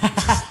 Disgusting.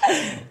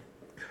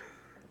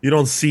 You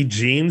don't see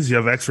genes? You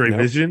have X-ray Nope.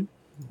 vision?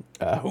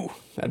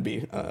 That'd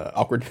be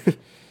awkward.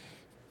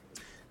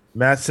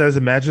 Matt says,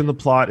 imagine the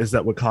plot is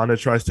that Wakanda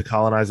tries to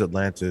colonize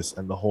Atlantis,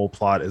 and the whole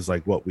plot is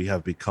like what we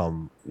have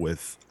become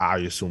with, I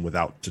assume,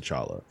 without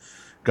T'Challa.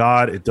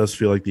 God, it does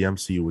feel like the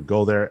MCU would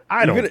go there.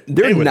 They're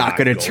they would not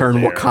going to go turn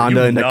there. Are you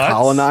Wakanda into nuts?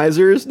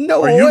 colonizers.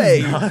 No Are you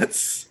way.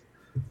 nuts?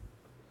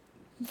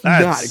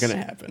 Not gonna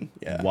happen.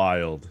 Yeah.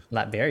 Wild.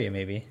 Latveria,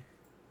 maybe.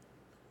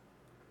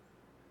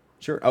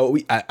 Sure. Oh,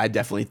 I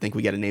definitely think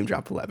we get a name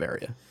drop to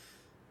Latveria.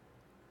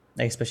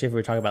 Like, especially if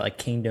we're talking about like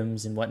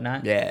kingdoms and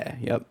whatnot. Yeah.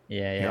 Yep.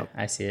 Yeah. Yep.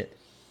 I see it.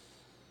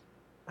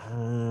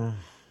 I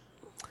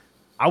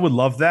would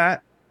love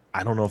that.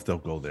 I don't know if they'll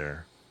go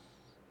there.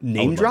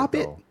 Name drop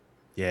it? Though.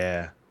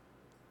 Yeah.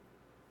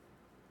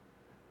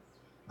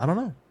 I don't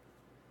know.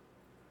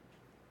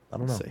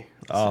 Let's see.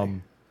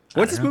 don't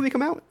When's this know. movie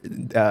come out?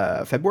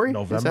 February?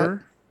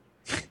 November?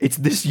 It's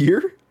this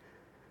year?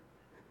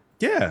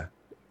 Yeah.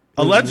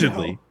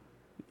 Allegedly.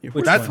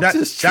 Where's That's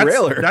this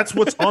trailer? That's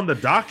what's on the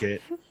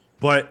docket.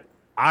 But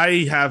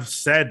I have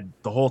said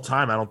the whole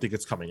time I don't think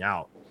it's coming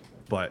out.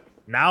 But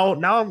now it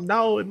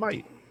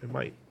might. It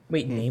might.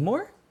 Wait,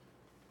 Namor?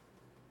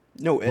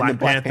 No, and Black then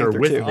Black Panther Panther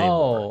with too.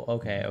 Namor. Oh,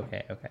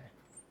 okay. I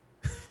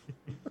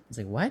was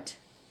like, what?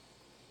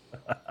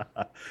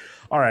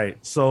 All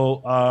right,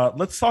 so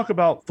let's talk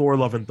about Thor: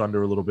 Love and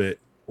Thunder a little bit.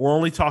 We're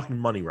only talking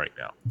money right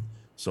now,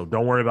 so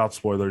don't worry about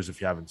spoilers if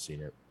you haven't seen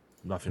it.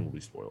 Nothing will be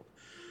spoiled.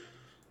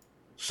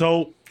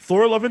 So,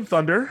 Thor: Love and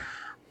Thunder,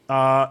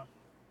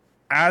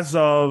 as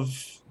of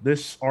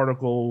this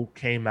article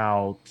came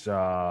out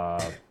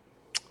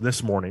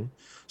this morning.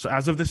 So,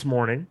 as of this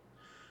morning,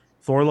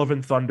 Thor: Love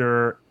and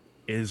Thunder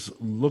is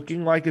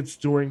looking like it's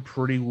doing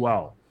pretty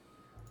well.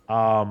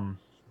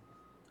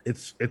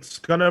 It's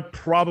gonna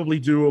probably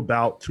do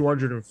about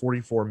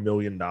 $244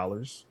 million.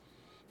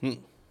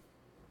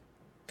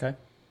 Okay,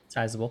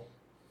 sizable.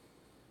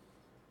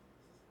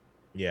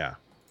 Yeah.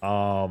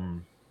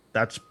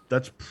 That's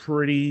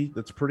pretty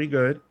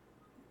good.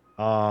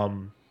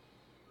 Thor: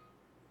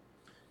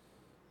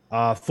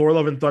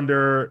 Love and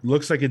Thunder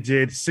looks like it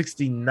did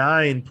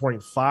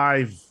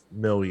 69.5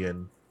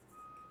 million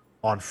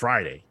on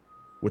Friday,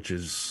 which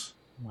is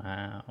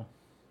Wow.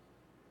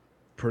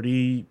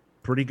 pretty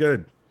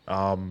good.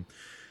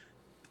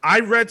 I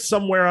read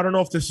somewhere, I don't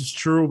know if this is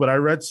true, but I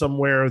read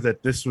somewhere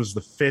that this was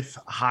the 5th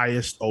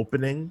highest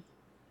opening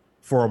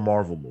for a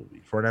Marvel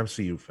movie, for an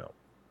MCU film.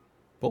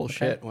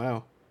 Bullshit. Okay.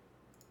 Wow.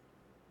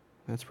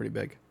 That's pretty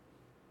big.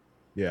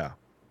 Yeah.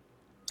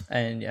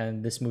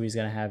 And this movie's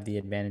gonna have the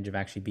advantage of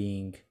actually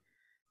being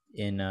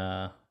in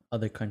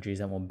other countries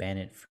that won't ban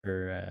it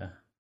for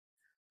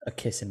a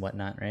kiss and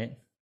whatnot, right?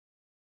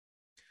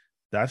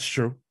 That's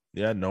true.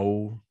 Yeah,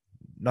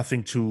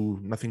 nothing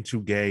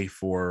too gay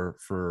for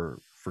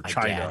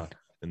China Again.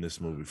 in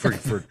this movie.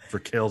 For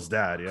Kale's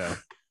dad, yeah.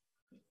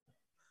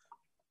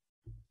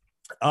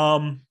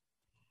 I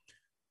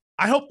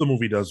hope the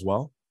movie does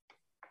well.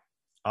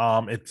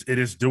 It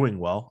is doing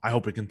well. I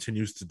hope it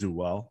continues to do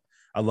well.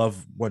 I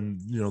love when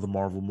the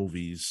Marvel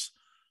movies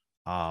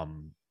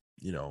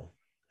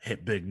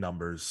hit big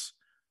numbers.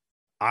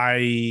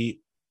 I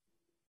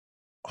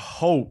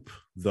hope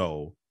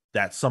though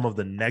that some of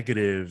the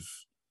negative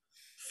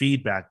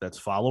feedback that's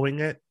following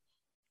it,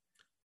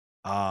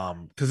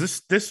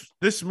 because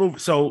this movie,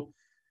 so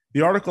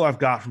the article I've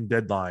got from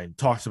Deadline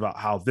talks about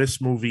how this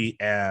movie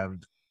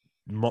and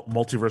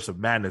Multiverse of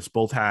Madness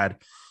both had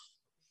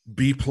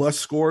B+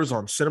 scores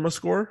on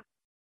CinemaScore,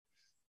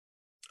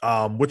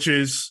 which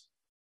is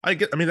I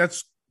mean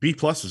that's B+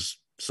 is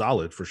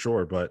solid for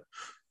sure, but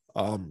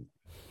I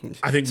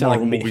think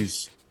Marvel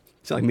movies.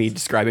 It's like me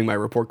describing my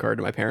report card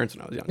to my parents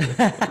when I was younger.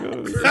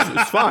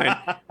 It's fine.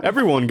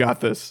 Everyone got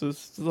this.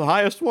 It's the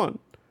highest one.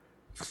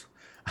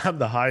 I'm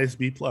the highest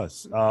B+.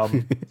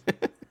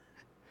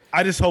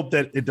 I just hope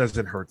that it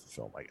doesn't hurt the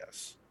film, I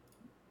guess.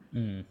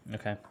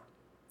 Okay.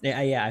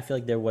 Yeah. I feel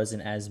like there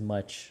wasn't as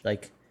much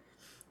like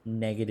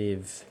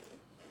negative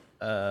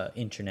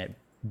internet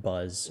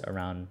buzz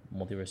around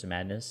Multiverse of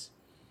Madness.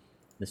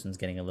 This one's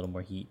getting a little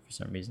more heat for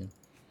some reason.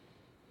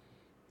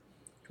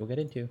 We'll get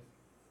into.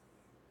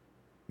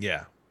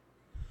 Yeah.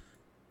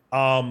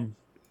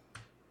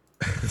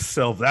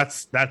 So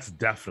that's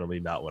definitely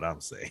not what I'm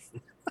saying.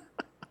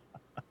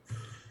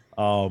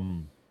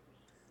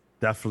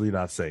 Definitely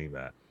not saying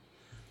that.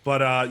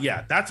 But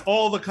yeah, that's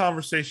all the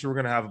conversation we're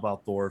gonna have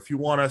about Thor. If you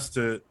want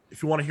to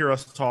hear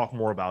us talk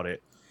more about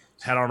it,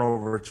 head on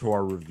over to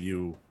our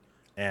review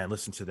and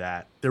listen to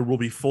that. There will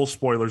be full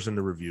spoilers in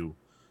the review,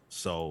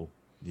 so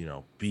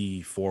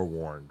be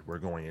forewarned. We're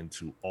going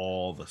into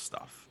all the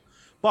stuff.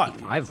 But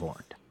I've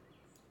warned.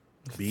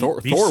 Be Thor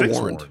six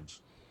warned.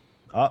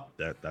 warned.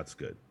 That's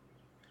good.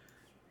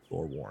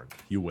 Thor warned.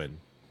 You win.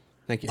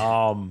 Thank you.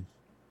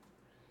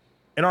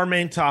 In our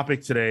main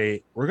topic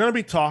today, we're going to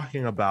be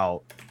talking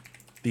about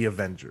the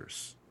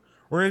Avengers.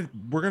 We're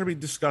going to be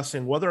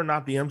discussing whether or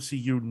not the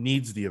MCU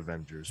needs the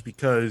Avengers,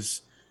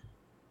 because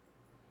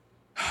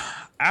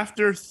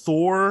after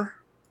Thor,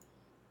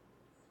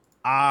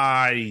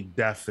 I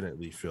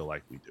definitely feel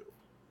like we do.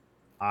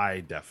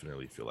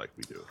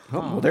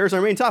 Well, there's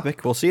our main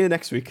topic. We'll see you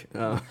next week.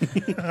 Do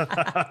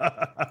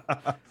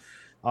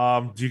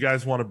you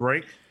guys want a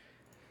break?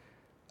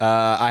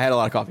 I had a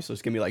lot of coffee, so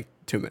just give me like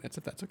 2 minutes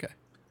if that's okay.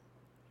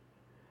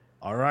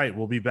 All right,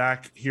 we'll be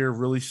back here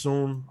really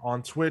soon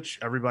on Twitch.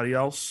 Everybody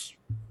else,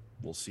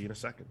 we'll see you in a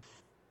second.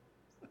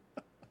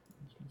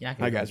 Yeah,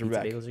 Hi guys, we're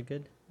pizza back. bagels are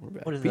good. We're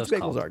back. What are Pizza those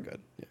bagels called? are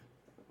good. Yeah.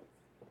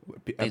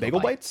 Bagel Bagel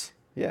bites. bites?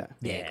 Yeah.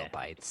 Bagel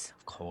bites,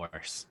 of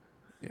course.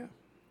 Yeah.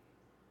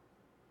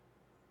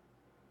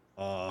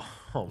 Oh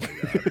my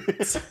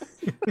god.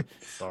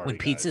 Sorry, When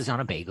pizza's guys.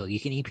 on a bagel,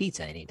 you can eat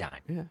pizza anytime.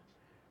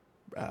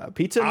 Yeah.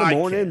 Pizza in the I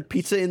morning, can't.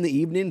 pizza in the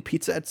evening,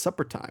 pizza at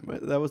supper time.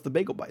 That was the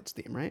bagel bites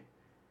theme, right?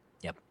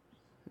 Yep.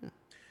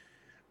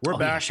 We're Oh yeah,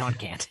 back. Sean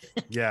can't.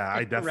 Yeah,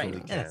 I definitely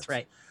right. can't. That's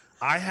right.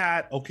 I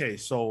had okay,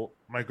 so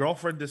my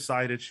girlfriend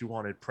decided she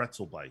wanted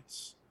pretzel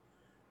bites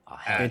Oh,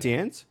 hell Auntie yeah.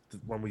 Anne's?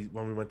 when we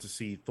went to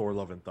see Thor: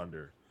 Love and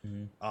Thunder.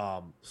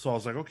 So I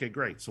was like, okay,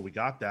 great. So we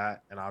got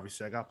that, and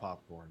obviously I got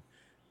popcorn.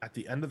 At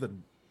the end of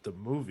the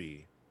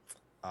movie,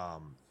 I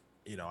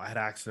had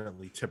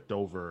accidentally tipped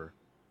over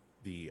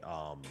the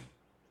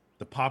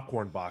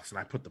popcorn box, and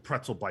I put the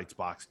pretzel bites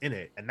box in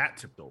it, and that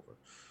tipped over.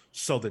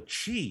 So the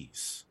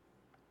cheese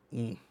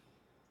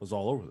was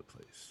all over the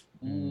place.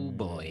 Ooh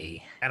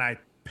boy. And I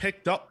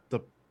picked up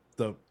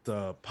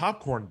the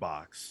popcorn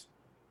box,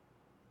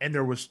 and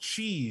there was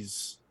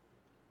cheese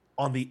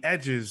on the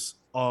edges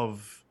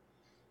of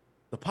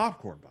the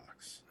popcorn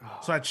box.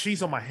 So I had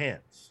cheese on my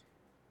hands.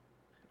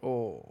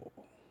 Oh.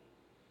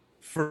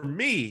 For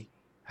me,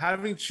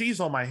 having cheese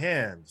on my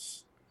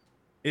hands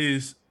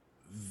is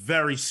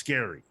very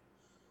scary.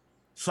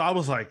 So I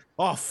was like,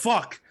 oh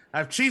fuck, I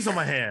have cheese on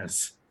my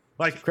hands.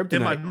 Like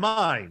in my Kryptonite.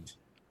 mind.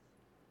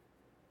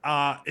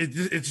 It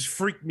just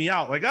freaked me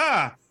out. Like,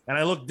 and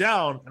I look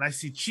down and I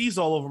see cheese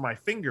all over my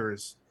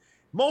fingers.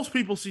 Most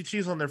people see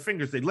cheese on their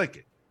fingers, they lick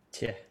it.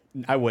 Yeah.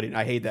 I wouldn't.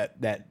 I hate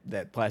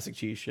that plastic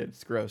cheese shit.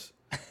 It's gross.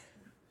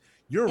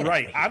 You're Get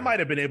right. outta I here. might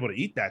have been able to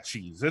eat that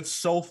cheese. It's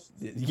so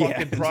Yeah.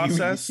 fucking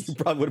processed. You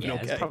probably would have Yeah,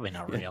 been okay. it's probably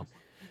not real,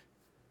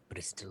 but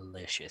it's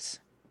delicious.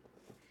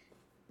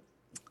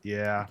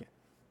 Yeah.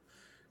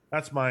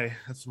 That's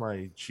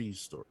my cheese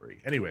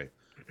story. Anyway,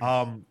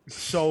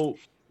 so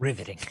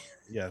Riveting.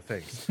 yeah,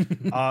 thanks.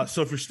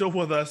 So if you're still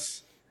with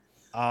us,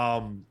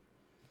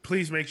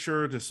 please make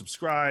sure to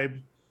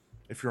subscribe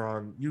if you're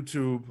on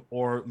YouTube,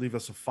 or leave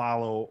us a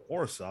follow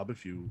or a sub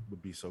if you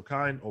would be so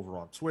kind over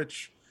on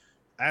Twitch.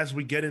 As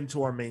we get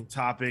into our main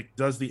topic,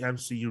 does the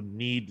MCU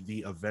need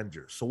the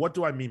Avengers? So what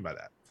do I mean by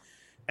that?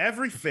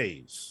 Every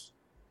phase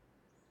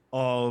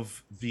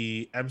of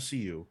the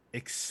MCU,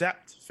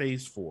 except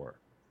Phase 4,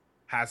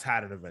 has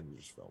had an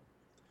Avengers film.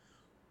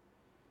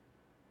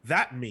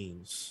 That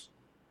means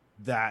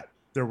that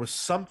there was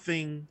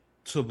something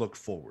to look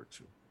forward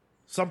to,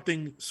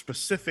 something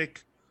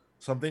specific,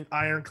 something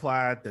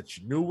ironclad that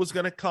you knew was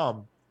going to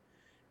come,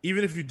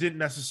 even if you didn't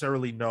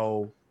necessarily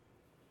know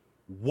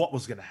what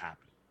was going to happen.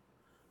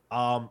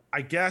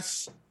 I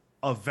guess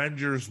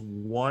Avengers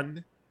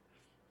 1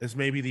 is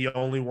maybe the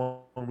only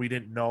one we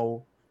didn't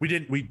know.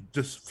 We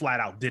just flat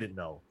out didn't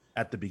know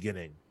at the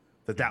beginning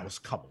that was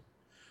coming.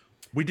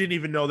 We didn't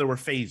even know there were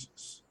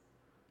phases.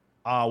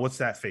 What's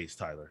that phase,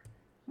 Tyler?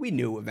 We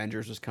knew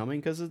Avengers was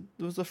coming because it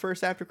was the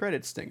first after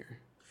credits stinger.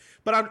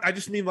 But I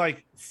just mean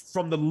like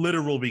from the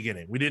literal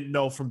beginning. We didn't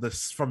know from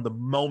the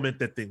moment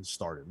that things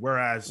started.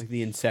 Whereas, Like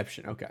the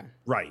Inception. Okay.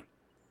 right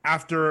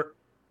after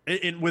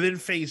within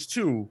Phase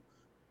 2,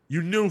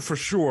 you knew for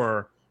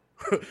sure,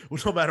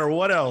 no matter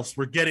what else,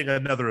 we're getting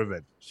another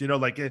Avengers.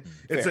 Like it's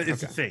Fair, a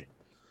okay. thing.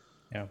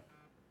 Yeah.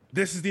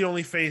 This is the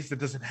only phase that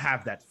doesn't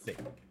have that thing.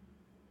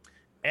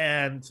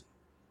 And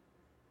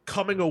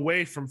coming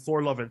away from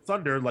Thor: Love and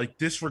Thunder, like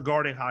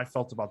disregarding how I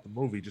felt about the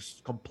movie,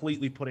 just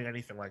completely putting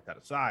anything like that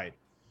aside,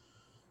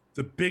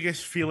 the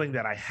biggest feeling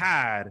that I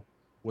had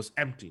was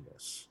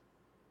emptiness,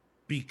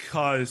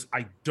 because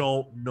I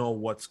don't know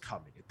what's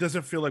coming. It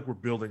doesn't feel like we're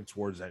building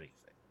towards anything.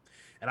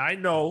 And I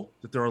know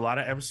that there are a lot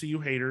of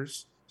MCU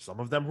haters, some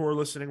of them who are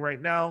listening right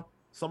now,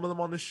 some of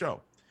them on this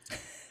show,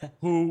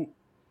 who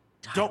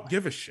don't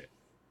give a shit.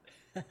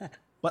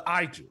 But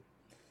I do.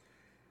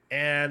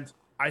 And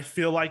I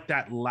feel like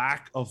that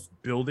lack of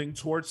building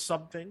towards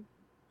something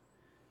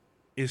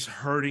is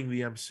hurting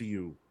the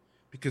MCU,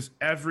 because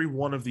every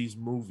one of these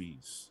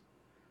movies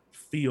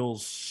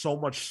feels so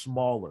much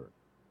smaller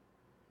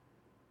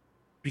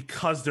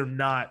because they're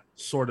not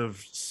sort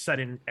of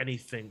setting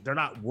anything. They're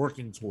not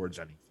working towards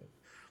anything.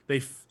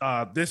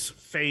 This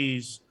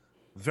phase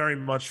very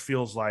much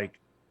feels like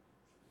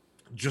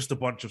just a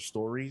bunch of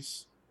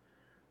stories,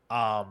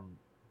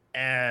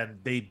 and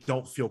they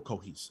don't feel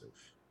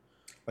cohesive.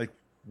 Like,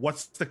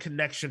 what's the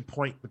connection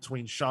point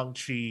between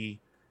Shang-Chi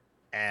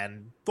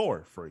and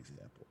Thor, for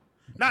example?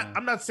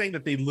 I'm not saying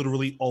that they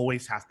literally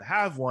always have to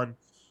have one,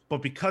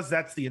 but because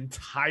that's the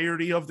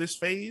entirety of this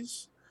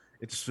phase,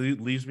 it just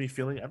leaves me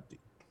feeling empty.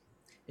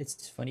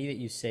 It's funny that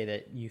you say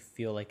that you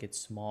feel like it's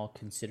small,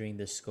 considering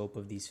the scope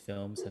of these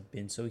films have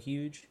been so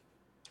huge.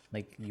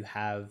 Like, you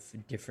have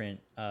different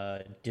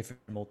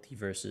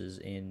multiverses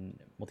in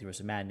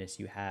Multiverse of Madness.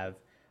 You have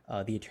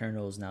the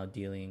Eternals now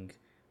dealing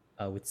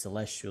with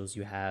Celestials.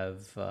 You have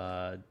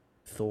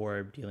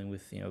Thor dealing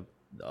with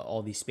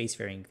all these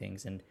spacefaring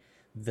things, and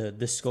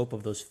the scope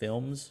of those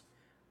films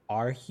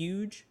are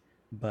huge.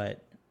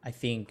 But I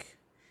think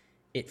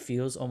it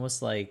feels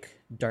almost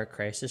like Dark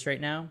Crisis right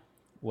now,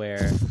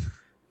 where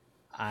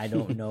I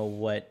don't know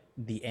what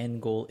the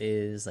end goal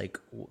is. Like,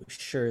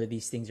 sure,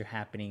 these things are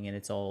happening and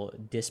it's all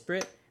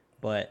disparate,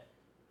 but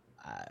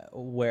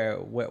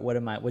what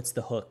am I? What's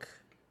the hook?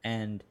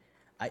 And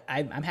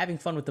I'm having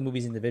fun with the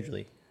movies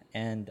individually,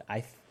 and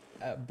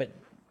but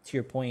to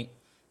your point,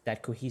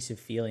 that cohesive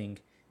feeling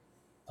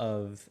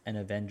of an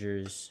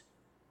Avengers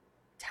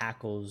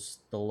tackles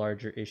the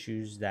larger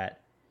issues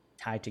that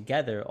tie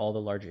together all the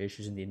larger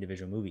issues in the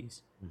individual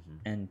movies,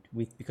 and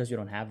because we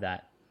don't have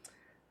that,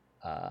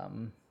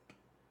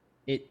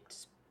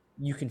 it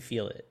you can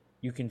feel it.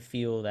 You can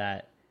feel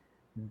that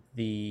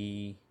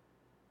the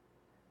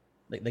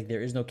like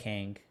there is no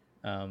Kang.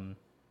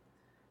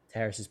 To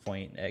Harris's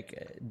point,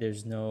 like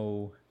there's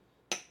no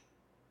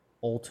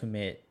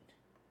ultimate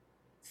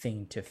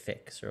thing to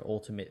fix or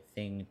ultimate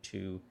thing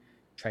to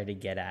try to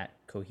get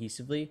at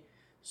cohesively.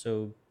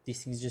 So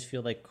these things just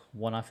feel like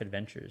one-off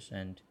adventures,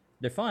 and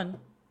they're fun.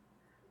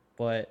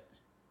 But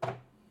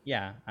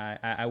yeah,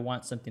 I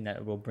want something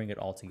that will bring it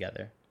all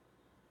together.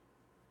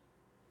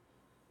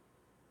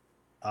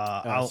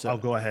 I'll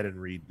go ahead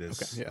and read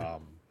this. Okay, yeah.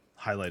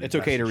 Highlighted. It's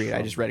okay to message read. I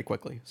from- just read it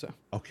quickly. So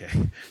Okay,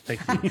 thank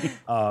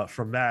you.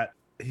 From Matt,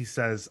 he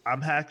says,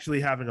 I'm actually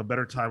having a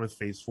better time with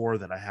Phase 4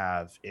 than I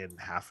have in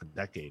half a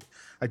decade.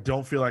 I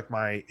don't feel like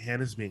my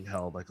hand is being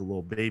held like a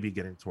little baby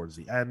getting towards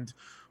the end.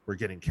 We're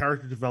getting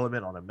character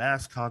development on a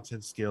mass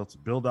content scale to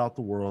build out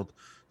the world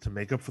to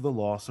make up for the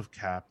loss of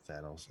Cap,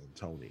 Thanos, and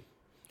Tony.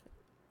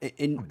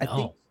 and I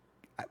think,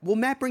 well,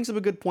 Matt brings up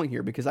a good point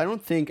here because I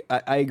don't think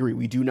I agree.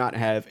 We do not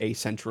have a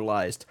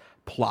centralized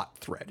plot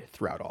thread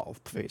throughout all of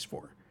Phase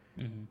 4.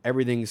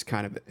 Everything's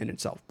kind of in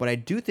itself, but I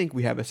do think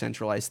we have a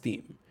centralized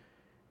theme,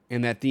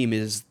 and that theme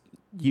is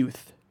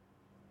youth.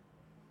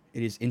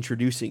 It is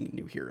introducing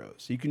new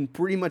heroes. You can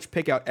pretty much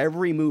pick out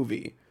every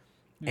movie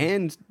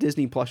and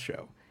Disney Plus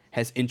show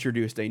has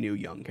introduced a new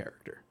young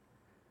character.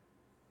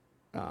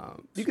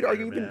 You could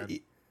argue even,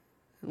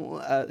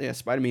 yeah,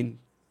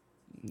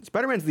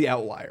 Spider-Man's the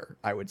outlier,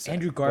 I would say.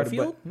 Andrew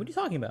Garfield? What are you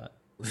talking about?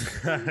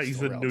 He's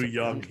a new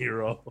young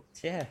hero.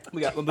 Yeah.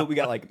 We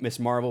got like Miss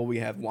Marvel. We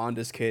have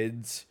Wanda's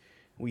kids.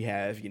 We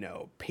have,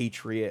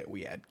 Patriot.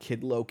 We had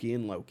Kid Loki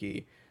and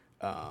Loki.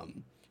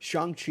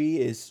 Shang-Chi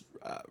is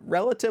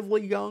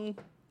relatively young.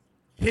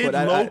 Kid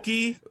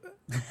Loki.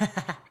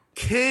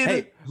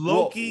 Kid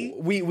Loki.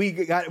 Well,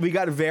 we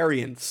got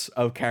variants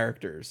of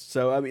characters.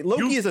 So I mean,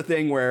 Loki is a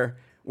thing where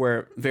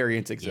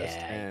variants exist.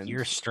 Yeah, and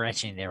you're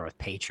stretching there with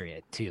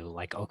Patriot too.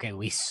 Like, okay,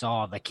 we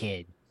saw the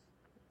kid.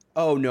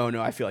 Oh no,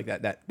 I feel like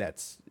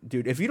that's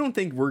dude. If you don't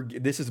think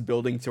this is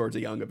building towards a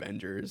Young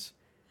Avengers,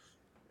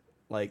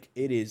 like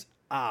it is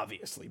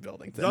obviously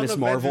building. Young Miss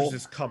Avengers Marvel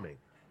is coming,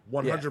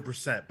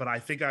 100%. But I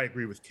think I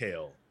agree with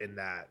Kale in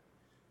that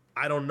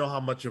I don't know how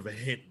much of a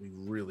hint we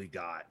really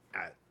got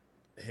at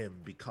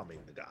him becoming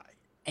the guy.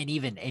 And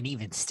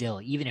even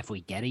still, even if we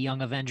get a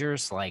Young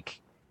Avengers,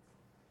 like,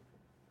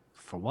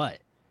 for what?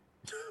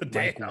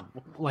 Damn.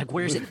 Like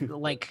where's it?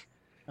 Like,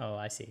 Oh,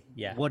 I see.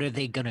 Yeah. what are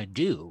they gonna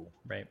do?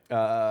 Right.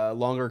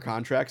 longer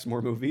contracts,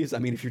 more movies. I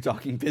mean, if you're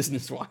talking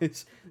business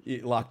wise,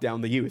 you lock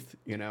down the youth.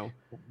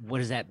 What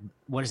does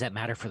that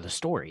matter for the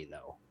story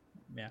though?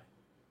 Yeah.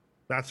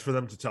 That's for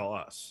them to tell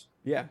us.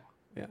 Yeah.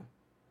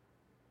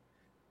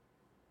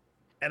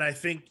 And I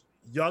think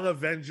Young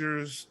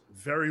Avengers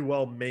very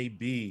well may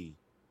be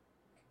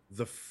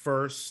the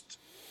first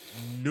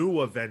new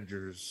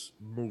Avengers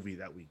movie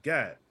that we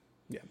get.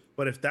 Yeah.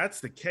 But if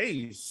that's the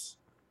case,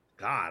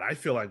 God, I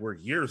feel like we're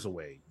years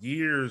away.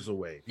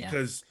 Yeah.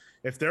 Because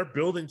if they're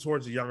building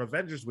towards the Young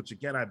Avengers, which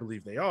again, I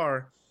believe they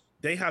are,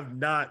 they have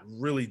not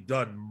really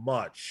done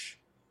much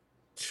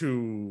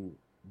to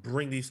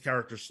bring these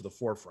characters to the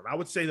forefront. I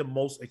would say the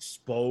most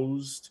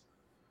exposed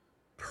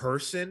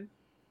person,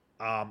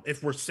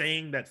 if we're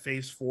saying that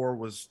Phase 4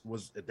 was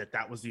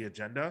that was the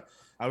agenda,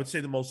 I would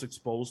say the most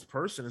exposed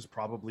person is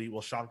probably,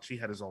 well, Shang-Chi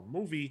had his own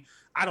movie.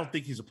 I don't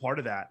think he's a part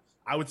of that.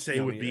 I would say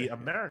it would be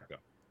America.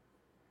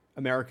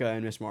 America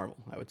and Miss Marvel,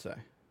 I would say.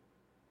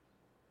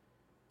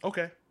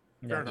 Okay.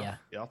 Fair enough.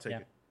 Yeah, I'll take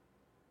it.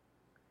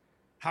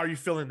 How are you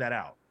filling that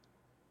out?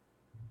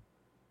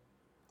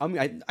 I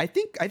mean, I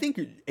think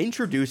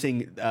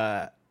introducing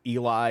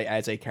Eli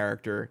as a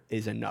character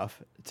is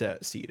enough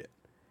to seed it.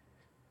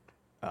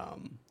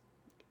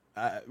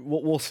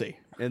 We'll see.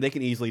 And they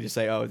can easily just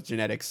say, "Oh,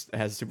 genetics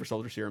has super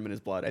soldier serum in his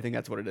blood." I think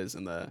that's what it is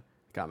in the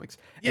comics.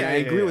 Yeah, and I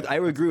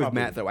would agree with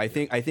probably Matt though. I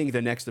think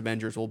the next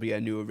Avengers will be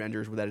a new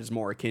Avengers that is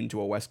more akin to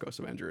a West Coast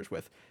Avengers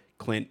with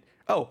Clint.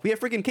 Oh, we have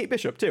freaking Kate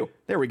Bishop too.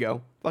 There we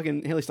go.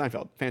 Fucking Haley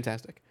Steinfeld,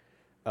 fantastic.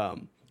 But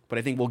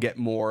I think we'll get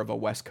more of a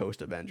West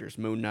Coast Avengers.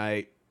 Moon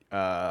Knight,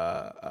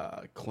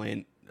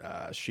 Clint,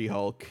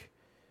 She-Hulk.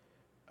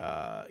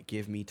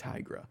 Give me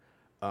Tigra.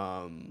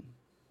 But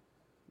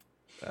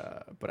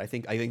I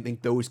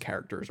think those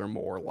characters are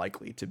more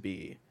likely to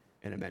be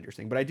an Avengers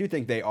thing. But I do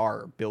think they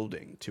are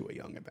building to a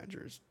Young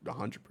Avengers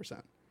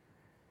 100%.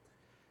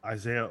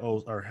 Isaiah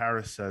or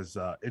Harris says,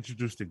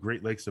 introduced the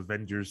Great Lakes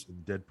Avengers in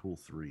Deadpool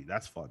 3.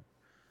 That's fun.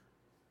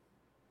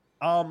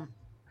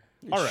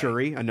 All right.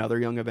 Shuri, another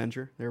young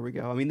Avenger. There we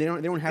go. I mean, they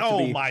don't have to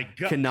Oh be my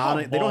God,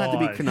 They don't have to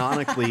be come on.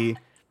 canonically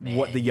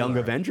what the Man, young you are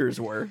Avengers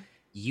were.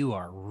 you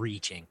are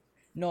reaching.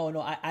 No,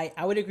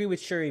 I would agree with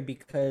Shuri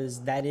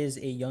because that is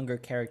a younger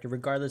character,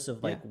 regardless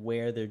of like Yeah.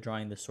 where they're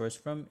drawing the source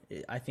from.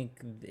 I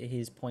think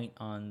his point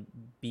on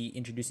be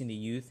introducing the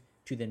youth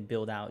to then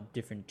build out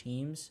different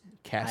teams.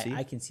 Cassie.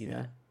 I can see Yeah.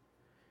 that.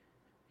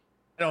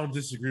 I don't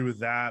disagree with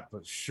that,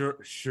 but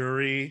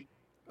Shuri.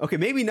 Okay,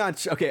 maybe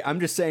not. Okay, I'm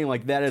just saying,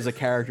 like, that is a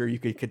character you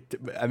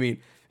could. I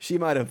mean, she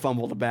might have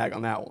fumbled a bag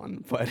on that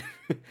one, but,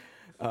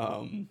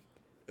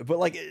 but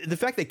like the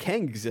fact that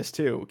Kang exists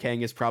too.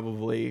 Kang is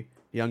probably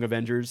Young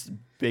Avengers'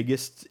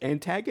 biggest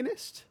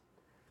antagonist.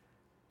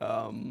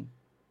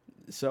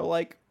 So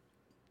like,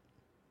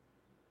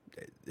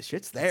 the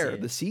shit's there.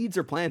 it. The seeds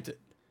are planted.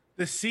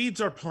 The seeds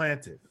are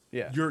planted.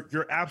 Yeah.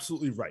 You're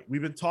absolutely right.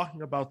 We've been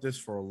talking about this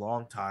for a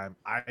long time.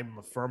 I'm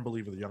a firm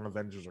believer the Young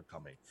Avengers are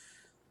coming.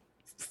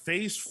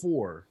 Phase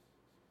 4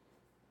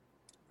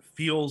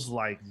 feels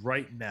like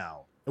right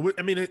now.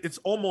 I mean, it's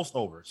almost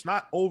over. It's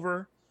not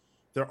over.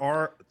 There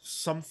are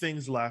some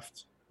things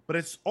left, but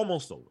it's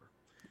almost over.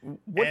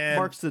 What And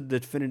marks the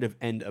definitive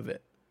end of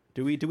it?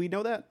 Do we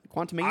know that?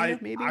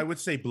 Quantumania, maybe? I would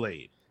say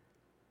Blade.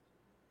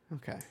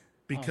 Okay.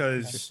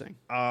 Because Interesting.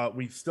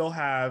 we still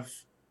have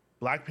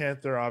Black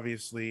Panther,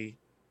 obviously,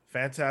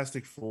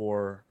 Fantastic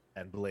Four,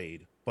 and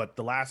Blade, but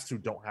the last two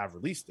don't have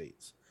release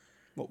dates.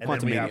 Well, And then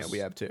Quantumania we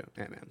have too.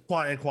 Ant-Man.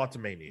 And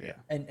Quantumania. Yeah.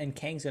 And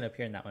Kang's gonna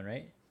appear in that one,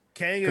 right?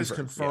 Kang is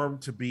Confirmed,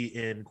 confirmed to be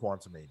in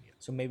Quantumania.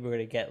 So maybe we're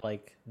gonna get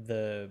like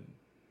the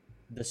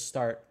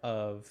start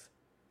of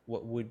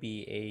what would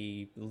be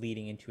a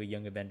leading into a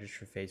Young Avengers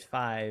for Phase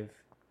 5,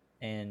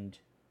 and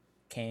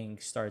Kang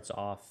starts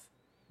off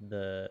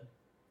the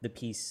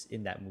piece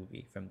in that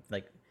movie from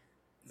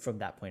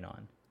that point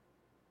on.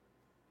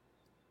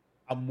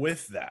 I'm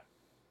with that.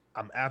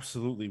 I'm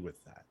absolutely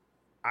with that.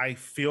 I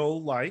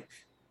feel like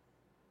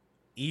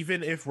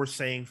even if we're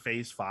saying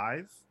Phase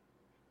 5,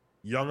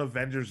 Young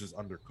Avengers is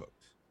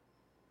undercooked.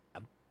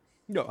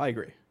 No, I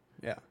agree.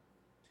 Yeah.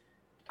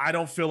 I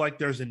don't feel like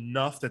there's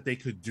enough that they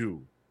could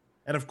do.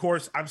 And of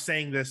course, I'm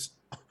saying this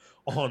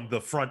on the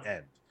front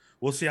end.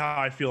 We'll see how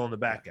I feel on the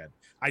back end.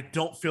 I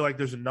don't feel like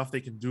there's enough they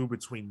can do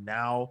between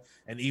now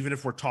and even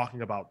if we're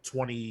talking about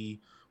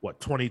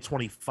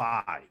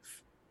 2025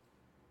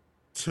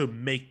 to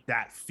make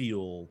that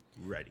feel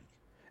ready.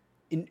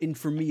 And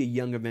for me, a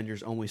Young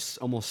Avengers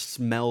almost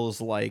smells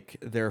like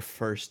their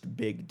first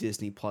big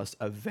Disney Plus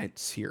event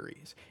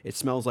series. It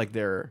smells like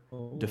they're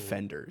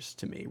Defenders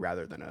to me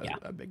rather than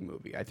a big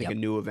movie. I think a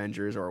new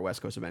Avengers or a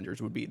West Coast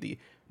Avengers would be the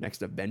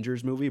next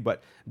Avengers movie,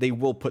 but they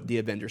will put the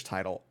Avengers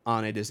title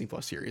on a Disney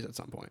Plus series at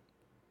some point.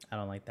 I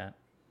don't like that.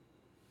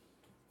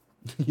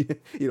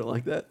 You don't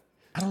like that?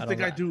 I don't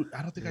think I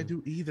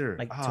do either.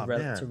 Like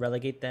Man. to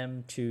relegate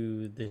them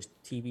to the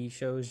TV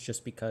shows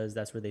just because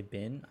that's where they've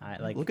been. I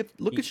like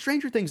Look at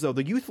Stranger Things though.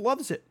 The youth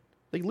loves it.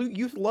 Like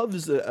youth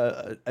loves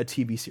a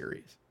TV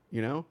series.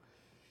 You know.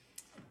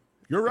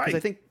 You're right. I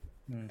think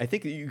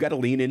you got to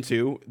lean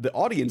into the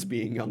audience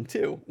being young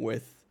too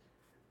with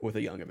a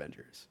Young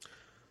Avengers.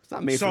 It's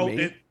not made for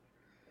me.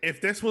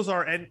 If this was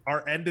our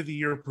end of the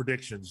year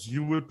predictions,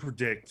 you would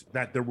predict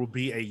that there will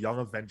be a Young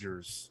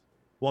Avengers.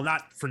 Well,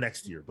 not for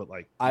next year, but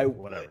like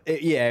whatever.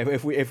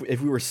 If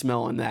we were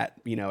smelling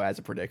that, as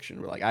a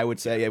prediction, we're like, I would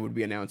say it would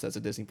be announced as a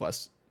Disney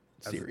Plus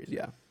series.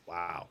 Yeah.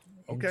 Wow.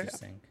 Okay.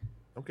 Interesting.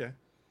 Okay.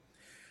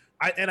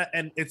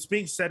 And it's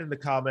being said in the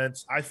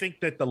comments. I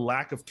think that the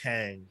lack of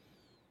Kang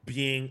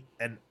being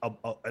an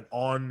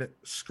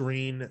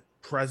on-screen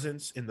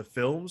presence in the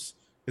films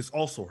is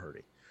also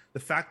hurting.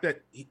 The fact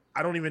that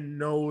I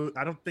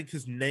don't think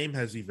his name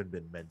has even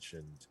been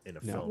mentioned in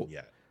a film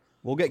yet.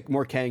 We'll get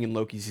more Kang in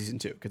Loki season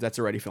 2 because that's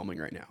already filming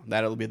right now.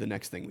 That'll be the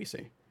next thing we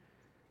see.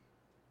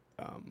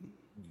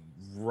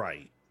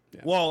 Right.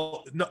 Yeah.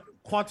 Well, no,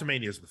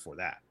 Quantumania is before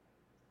that.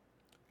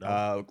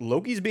 No.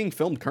 Loki's being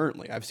filmed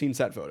currently. I've seen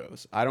set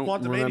photos. I don't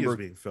Quantumania remember. is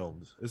being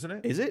filmed, isn't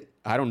it? Is it?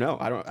 I don't know.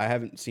 I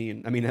haven't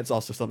seen. I mean, that's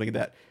also something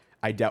that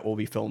I doubt will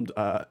be filmed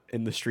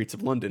in the streets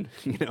of London.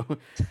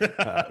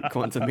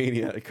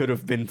 Quantumania it could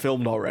have been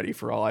filmed already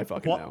for all I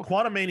fucking know.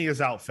 Quantumania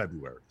is out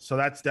February, so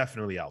that's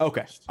definitely out.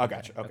 Okay, first. I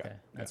gotcha. Okay,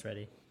 That's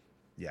ready.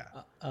 Yeah.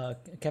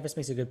 Kevis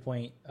makes a good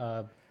point.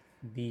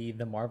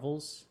 The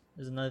Marvels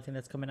is another thing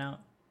that's coming out.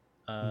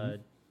 I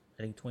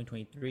think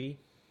 2023.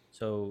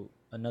 So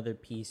another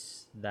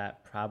piece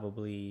that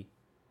probably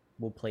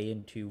will play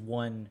into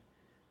one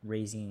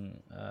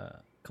raising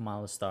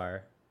Kamala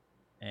Star,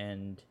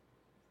 and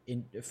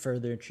in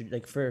further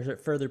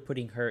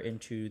putting her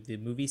into the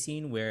movie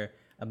scene where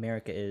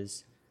America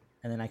is,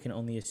 and then I can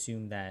only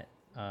assume that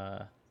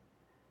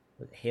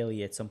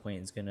Haley at some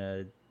point is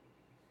gonna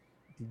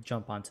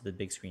jump onto the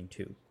big screen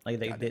too. Like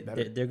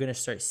they're gonna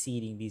start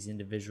seeding these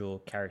individual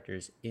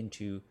characters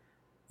into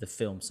the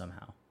film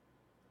somehow.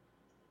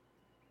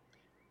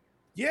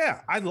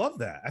 Yeah, I love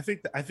that. I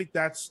think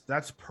that's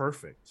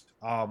perfect.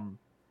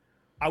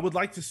 I would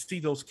like to see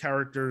those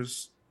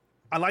characters.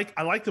 I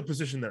like the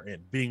position they're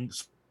in, being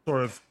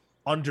sort of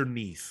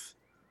underneath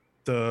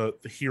the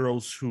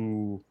heroes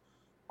who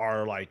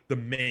are like the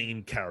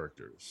main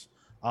characters.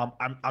 I'm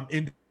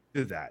into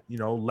that. You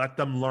know, let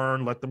them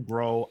learn, let them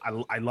grow.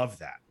 I love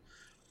that.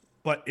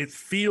 But it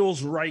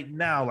feels right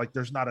now like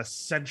there's not a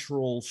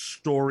central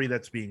story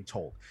that's being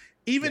told.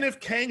 Even if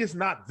Kang is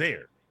not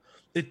there,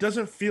 it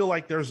doesn't feel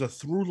like there's a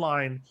through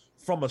line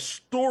from a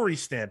story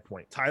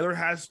standpoint. Tyler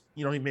has,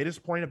 you know, he made his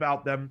point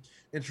about them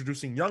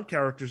introducing young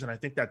characters, and I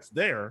think that's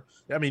there.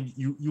 I mean,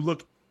 you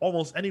look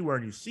almost anywhere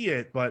and you see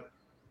it, but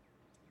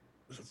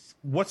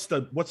what's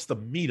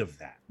the meat of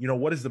that? You know,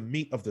 what is the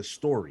meat of the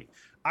story?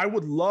 I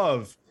would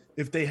love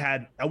if they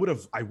had. I would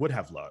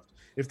have loved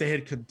if they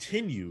had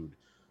continued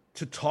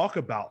to talk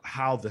about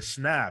how the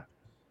snap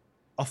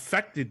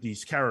affected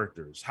these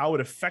characters, how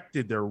it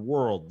affected their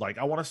world. Like,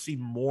 I want to see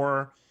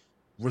more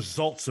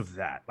results of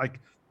that.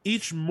 Like,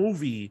 each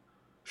movie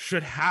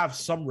should have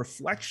some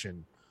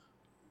reflection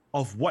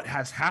of what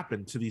has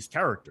happened to these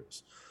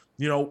characters.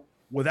 You know,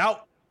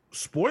 without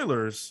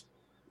spoilers,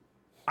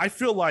 I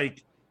feel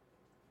like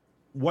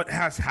what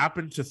has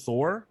happened to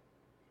Thor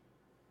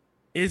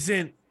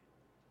isn't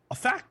a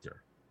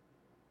factor.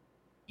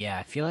 Yeah,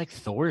 I feel like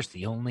Thor's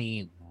the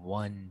only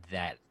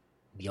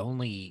the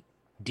only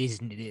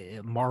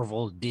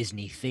Marvel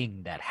Disney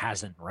thing that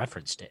hasn't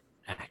referenced it,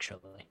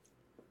 actually.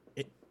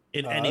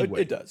 In any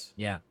way. It does.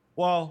 Yeah.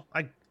 Well,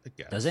 I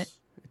guess. Does it?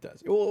 It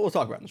does. We'll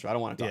talk about it in the show. I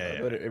don't want to talk Yeah,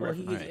 about it. Well,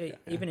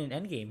 even in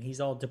Endgame,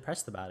 he's all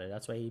depressed about it.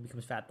 That's why he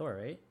becomes Fat Thor,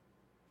 right?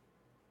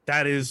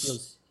 That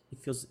is He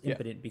feels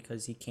impotent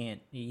because he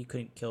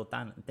couldn't kill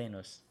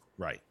Thanos.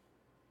 right.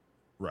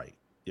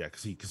 Yeah,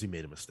 because he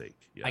made a mistake.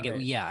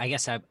 Yeah. I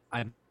guess I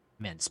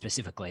meant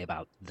specifically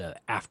about the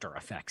after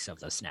effects of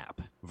the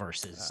snap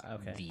versus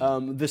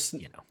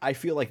I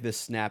feel like this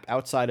snap,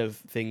 outside of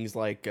things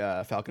like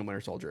Falcon and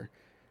Winter Soldier,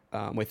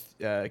 with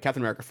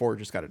Captain America 4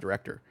 just got a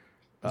director.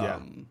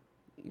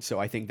 So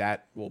I think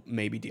that will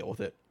maybe deal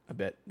with it a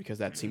bit, because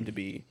that seemed to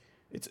be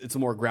it's a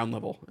more ground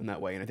level in that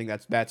way, and I think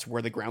that's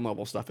where the ground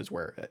level stuff is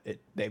where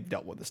they've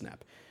dealt with the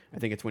snap. I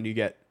think it's when you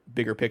get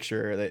bigger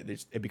picture that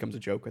it becomes a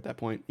joke at that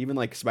point. Even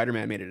like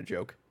Spider-Man made it a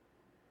joke,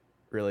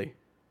 really.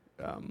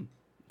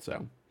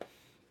 So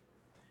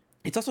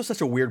it's also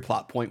such a weird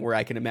plot point where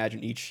I can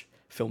imagine each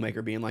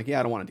filmmaker being like, "Yeah,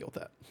 I don't want to deal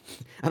with that.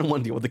 I don't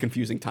want to deal with the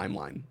confusing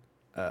timeline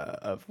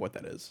of what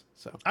that is."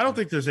 So I don't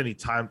think there's any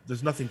time.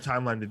 There's nothing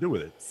timeline to do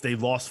with it. They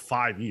lost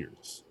 5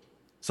 years.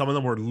 Some of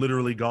them were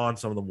literally gone.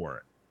 Some of them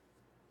weren't.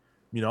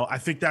 You know, I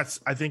think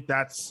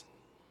that's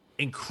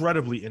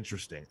incredibly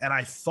interesting. And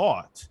I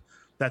thought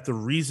that the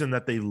reason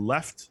that they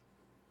left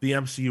the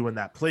MCU in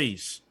that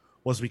place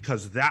was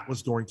because that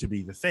was going to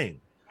be the thing,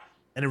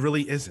 and it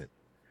really isn't.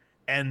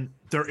 And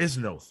there is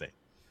no thing,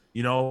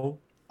 you know.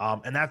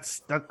 And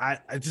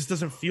it just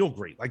doesn't feel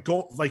great.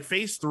 Like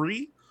Phase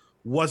 3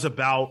 was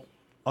about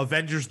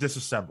Avengers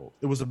disassembled.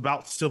 It was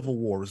about Civil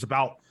War. It was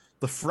about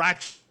the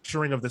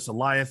fracturing of this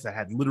alliance that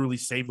had literally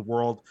saved the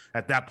world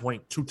at that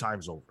point 2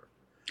 times over.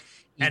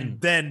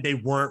 And then they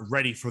weren't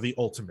ready for the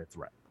ultimate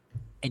threat.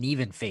 And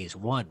even Phase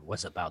 1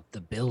 was about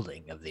the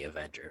building of the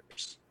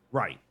Avengers.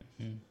 Right.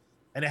 Mm-hmm.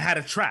 And it had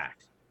a track.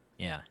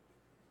 Yeah.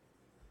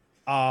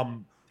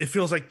 It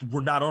feels like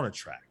we're not on a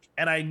track.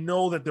 And I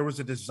know that there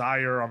was a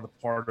desire on the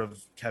part of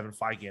Kevin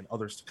Feige and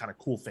others to kind of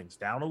cool things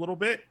down a little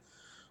bit,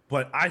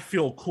 but I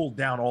feel cooled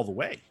down all the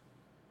way.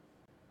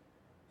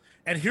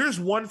 And here's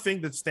one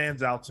thing that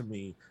stands out to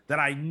me that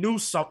I knew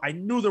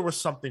there was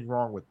something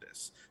wrong with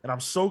this. And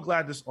I'm so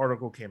glad this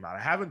article came out. I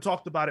haven't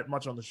talked about it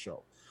much on the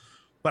show,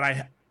 but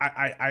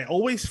I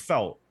always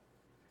felt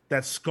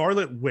that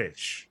Scarlet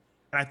Witch,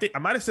 and I think I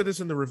might have said this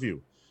in the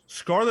review,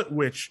 Scarlet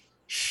Witch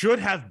should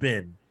have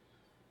been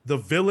the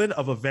villain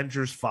of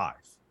Avengers 5.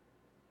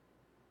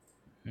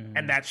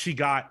 And that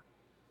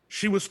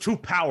she was too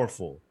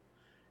powerful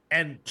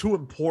and too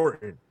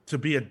important to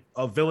be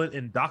a villain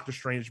in Doctor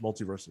Strange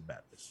Multiverse of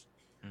Madness.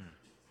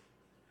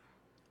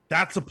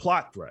 That's a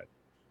plot thread.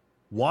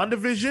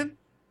 WandaVision,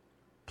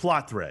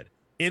 plot thread.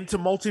 Into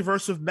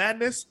Multiverse of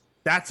Madness,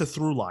 that's a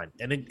through line,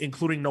 and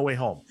including No Way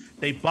Home.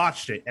 They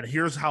botched it, and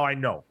here's how I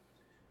know.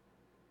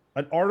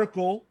 An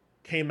article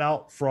came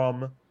out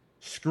from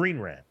Screen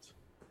Rant,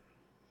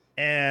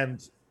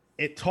 and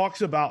it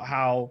talks about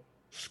how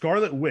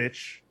Scarlet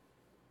Witch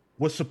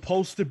was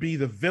supposed to be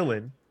the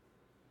villain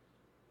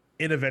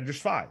in Avengers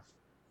 5.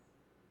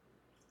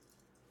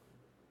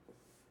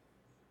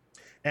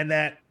 And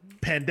that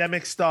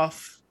pandemic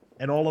stuff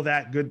and all of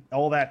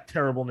that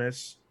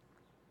terribleness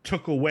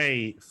took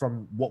away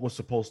from what was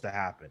supposed to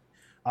happen.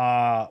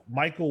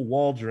 Michael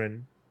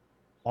Waldron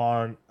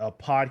on a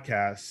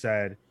podcast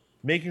said,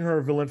 making her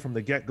a villain from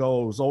the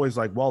get-go, it was always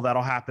like, well,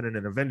 that'll happen in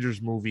an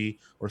Avengers movie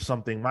or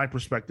something. My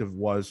perspective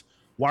was,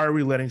 why are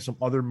we letting some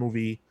other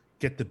movie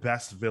get the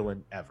best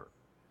villain ever?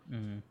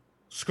 Mm-hmm.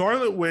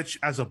 Scarlet Witch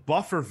as a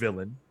buffer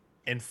villain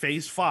in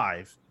Phase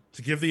 5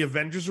 to give the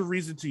Avengers a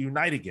reason to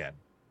unite again,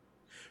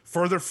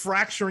 further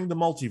fracturing the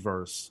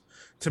multiverse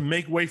to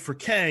make way for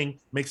Kang,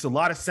 makes a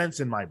lot of sense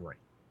in my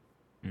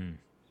brain.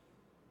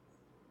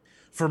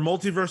 For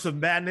Multiverse of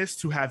Madness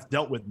to have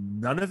dealt with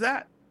none of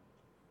that,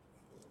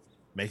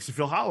 makes it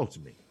feel hollow to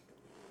me.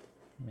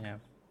 Yeah.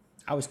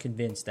 I was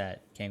convinced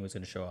that Kang was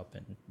going to show up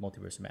in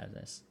Multiverse of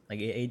Madness. Like,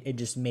 it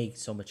just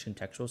makes so much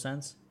contextual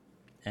sense.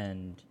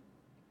 And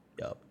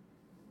dope.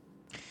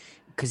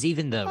 Because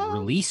even the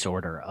release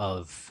order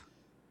of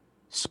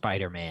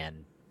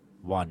Spider-Man,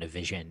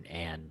 WandaVision,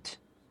 and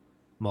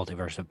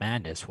Multiverse of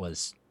Madness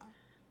was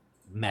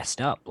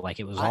messed up. Like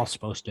it was all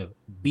supposed to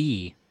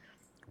be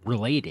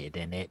related,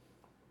 and it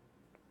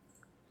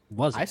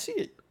wasn't.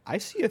 I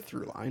see a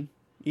through line,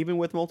 even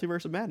with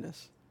Multiverse of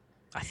Madness.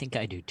 I think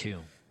I do too.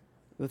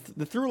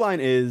 The through line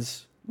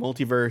is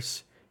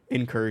multiverse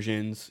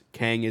incursions.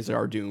 Kang is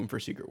our doom for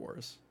Secret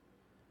Wars.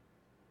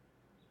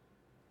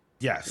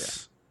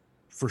 Yes,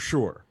 for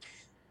sure.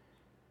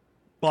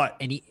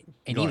 But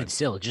Even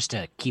still, just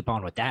to keep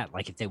on with that,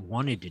 like if they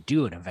wanted to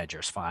do an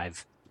Avengers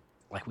 5,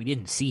 like we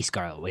didn't see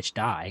Scarlet Witch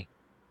die.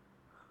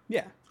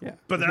 Yeah.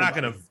 But they're not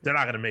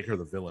gonna make her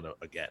the villain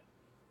again.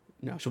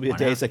 No, she'll be a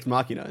Deus Ex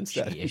Machina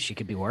instead. She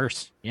could be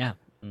worse. Yeah.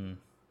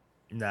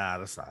 Nah,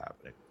 that's not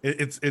happening.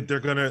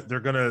 They're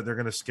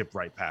gonna skip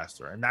right past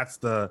her, and that's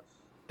the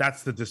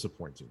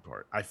disappointing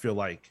part. I feel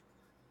like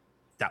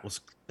that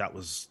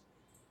was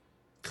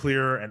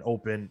clear and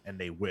open, and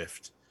they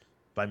whiffed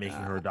by making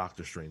her a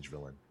Doctor Strange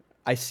villain.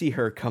 I see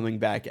her coming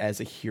back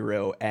as a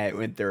hero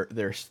at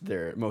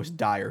their most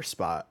dire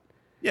spot.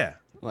 Yeah,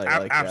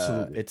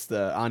 absolutely. It's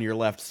the on your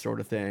left sort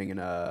of thing, and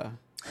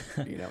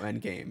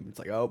Endgame. It's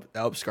like,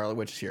 oh, Scarlet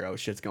Witch is here. Oh,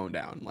 shit's going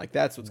down. Like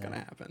that's what's gonna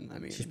happen. I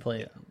mean, she's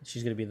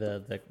gonna be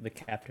the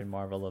Captain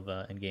Marvel of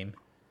Endgame.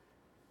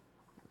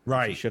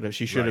 Right.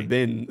 She should have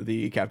been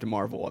the Captain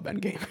Marvel of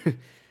Endgame.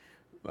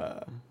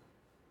 But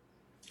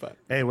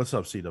hey, what's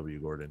up,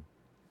 CW Gordon?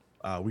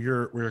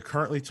 We're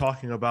currently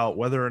talking about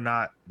whether or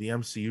not the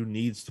MCU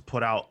needs to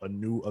put out a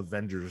new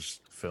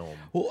Avengers film.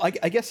 Well, I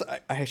guess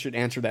I should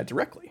answer that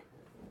directly.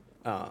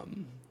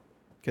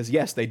 Because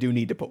yes, they do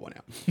need to put one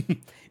out.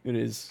 It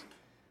is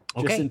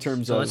just in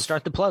terms of. Let's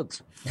start the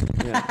plugs.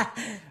 Yeah.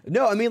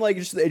 No, I mean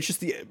it's just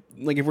the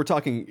like if we're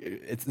talking,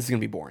 this is gonna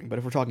be boring. But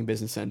if we're talking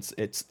business sense,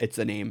 it's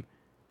a name,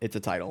 it's a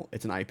title,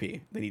 it's an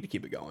IP. They need to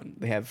keep it going.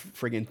 They have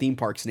friggin' theme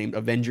parks named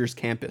Avengers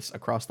Campus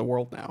across the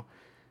world now.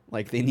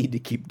 Like they need to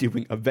keep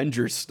doing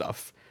Avengers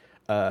stuff.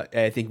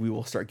 I think we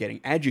will start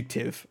getting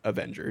adjective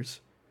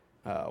Avengers,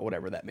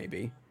 whatever that may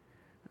be.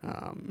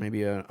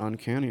 Maybe an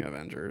uncanny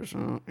Avengers,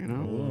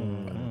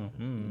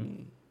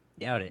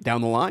 Doubt it.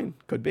 Down the line,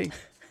 could be.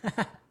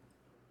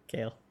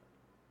 Kale.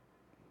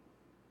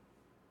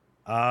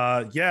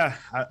 Yeah,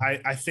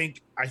 I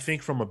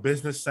think from a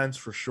business sense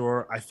for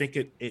sure. I think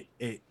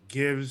it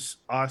gives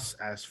us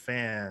as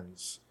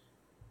fans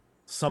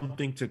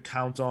something to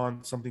count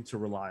on, something to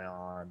rely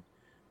on.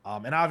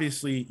 And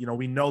obviously,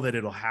 we know that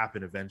it'll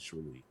happen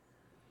eventually.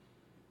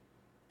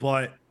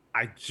 But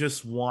I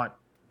just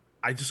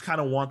kind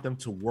of want them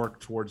to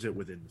work towards it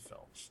within the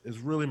films. Is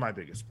really my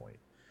biggest point.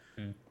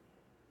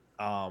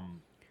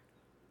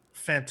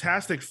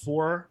 Fantastic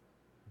Four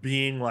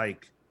being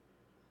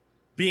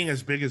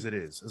as big as it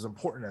is, as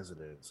important as it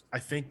is, I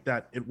think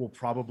that it will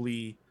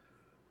probably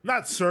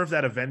not serve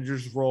that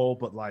Avengers role,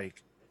 but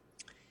like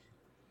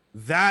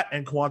that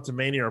and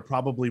Quantumania are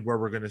probably where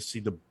we're going to see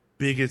the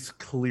biggest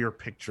clear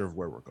picture of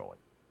where we're going.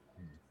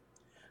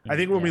 I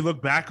think when we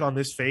look back on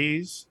this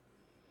phase,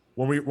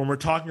 when we're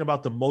talking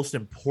about the most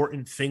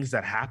important things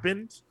that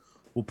happened,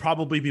 we'll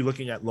probably be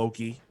looking at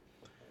Loki.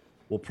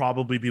 We'll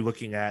probably be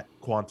looking at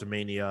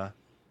Quantumania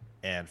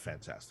and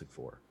Fantastic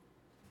Four.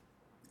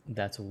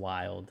 That's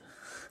wild.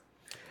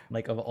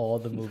 Like of all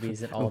the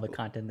movies and all the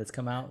content that's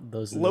come out,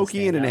 those are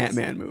Loki in an standouts.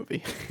 Ant-Man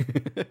movie.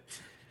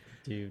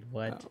 Dude,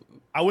 what?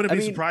 I wouldn't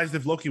be surprised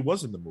if Loki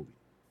was in the movie.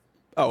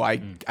 Oh, I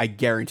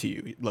guarantee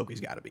you,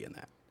 Loki's got to be in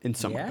that in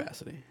some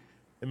capacity.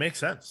 It makes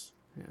sense.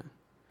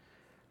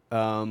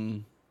 Yeah.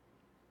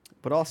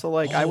 But also,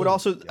 I would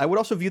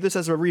also view this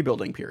as a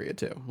rebuilding period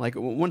too. Like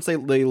once they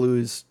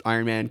lose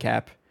Iron Man,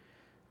 Cap,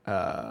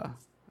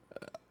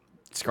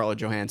 Scarlett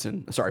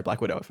Johansson, sorry,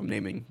 Black Widow, if I'm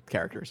naming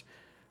characters,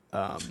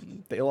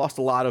 they lost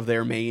a lot of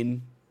their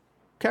main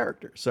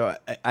characters. So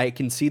I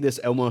can see this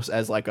almost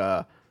as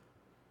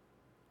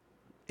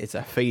it's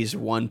a phase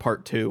 1,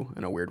 part 2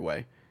 in a weird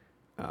way.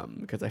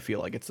 Because I feel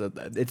like it's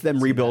them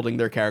rebuilding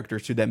their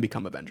characters to then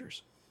become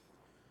Avengers.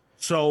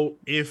 So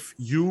if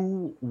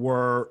you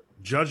were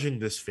judging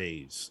this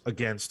phase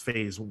against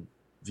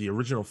the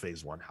original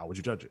phase 1, how would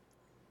you judge it?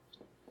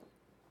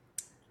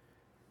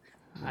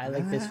 I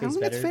like this phase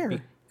think better. it's fair.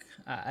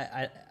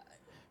 I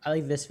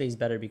like this phase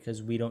better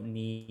because we don't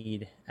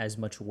need as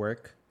much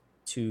work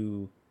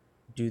to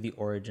do the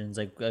origins.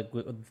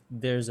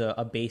 There's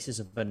a basis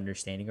of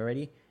understanding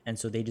already, and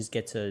so they just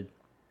get to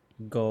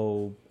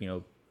go,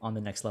 on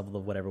the next level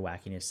of whatever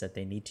wackiness that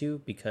they need to,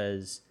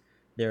 because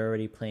they're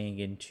already playing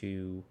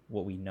into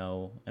what we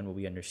know and what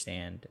we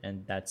understand,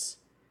 and that's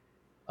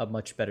a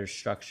much better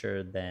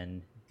structure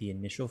than the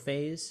initial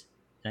phase.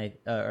 And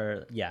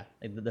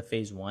the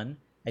phase 1.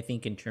 I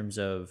think in terms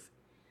of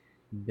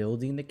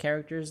building the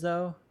characters,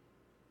 though,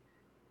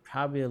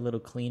 probably a little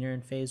cleaner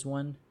in phase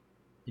 1,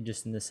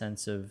 just in the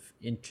sense of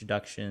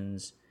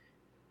introductions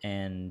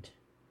and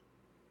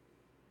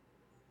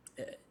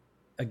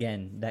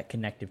again, that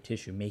connective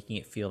tissue, making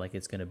it feel like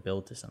it's going to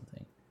build to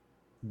something.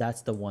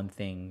 That's the one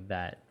thing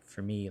that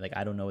for me, like,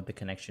 I don't know what the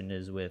connection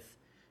is with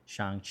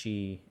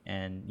Shang-Chi,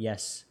 and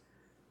yes,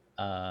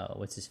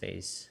 what's his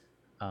face?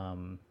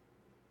 Oh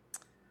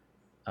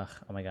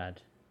my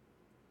God.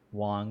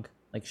 Wong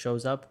like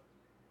shows up,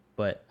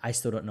 but I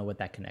still don't know what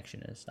that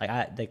connection is.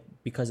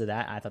 Because of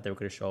that, I thought they were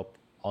going to show up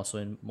also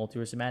in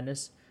Multiverse of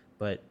Madness,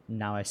 but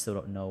now I still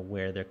don't know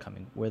where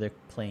they're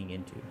playing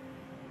into.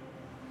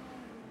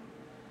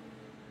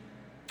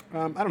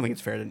 I don't think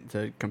it's fair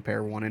to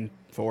compare 1 and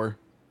 4.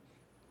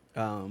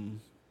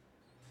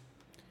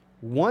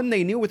 1,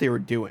 they knew what they were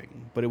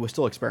doing, but it was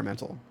still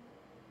experimental.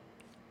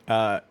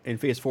 In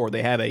Phase 4,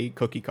 they have a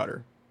cookie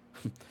cutter.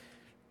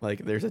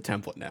 Like, there's a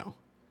template now.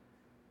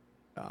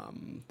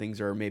 Things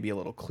are maybe a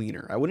little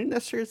cleaner. I wouldn't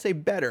necessarily say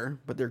better,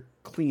 but they're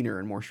cleaner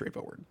and more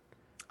straightforward.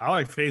 I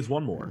like Phase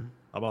 1 more.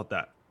 How about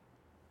that?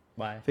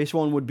 Why? Phase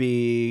 1 would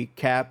be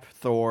Cap,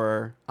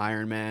 Thor,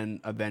 Iron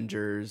Man,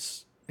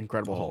 Avengers,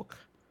 Incredible Hulk.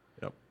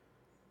 Yep.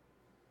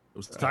 It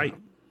was tight.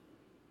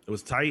 It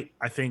was tight.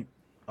 I think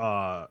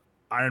Iron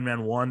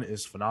Man 1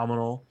 is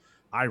phenomenal.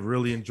 I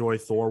really enjoy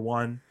Thor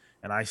 1,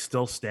 and I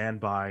still stand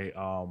by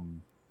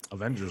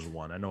Avengers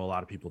 1. I know a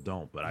lot of people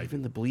don't, but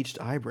Even the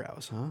bleached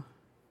eyebrows, huh?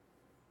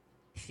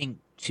 I think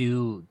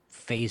to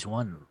Phase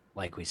 1,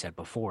 like we said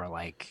before,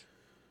 like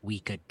we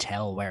could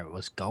tell where it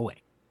was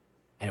going.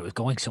 And it was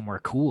going somewhere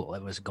cool.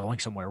 It was going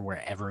somewhere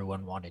where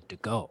everyone wanted to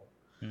go.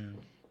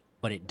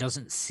 But it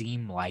doesn't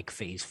seem like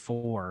Phase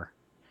 4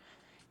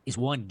 is,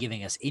 one,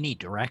 giving us any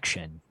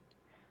direction,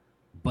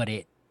 but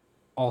it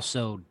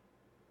also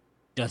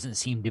doesn't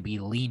seem to be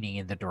leaning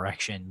in the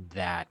direction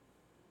that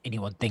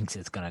anyone thinks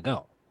it's going to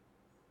go.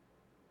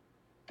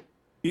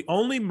 The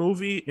only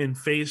movie in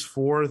Phase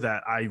 4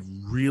 that I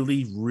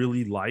really,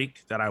 really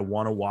like, that I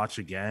want to watch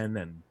again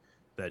and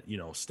that,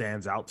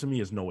 stands out to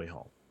me is No Way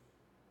Home.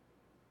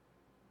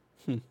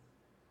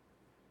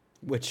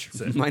 Which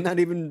might not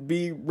even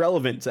be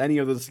relevant to any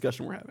of the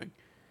discussion we're having.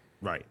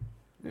 Right.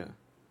 Yeah.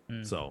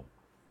 So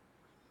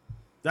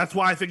that's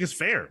why I think it's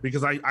fair,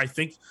 because I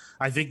think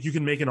you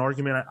can make an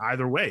argument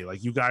either way.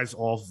 Like, you guys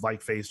all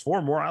like Phase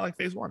 4 more. I like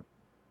Phase 1.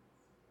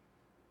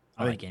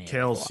 I think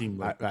Kale seemed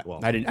like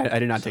I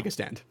did not take a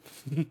stand.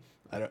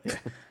 I don't.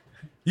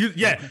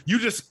 Yeah. You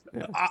just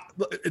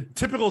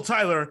typical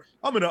Tyler.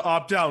 I'm gonna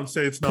opt out and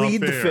say it's not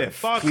Plead fair. the fifth.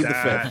 Fuck Plead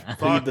that. the fifth. Fuck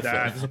Plead the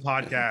that. fifth. It's a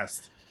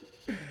podcast.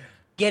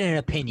 Get an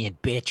opinion,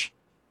 bitch.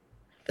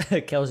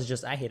 Kels is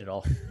just, I hate it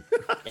all.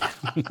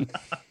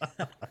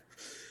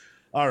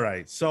 All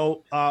right.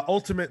 So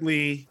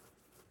ultimately,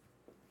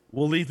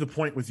 we'll leave the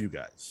point with you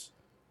guys.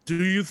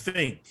 Do you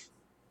think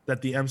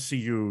that the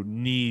MCU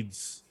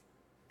needs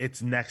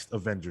its next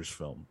Avengers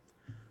film?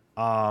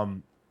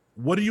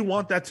 What do you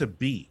want that to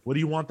be? What do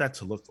you want that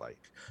to look like?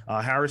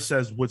 Harris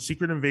says, would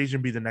Secret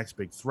Invasion be the next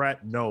big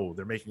threat? No,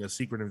 they're making a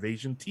Secret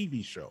Invasion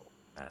TV show.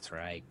 That's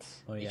right.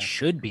 Oh, yeah. It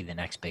should be the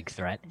next big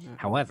threat.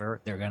 However,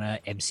 they're going to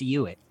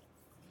MCU it.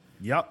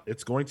 Yep,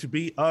 it's going to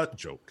be a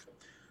joke.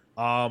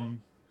 It'll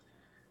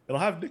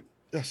have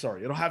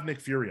Nick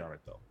Fury on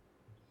it, though.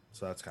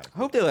 So that's kind of I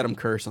hope they let him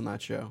curse on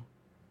that show.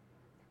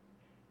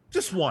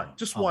 Just one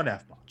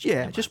F-bomb.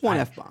 Yeah, just one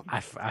F-bomb.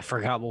 I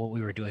forgot what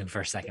we were doing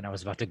for a second. I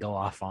was about to go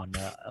off on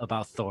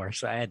about Thor,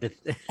 so I had to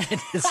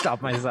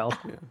stop myself.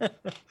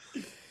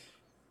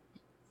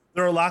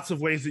 There are lots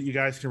of ways that you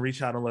guys can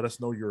reach out and let us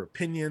know your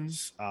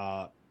opinions.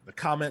 The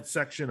comment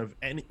section of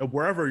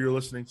wherever you're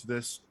listening to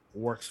this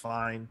works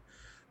fine.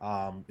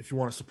 If you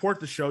want to support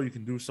the show, you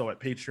can do so at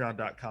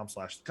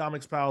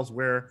patreon.com/thecomicspals,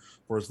 where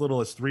for as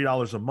little as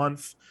 $3 a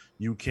month,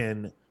 you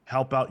can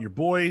help out your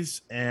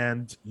boys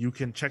and you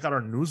can check out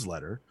our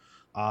newsletter.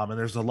 And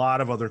there's a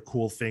lot of other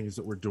cool things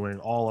that we're doing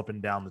all up and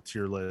down the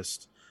tier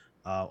list,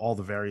 all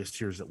the various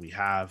tiers that we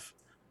have.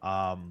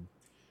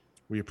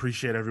 We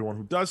appreciate everyone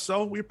who does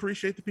so. We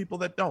appreciate the people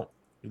that don't.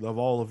 We love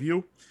all of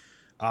you.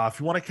 If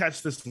you want to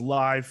catch this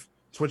live,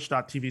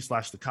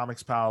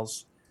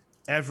 twitch.tv/thecomicspals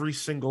every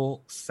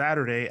single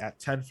Saturday at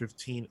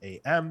 10:15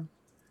 a.m.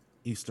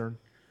 Eastern.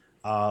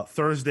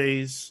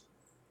 Thursdays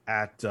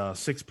at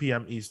 6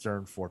 p.m.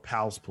 Eastern for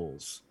Pals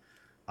Pools.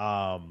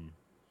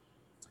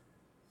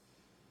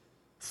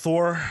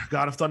 Thor,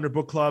 God of Thunder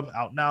book club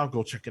out now.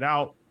 Go check it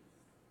out.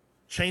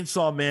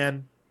 Chainsaw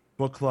Man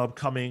book club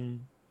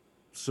coming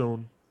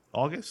soon.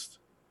 August?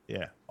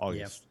 Yeah,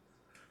 August.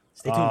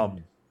 Stay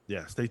tuned.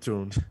 Stay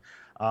tuned.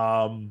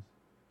 And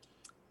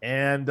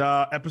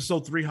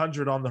episode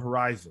 300 on the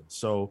horizon.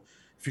 So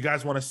if you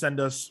guys want to send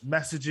us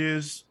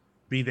messages,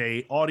 be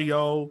they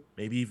audio,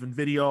 maybe even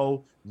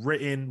video,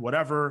 written,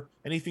 whatever,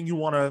 anything you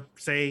want to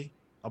say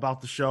about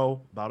the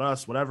show, about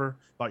us, whatever,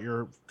 about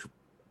your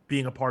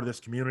being a part of this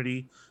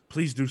community,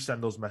 please do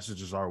send those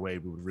messages our way.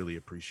 We would really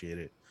appreciate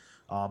it.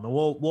 And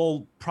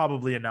we'll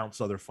probably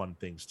announce other fun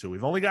things too.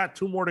 We've only got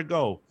 2 more to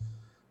go.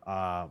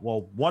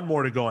 One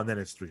more to go, and then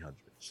it's 300.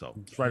 So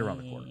it's right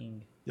around the corner.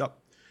 Yep.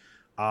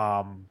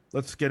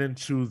 Let's get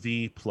into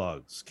the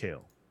plugs.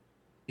 Kale.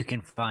 You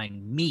can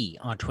find me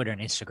on Twitter and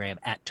Instagram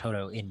at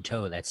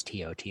TotoIntow. That's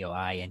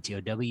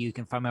TOTOINTOW. You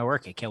can find my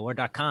work at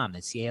caleward.com.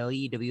 That's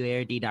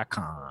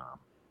CLEWARD.com.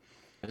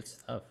 Good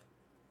stuff.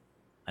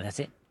 And that's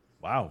it.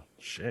 Wow,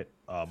 shit.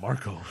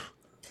 Marco.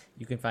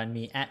 You can find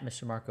me at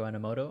Mr. Marco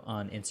Enomoto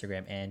on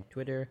Instagram and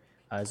Twitter.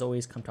 As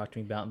always, come talk to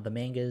me about the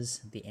mangas,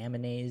 the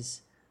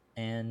animes,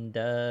 and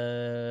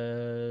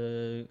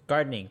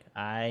gardening.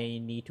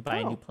 I need to buy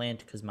a new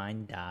plant because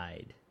mine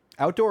died.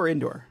 Outdoor or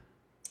indoor?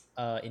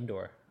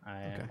 Indoor.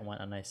 I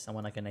want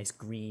a nice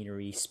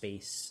greenery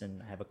space,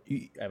 and I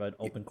have an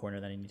open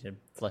corner that I need to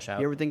flush out.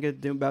 You ever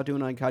think about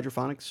doing like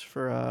hydroponics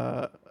for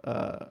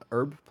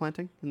herb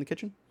planting in the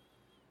kitchen?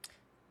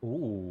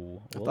 Ooh.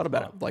 I thought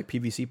about it, like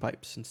PVC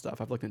pipes and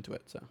stuff. I've looked into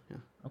it, so yeah.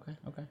 Okay.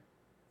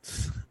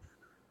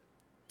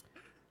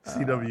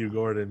 CW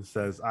Gordon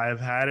says, I have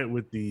had it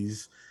with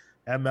these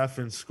MF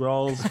and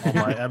scrolls on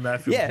my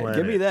MF and Yeah, planet.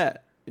 give me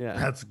that. Yeah.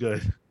 That's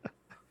good.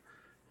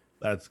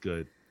 That's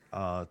good.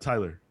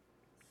 Tyler.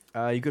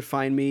 You could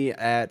find me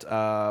at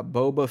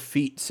Boba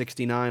Feet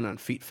 69 on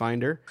Feet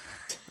Finder.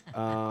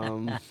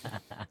 Nobody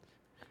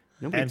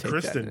And take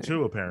Kristen, that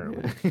too,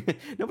 apparently.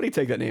 Nobody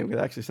take that name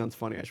because it actually sounds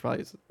funny. I should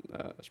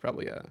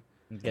probably Get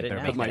it Better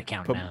now. make that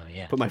account now,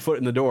 yeah. put my foot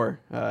in the door,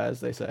 as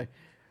they say.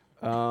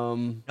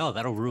 No,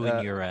 that'll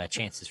ruin your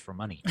chances for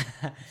money.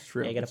 It's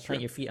true. Yeah, you gotta It's plant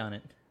true. your feet on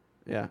it.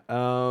 Yeah.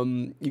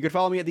 You can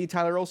follow me at the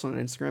Tyler Olson on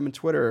Instagram and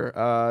Twitter.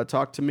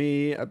 Talk to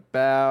me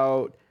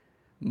about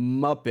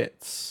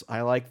Muppets.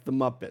 I like the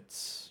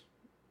Muppets.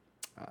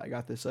 I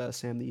got this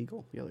Sam the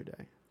Eagle the other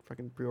day.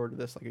 Fucking pre-ordered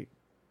this like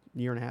a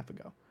year and a half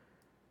ago.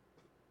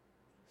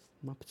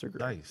 Muppets are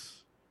great.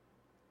 Nice.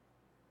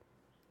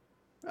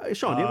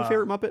 Sean, do you have a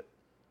favorite Muppet?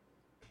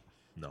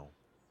 No.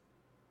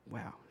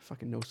 Wow,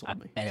 fucking no soul I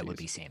me. bet it would Jeez.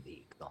 be Sam the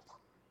Eagle.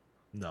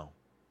 No.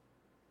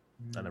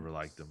 I never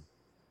liked him.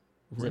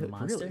 Is it a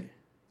monster? Really?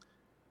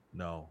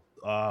 No.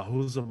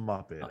 Who's a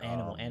Muppet? Oh,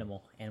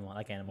 animal. I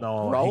like animal.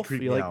 No, he Ralph?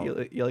 creeped You me like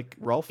out. you like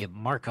Ralph? Yeah,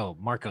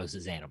 Marco's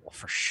his animal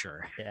for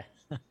sure. Yeah.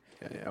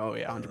 Yeah. Oh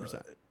yeah,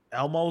 100%.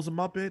 Elmo's a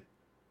Muppet?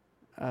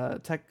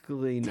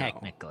 Technically, no.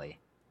 Technically.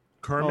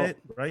 Kermit,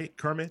 right?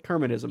 Kermit?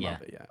 Kermit is a Yeah.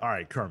 Muppet. Yeah. All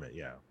right, Kermit,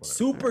 yeah. Whatever.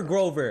 Super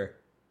Grover.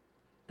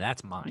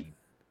 That's mine.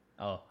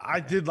 Oh. I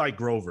did like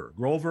Grover.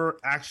 Grover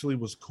actually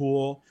was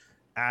cool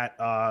at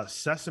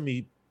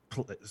Sesame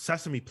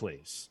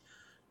Place.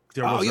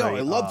 There Oh, was yo, a,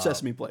 I love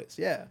Sesame Place.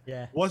 Yeah.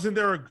 Yeah. Wasn't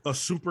there a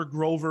Super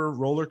Grover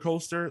roller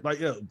coaster?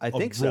 Like I a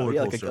think so. roller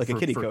Yeah, coaster like a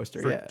kiddie for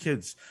coaster. for Yeah.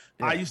 kids.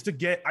 Yeah. I used to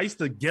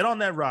get on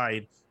that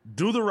ride,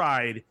 do the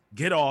ride,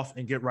 get off,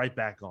 and get right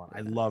back on.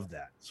 I love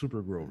that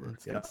Super Grover.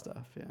 That's Yeah. good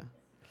stuff. Yeah.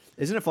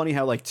 Isn't it funny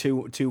how like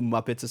two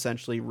Muppets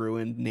essentially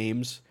ruined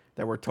names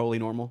that were totally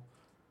normal?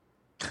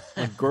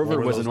 Like Grover What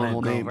were was a those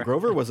normal names? name. Grover?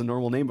 Grover was a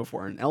normal name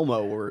before, and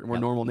Elmo were Yep.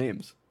 normal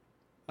names.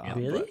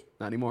 Really? But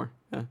not anymore.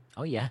 Yeah.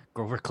 Oh yeah,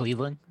 Grover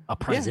Cleveland, a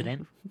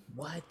president.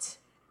 What?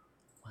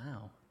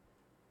 Wow.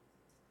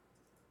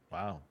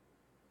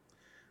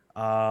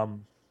 Wow.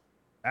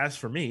 As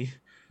for me,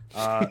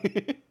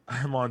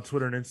 I'm on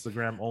Twitter and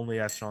Instagram only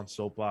at Sean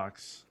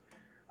Soapbox.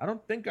 I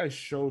don't think I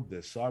showed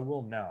this, so I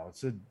will now.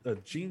 It's a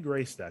Jean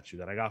Grey statue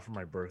that I got for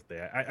my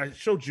birthday. I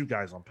showed you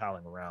guys on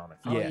Palling Around, I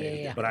think, Oh, Yeah,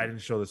 yeah. but I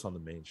didn't show this on the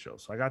main show.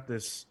 So I got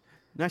this.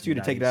 Nice of you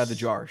to take it out of the Nice.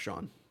 jar,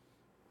 Sean.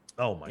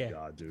 Oh my Yeah.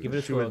 god, dude! Give it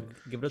a She twirl. would-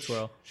 Give it a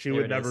twirl. She There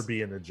would it never is.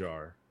 be in a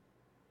jar.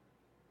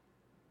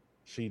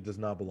 She does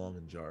not belong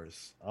in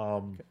jars.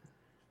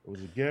 It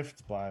was a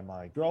gift by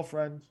my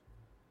girlfriend.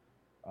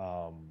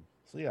 So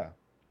yeah,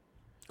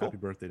 Cool. happy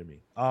birthday to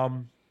me.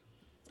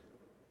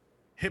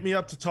 Hit me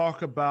up to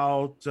talk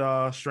about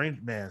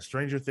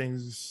Stranger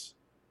Things.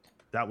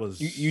 That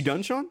was You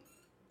done, Sean?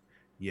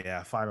 Yeah,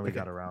 I finally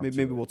got around. Maybe,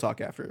 to it. we'll talk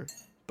after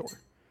Thor.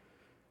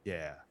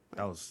 Yeah,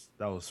 that was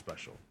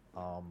special.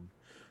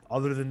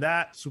 Other than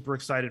that, super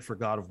excited for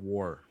God of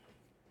War.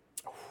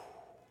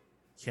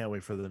 Can't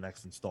wait for the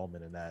next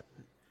installment in that.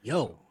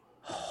 Yo,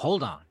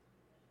 hold on.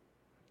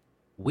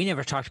 We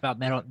never talked about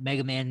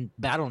Mega Man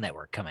Battle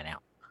Network coming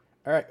out.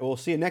 All right, we'll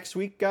see you next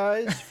week,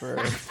 guys. For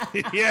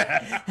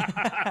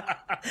Yeah,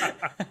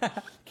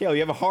 Kale, you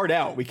have a hard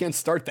out. We can't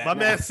start that. my now.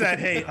 man said,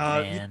 "Hey,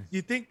 Man.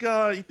 you think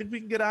we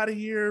can get out of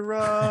here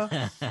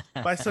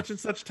by such and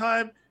such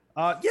time?"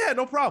 Yeah,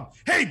 no problem.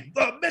 Hey,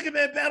 Mega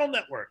Man Battle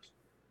Network.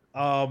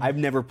 I've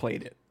never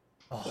played it.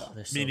 Oh,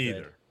 they're so Me good.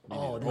 neither.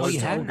 Oh, Oh, they're you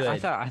so hadn't? good.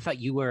 I thought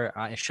you were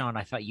Sean.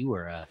 I thought you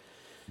were a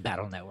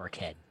Battle Network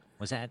head.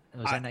 Was that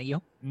not you?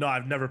 No,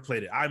 I've never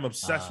played it. I'm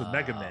obsessed with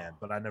Mega Man,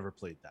 but I never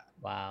played that.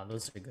 Wow,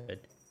 those are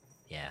good.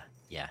 Yeah.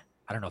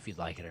 I don't know if you'd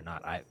like it or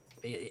not.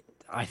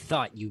 I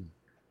thought you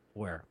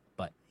were,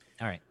 but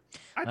all right.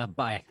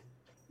 Bye.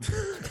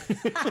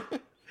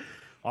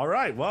 All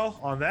right. Well,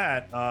 on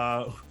that,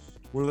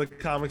 we're the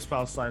Comics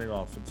Pal signing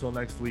off. Until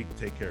next week,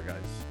 take care,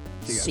 guys.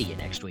 See you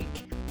next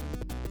week.